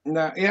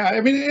 No, yeah. I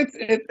mean,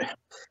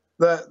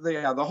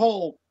 the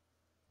whole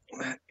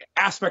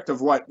aspect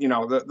of what, you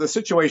know, the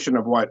situation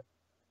of what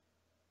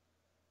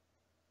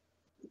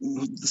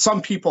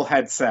some people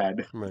had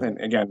said, right. And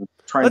again,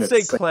 let's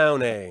say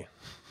Clown A.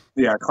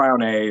 Yeah,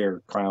 Clown A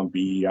or Clown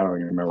B. I don't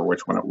even remember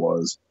which one it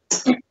was.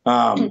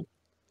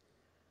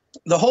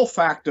 the whole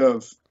fact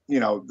of,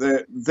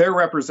 their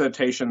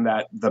representation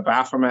that the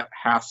Baphomet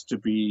has to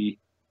be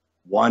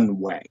one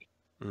way.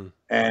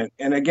 And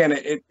again,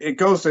 it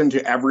goes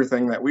into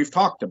everything that we've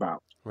talked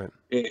about. Right.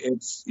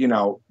 It's,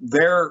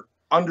 their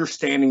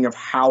understanding of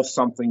how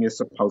something is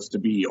supposed to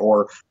be,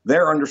 or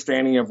their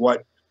understanding of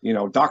what,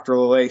 Dr.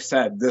 Lillet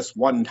said this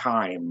one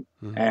time.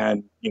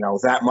 And,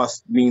 that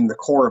must mean the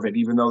core of it,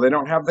 even though they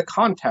don't have the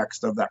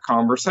context of that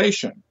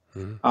conversation.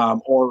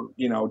 Or,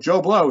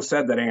 Joe Blow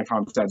said that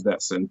Anton said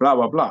this and blah,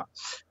 blah, blah.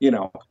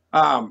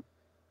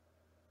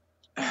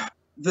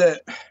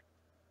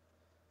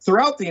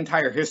 Throughout the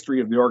entire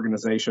history of the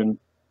organization,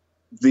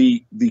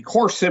 the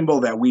core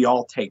symbol that we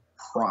all take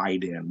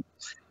pride in,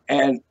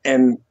 and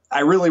I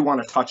really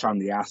want to touch on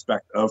the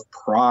aspect of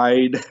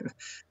pride,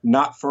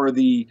 not for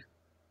the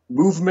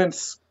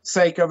movement's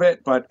sake of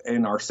it, but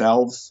in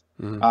ourselves.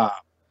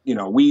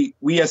 We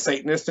as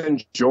Satanists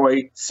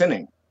enjoy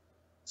sinning.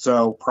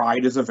 So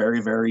pride is a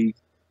very, very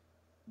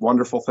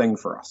wonderful thing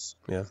for us.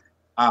 Yeah.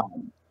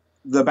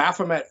 The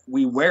Baphomet,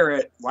 we wear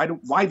it. Why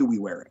do we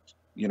wear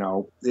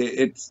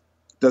it?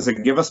 Does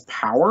it give us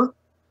power?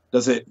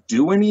 Does it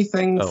do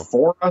anything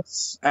for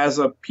us as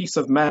a piece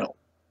of metal?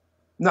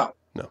 No.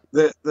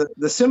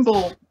 The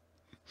symbol,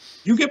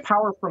 you get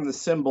power from the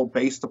symbol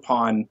based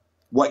upon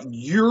what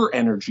your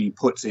energy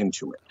puts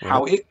into it,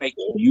 how it makes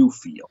you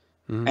feel.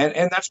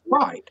 And that's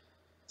pride.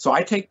 So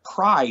I take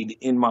pride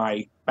in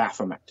my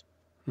Baphomet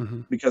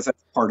because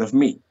that's part of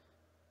me.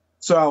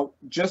 So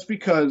just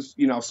because,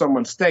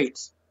 someone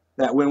states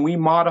that when we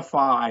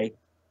modify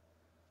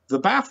the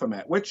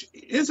Baphomet, which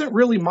isn't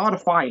really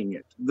modifying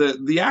it,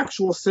 the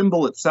actual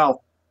symbol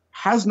itself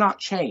has not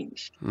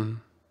changed.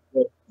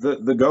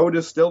 The goat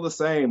is still the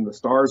same. The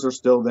stars are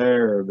still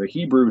there. The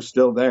Hebrew is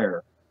still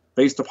there,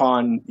 based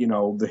upon,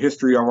 the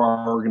history of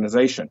our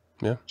organization.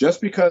 Yeah.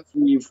 Just because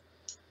we've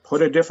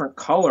put a different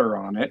color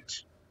on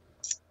it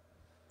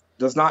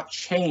does not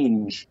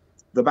change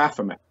the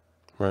Baphomet.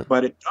 Right.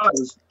 But it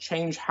does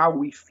change how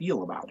we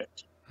feel about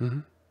it.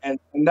 And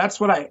that's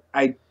what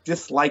I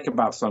dislike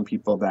about some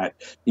people, that,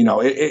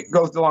 it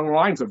goes along the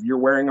lines of, you're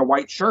wearing a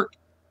white shirt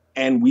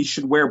and we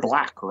should wear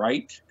black,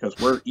 right? Because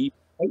we're evil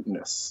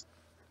Satanists.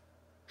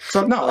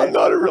 So no, I'm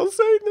not a real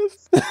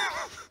Satanist.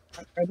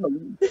 I know,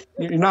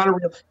 you're not a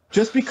real,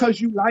 just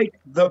because you like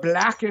the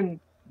black and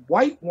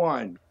white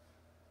one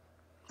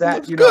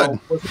that,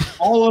 was in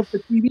all of the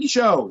TV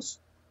shows.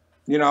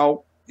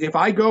 If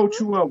I go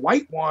to a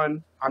white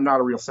one, I'm not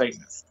a real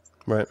Satanist.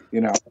 Right.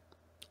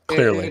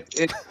 Clearly.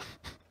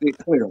 It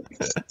clearly.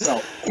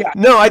 So yeah.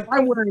 No, if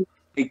I'm wearing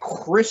a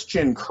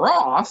Christian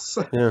cross.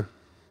 Yeah.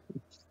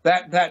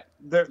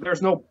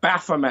 There's no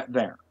Baphomet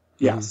there.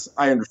 Yes,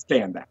 I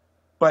understand that.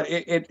 But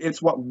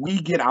it's what we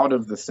get out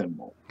of the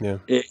symbol. Yeah.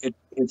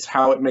 It's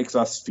how it makes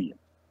us feel.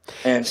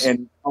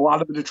 And a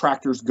lot of the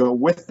detractors go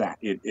with that.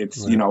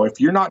 It's if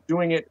you're not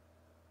doing it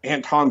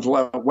Anton's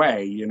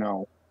way,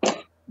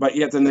 but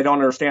yet then they don't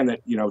understand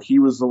that, he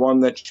was the one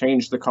that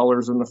changed the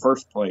colors in the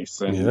first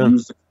place and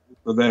used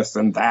for this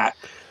and that.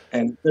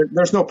 And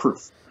there's no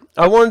proof.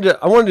 I wanted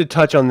to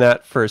touch on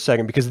that for a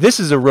second, because this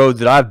is a road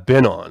that I've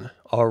been on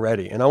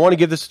already. And I want to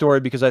give this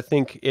story because I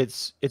think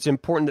it's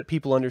important that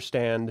people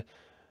understand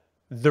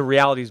the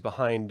realities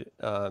behind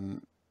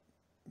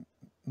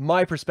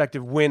my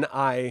perspective when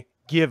I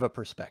give a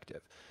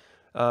perspective.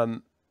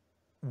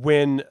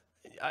 When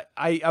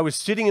I was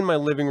sitting in my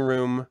living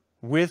room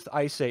with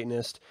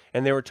iSatanist,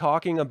 and they were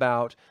talking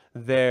about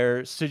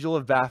their sigil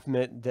of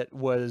Baphomet that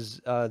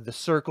was the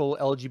circle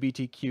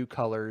LGBTQ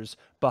colors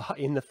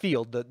in the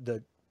field,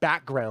 the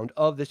background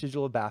of the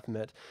sigil of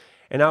Baphomet.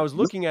 And I was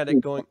looking at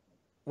it going,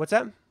 what's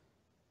that?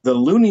 The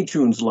Looney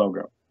Tunes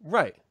logo.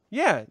 Right.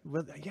 Yeah.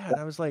 Well, yeah.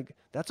 I was like,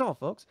 that's all,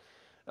 folks.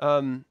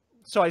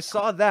 So I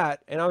saw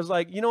that and I was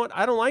like, you know what?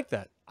 I don't like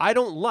that. I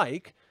don't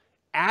like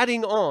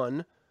adding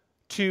on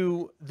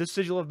to the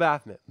sigil of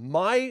Baphomet.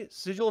 My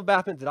sigil of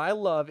Baphomet that I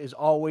love is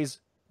always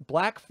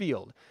black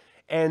field.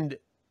 And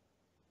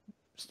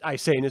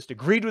iSatanist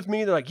agreed with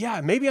me. They're like,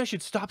 yeah, maybe I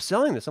should stop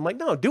selling this. I'm like,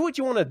 no, do what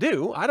you want to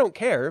do. I don't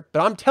care.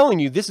 But I'm telling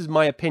you, this is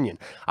my opinion.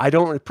 I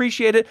don't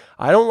appreciate it.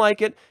 I don't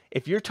like it.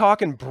 If you're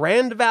talking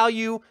brand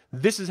value,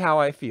 this is how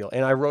I feel.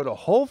 And I wrote a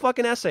whole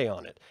fucking essay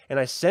on it. And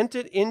I sent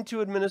it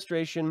into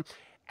administration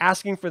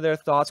asking for their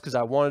thoughts because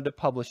I wanted to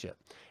publish it.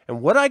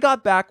 And what I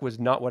got back was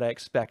not what I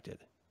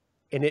expected.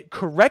 And it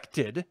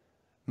corrected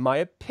my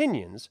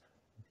opinions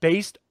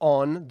based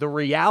on the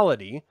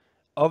reality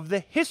of the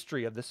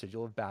history of the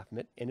sigil of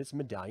Baphomet and its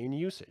medallion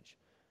usage.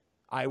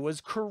 I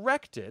was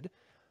corrected.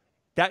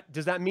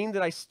 Does that mean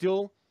that I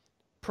still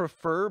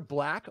prefer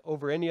black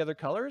over any other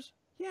colors?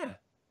 Yeah.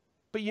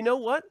 But you know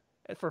what?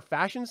 For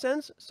fashion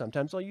sense,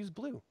 sometimes I'll use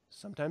blue.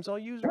 Sometimes I'll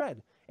use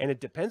red. And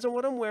it depends on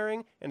what I'm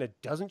wearing, and it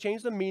doesn't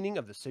change the meaning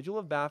of the sigil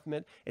of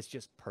Baphomet. It's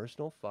just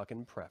personal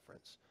fucking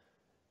preference.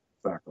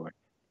 Exactly.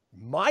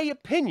 My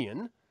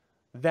opinion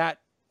that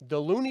the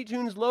Looney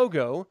Tunes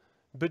logo,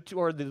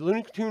 or the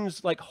Looney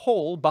Tunes like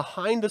hole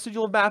behind the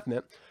sigil of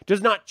Baphomet,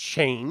 does not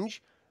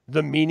change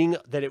the meaning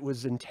that it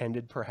was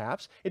intended,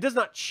 perhaps. It does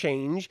not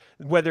change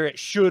whether it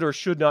should or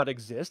should not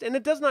exist. And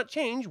it does not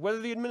change whether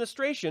the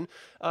administration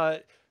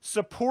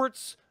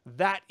supports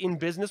that in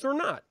business or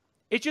not.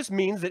 It just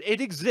means that it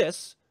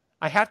exists.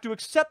 I have to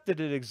accept that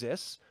it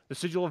exists. The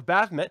sigil of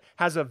Baphomet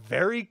has a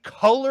very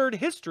colored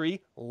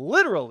history,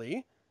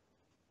 literally.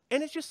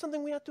 And it's just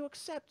something we have to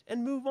accept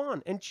and move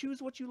on and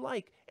choose what you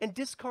like and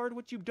discard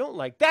what you don't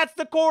like. That's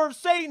the core of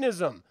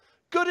Satanism.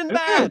 Good and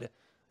bad.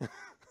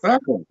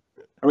 Exactly.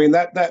 I mean,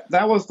 that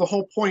was the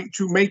whole point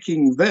to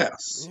making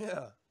this.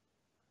 Yeah.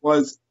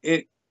 Was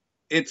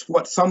it's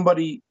what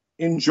somebody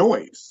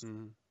enjoys.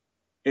 Mm-hmm.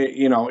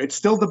 It's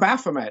still the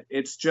Baphomet.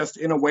 It's just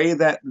in a way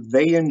that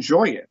they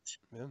enjoy it.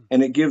 Yeah.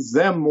 And it gives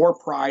them more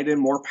pride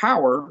and more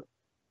power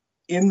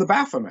in the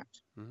Baphomet.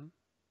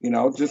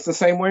 Mm-hmm. Just the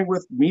same way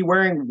with me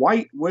wearing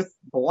white with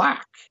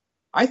black.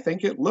 I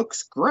think it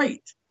looks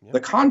great. Yeah. The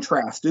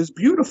contrast is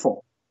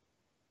beautiful.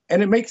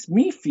 And it makes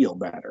me feel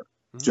better.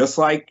 Mm-hmm. Just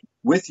like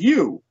with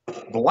you,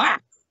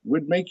 black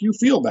would make you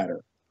feel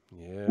better.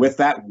 Yeah. With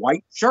that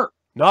white shirt.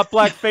 Not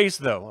blackface,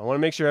 though. I want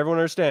to make sure everyone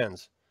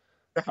understands.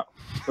 Yeah.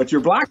 But your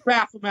black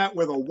Baphomet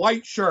with a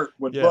white shirt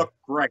would look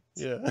great.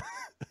 Yeah.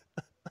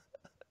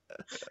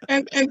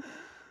 and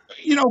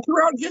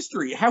throughout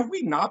history, have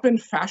we not been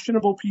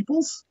fashionable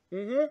peoples?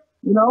 Mm-hmm.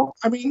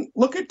 I mean,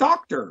 look at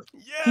Doctor.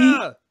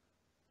 Yeah.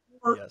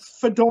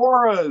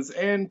 Fedoras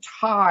and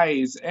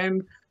ties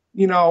and,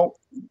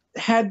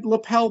 had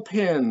lapel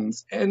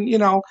pins and,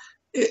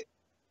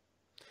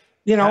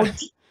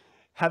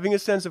 having a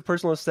sense of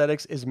personal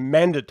aesthetics is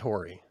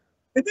mandatory.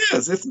 It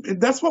is.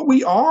 That's what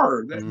we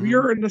are. Mm-hmm. We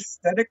are an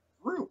aesthetic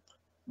group.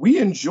 We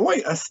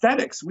enjoy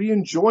aesthetics. We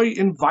enjoy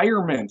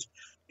environment.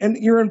 And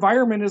your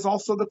environment is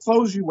also the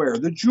clothes you wear,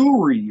 the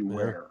jewelry you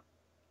wear.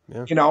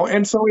 Yeah.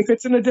 And so if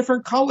it's in a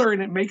different color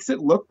and it makes it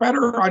look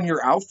better on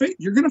your outfit,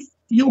 you're going to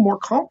feel more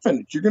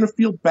confident. You're going to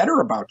feel better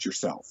about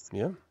yourself.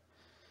 Yeah.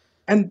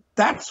 And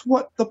that's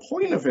what the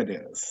point of it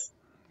is.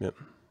 Yep.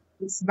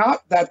 It's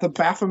not that the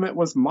Baphomet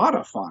was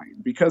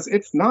modified, because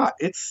it's not.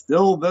 It's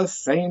still the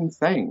same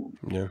thing.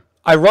 Yeah.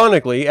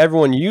 Ironically,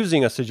 everyone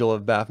using a sigil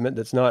of Baphomet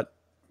that's not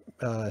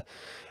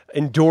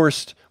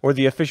endorsed or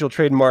the official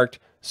trademarked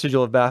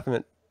sigil of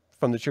Baphomet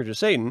from the Church of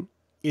Satan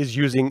is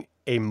using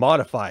a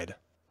modified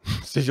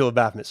sigil of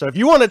Baphomet. So if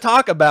you want to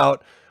talk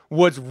about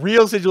what's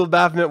real sigil of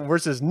Baphomet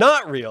versus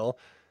not real,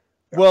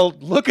 well,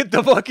 look at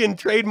the fucking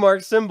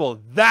trademark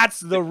symbol. That's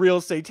the real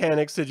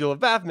satanic sigil of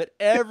Baphomet.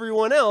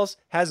 Everyone else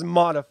has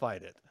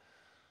modified it.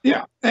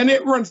 Yeah, and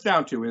it runs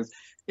down to and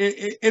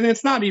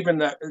it's not even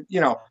that,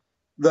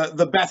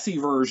 the Bessie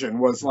version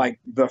was like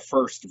the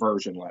first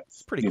version.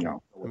 Pretty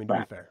cool. I mean, to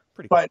be fair,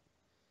 pretty cool. But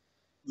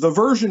the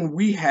version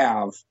we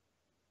have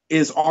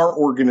is our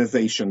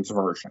organization's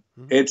version.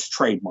 Mm-hmm. It's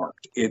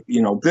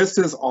trademarked. This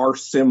is our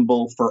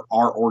symbol for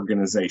our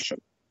organization.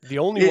 The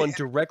only one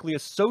directly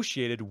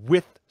associated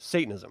with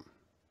Satanism.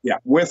 Yeah,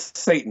 with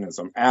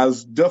Satanism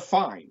as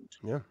defined.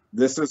 Yeah.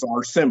 This is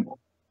our symbol.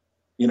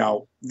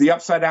 The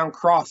upside down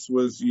cross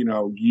was,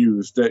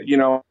 used.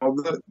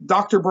 The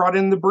Doctor brought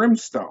in the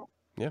brimstone.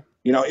 Yeah.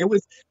 It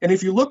was, and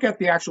if you look at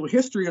the actual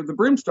history of the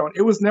brimstone,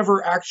 it was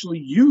never actually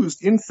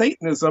used in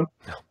Satanism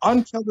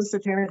until the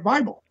Satanic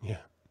Bible. Yeah.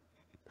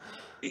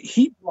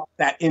 He brought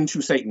that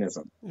into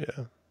Satanism.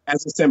 Yeah.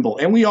 As a symbol,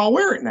 and we all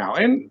wear it now.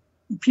 And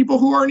people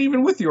who aren't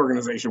even with the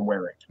organization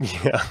wear it.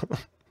 Yeah.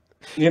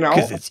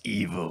 Because it's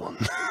evil.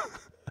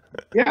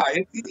 Yeah.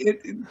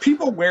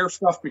 People wear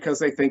stuff because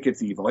they think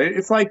it's evil.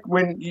 It's like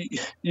when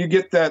you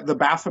get the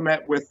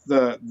Baphomet with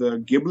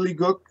the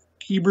Gibbly-Gook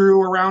Hebrew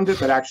around it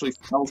that actually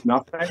smells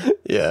nothing.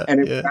 Yeah.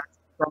 And it's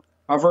from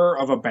the cover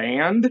of a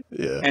band.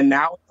 Yeah. And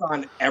now it's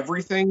on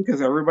everything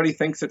because everybody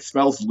thinks it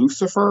smells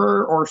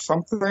Lucifer or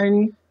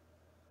something.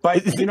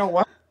 But you know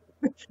what?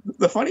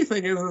 The funny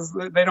thing is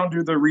that they don't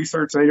do the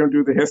research, they don't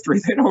do the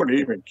history, they don't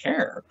even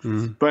care.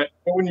 Mm-hmm. But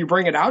when you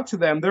bring it out to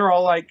them, they're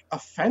all like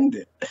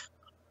offended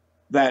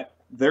that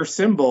their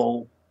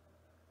symbol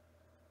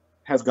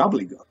has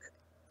gobbledygook.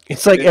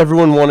 It's like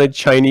everyone wanted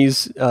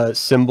Chinese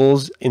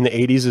symbols in the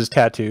 80s as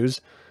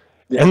tattoos.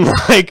 Yeah. And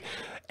like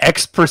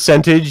X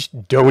percentage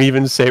don't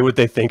even say what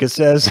they think it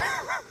says.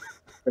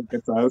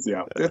 It does,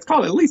 yeah. It's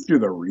called at least do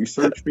the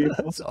research, people.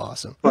 That's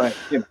awesome. But,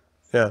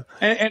 yeah.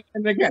 And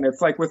again,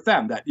 it's like with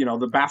them that,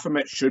 the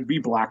Baphomet should be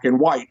black and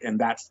white, and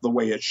that's the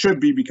way it should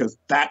be because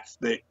that's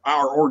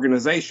our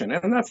organization.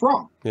 And that's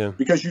wrong. Yeah.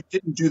 Because you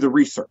didn't do the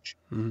research.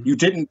 Mm-hmm. You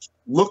didn't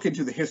look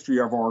into the history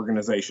of our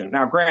organization.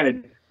 Now,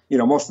 granted,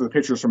 most of the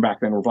pictures from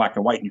back then were black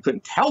and white, and you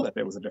couldn't tell that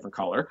there was a different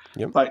color.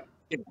 Yep. But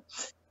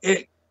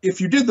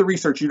if you did the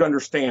research, you'd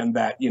understand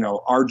that,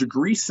 our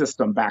degree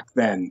system back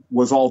then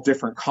was all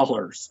different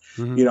colors.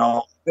 Mm-hmm.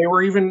 They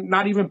were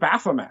not even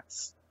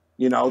Baphomets.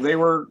 They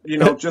were,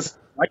 just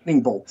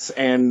lightning bolts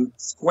and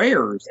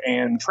squares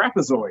and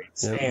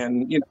trapezoids. Yep.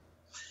 And,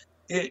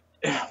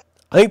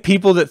 I think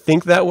people that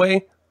think that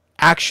way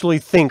actually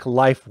think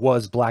life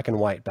was black and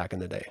white back in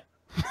the day.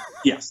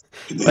 Yes.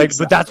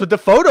 But that's what the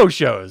photo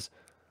shows.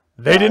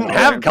 They didn't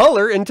have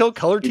color until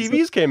color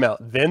TVs came out.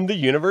 Then the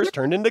universe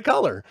turned into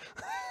color.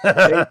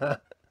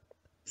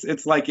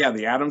 It's like, yeah,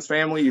 the Addams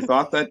Family. You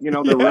thought that, the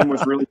room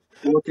was really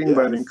cool looking,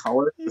 but in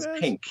color it was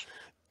pink.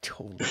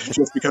 Totally.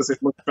 Just because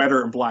it looked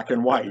better in black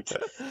and white.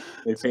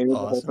 They painted the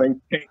whole thing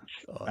pink.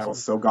 Awesome. That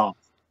was so goth.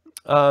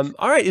 All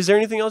right. Is there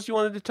anything else you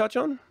wanted to touch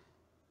on?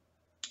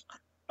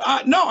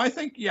 No, I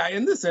think,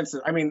 in this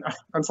instance, I mean,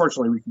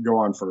 unfortunately, we could go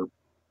on for,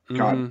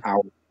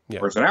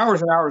 hours and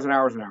hours and hours and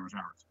hours and hours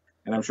and hours.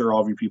 And I'm sure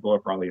all of you people are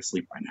probably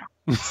asleep by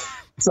now.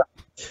 So,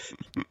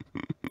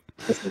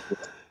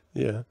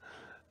 yeah.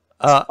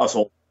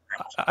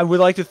 I would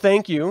like to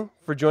thank you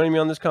for joining me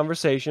on this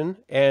conversation.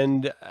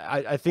 And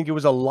I think it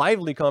was a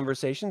lively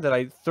conversation that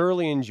I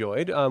thoroughly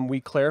enjoyed.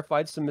 We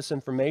clarified some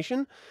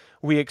misinformation.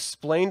 We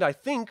explained, I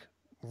think,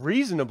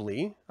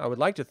 reasonably, I would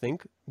like to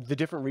think, the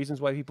different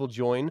reasons why people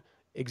join,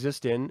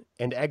 exist in,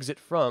 and exit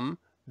from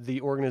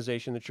the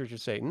organization, the Church of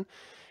Satan.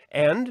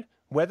 And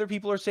whether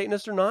people are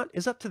Satanists or not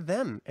is up to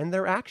them and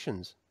their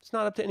actions. It's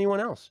not up to anyone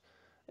else.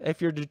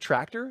 If you're a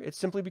detractor, it's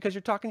simply because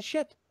you're talking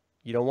shit.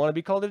 You don't want to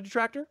be called a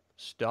detractor?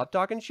 Stop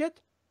talking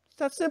shit. It's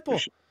that simple.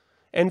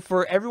 And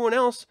for everyone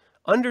else,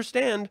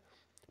 understand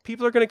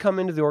people are going to come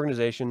into the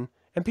organization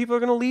and people are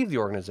going to leave the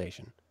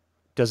organization.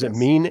 Does it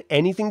mean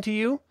anything to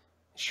you?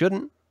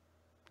 Shouldn't.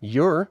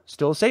 You're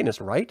still a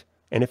Satanist, right?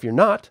 And if you're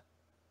not,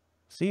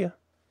 see ya.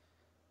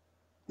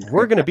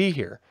 We're going to be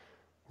here,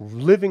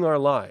 living our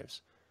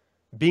lives,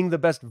 being the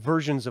best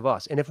versions of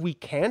us. And if we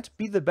can't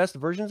be the best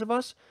versions of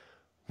us,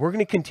 we're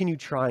going to continue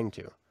trying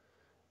to.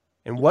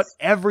 And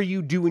whatever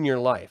you do in your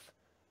life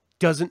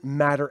doesn't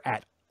matter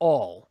at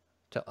all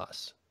to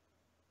us.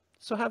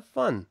 So have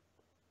fun.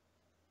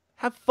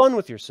 Have fun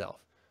with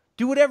yourself.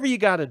 Do whatever you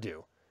got to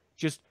do.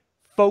 Just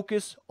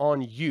focus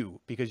on you,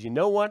 because you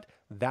know what?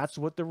 That's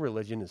what the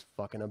religion is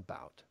fucking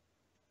about.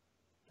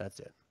 That's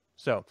it.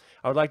 So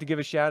I would like to give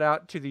a shout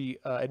out to the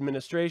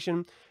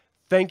administration.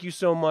 Thank you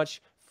so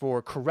much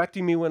for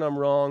correcting me when I'm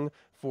wrong,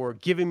 for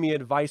giving me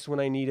advice when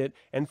I need it,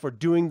 and for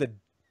doing the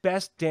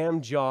best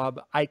damn job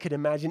I could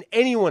imagine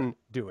anyone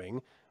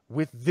doing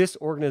with this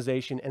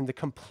organization and the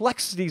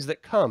complexities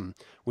that come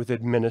with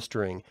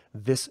administering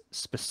this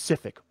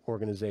specific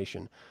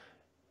organization.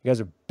 You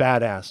guys are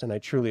badass, and I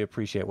truly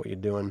appreciate what you're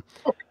doing.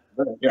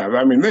 Yeah,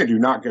 I mean, they do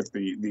not get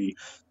the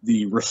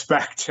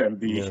respect and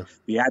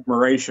the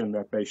admiration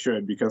that they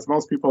should, because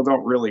most people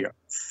don't really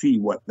see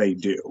what they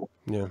do.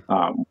 Yeah.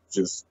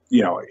 Just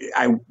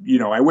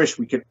I wish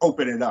we could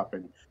open it up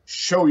and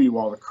show you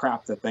all the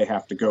crap that they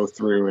have to go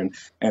through,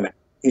 and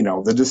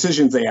the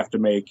decisions they have to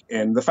make,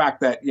 and the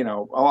fact that a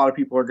lot of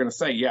people are going to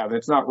say, yeah,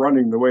 that's not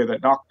running the way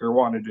that Doctor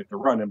wanted it to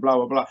run, and blah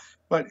blah blah.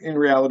 But in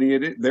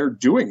reality, they're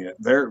doing it.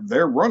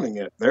 They're running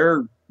it.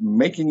 They're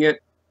making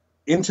it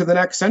into the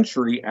next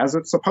century as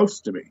it's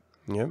supposed to be.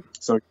 Yeah.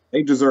 So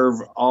they deserve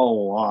a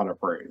lot of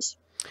praise.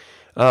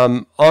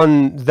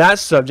 On that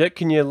subject,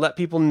 can you let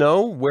people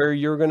know where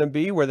you're going to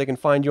be, where they can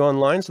find you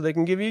online, so they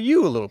can give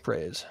you a little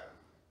praise?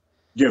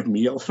 Give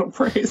me a little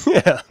praise?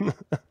 Yeah.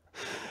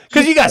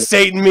 Because you got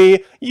Satan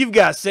me, you've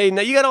got Satan,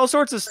 you got all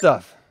sorts of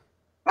stuff.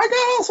 I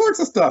got all sorts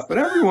of stuff, but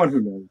everyone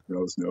who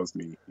knows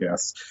me.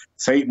 Yes.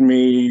 Satan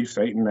me,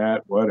 Satan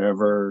that,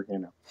 whatever,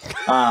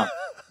 No.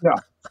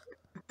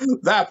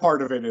 That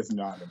part of it is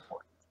not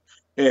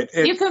important.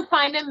 You can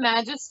find him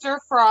Magister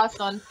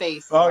Frost on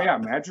Facebook. Oh yeah,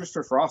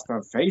 Magister Frost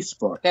on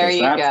Facebook. There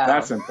you go.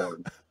 That's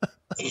important.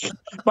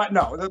 But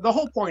no, the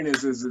whole point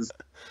is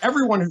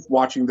everyone who's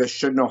watching this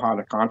should know how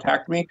to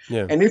contact me.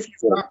 Yeah. And if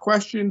you've got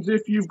questions,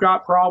 if you've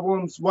got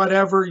problems,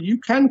 whatever, you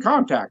can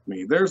contact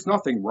me. There's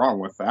nothing wrong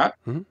with that.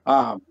 Mm-hmm.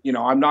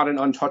 I'm not an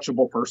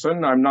untouchable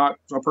person. I'm not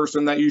a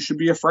person that you should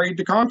be afraid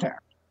to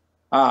contact.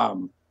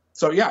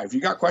 So yeah, if you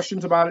got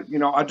questions about it,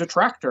 a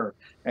detractor,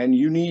 and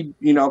you need,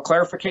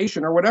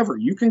 clarification or whatever,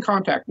 you can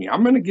contact me.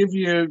 I'm going to give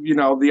you,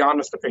 the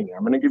honest opinion.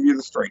 I'm going to give you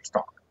the straight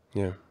talk.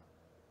 Yeah.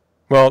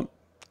 Well,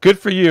 good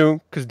for you,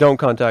 because don't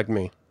contact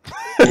me.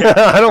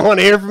 I don't want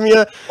to hear from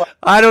you.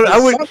 I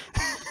would.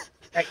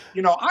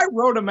 I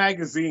wrote a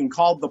magazine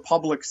called The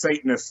Public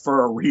Satanist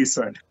for a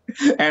reason,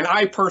 and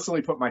I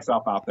personally put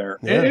myself out there.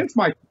 Yeah. It's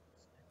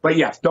but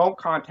yes, don't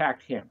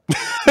contact him.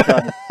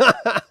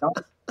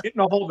 Getting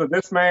a hold of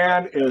this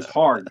man is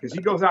hard, because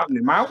he goes out in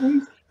the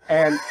mountains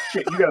and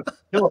shit, you got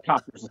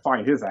helicopters to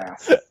find his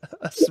ass.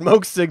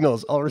 Smoke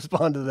signals. I'll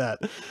respond to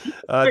that.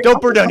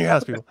 Don't burn down your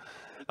house, people.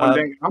 I'm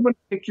going to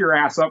pick your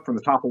ass up from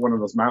the top of one of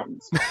those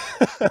mountains.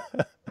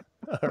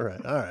 All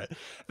right.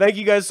 Thank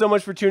you guys so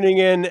much for tuning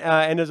in.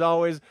 And as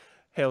always,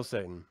 hail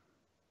Satan.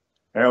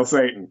 Hail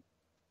Satan.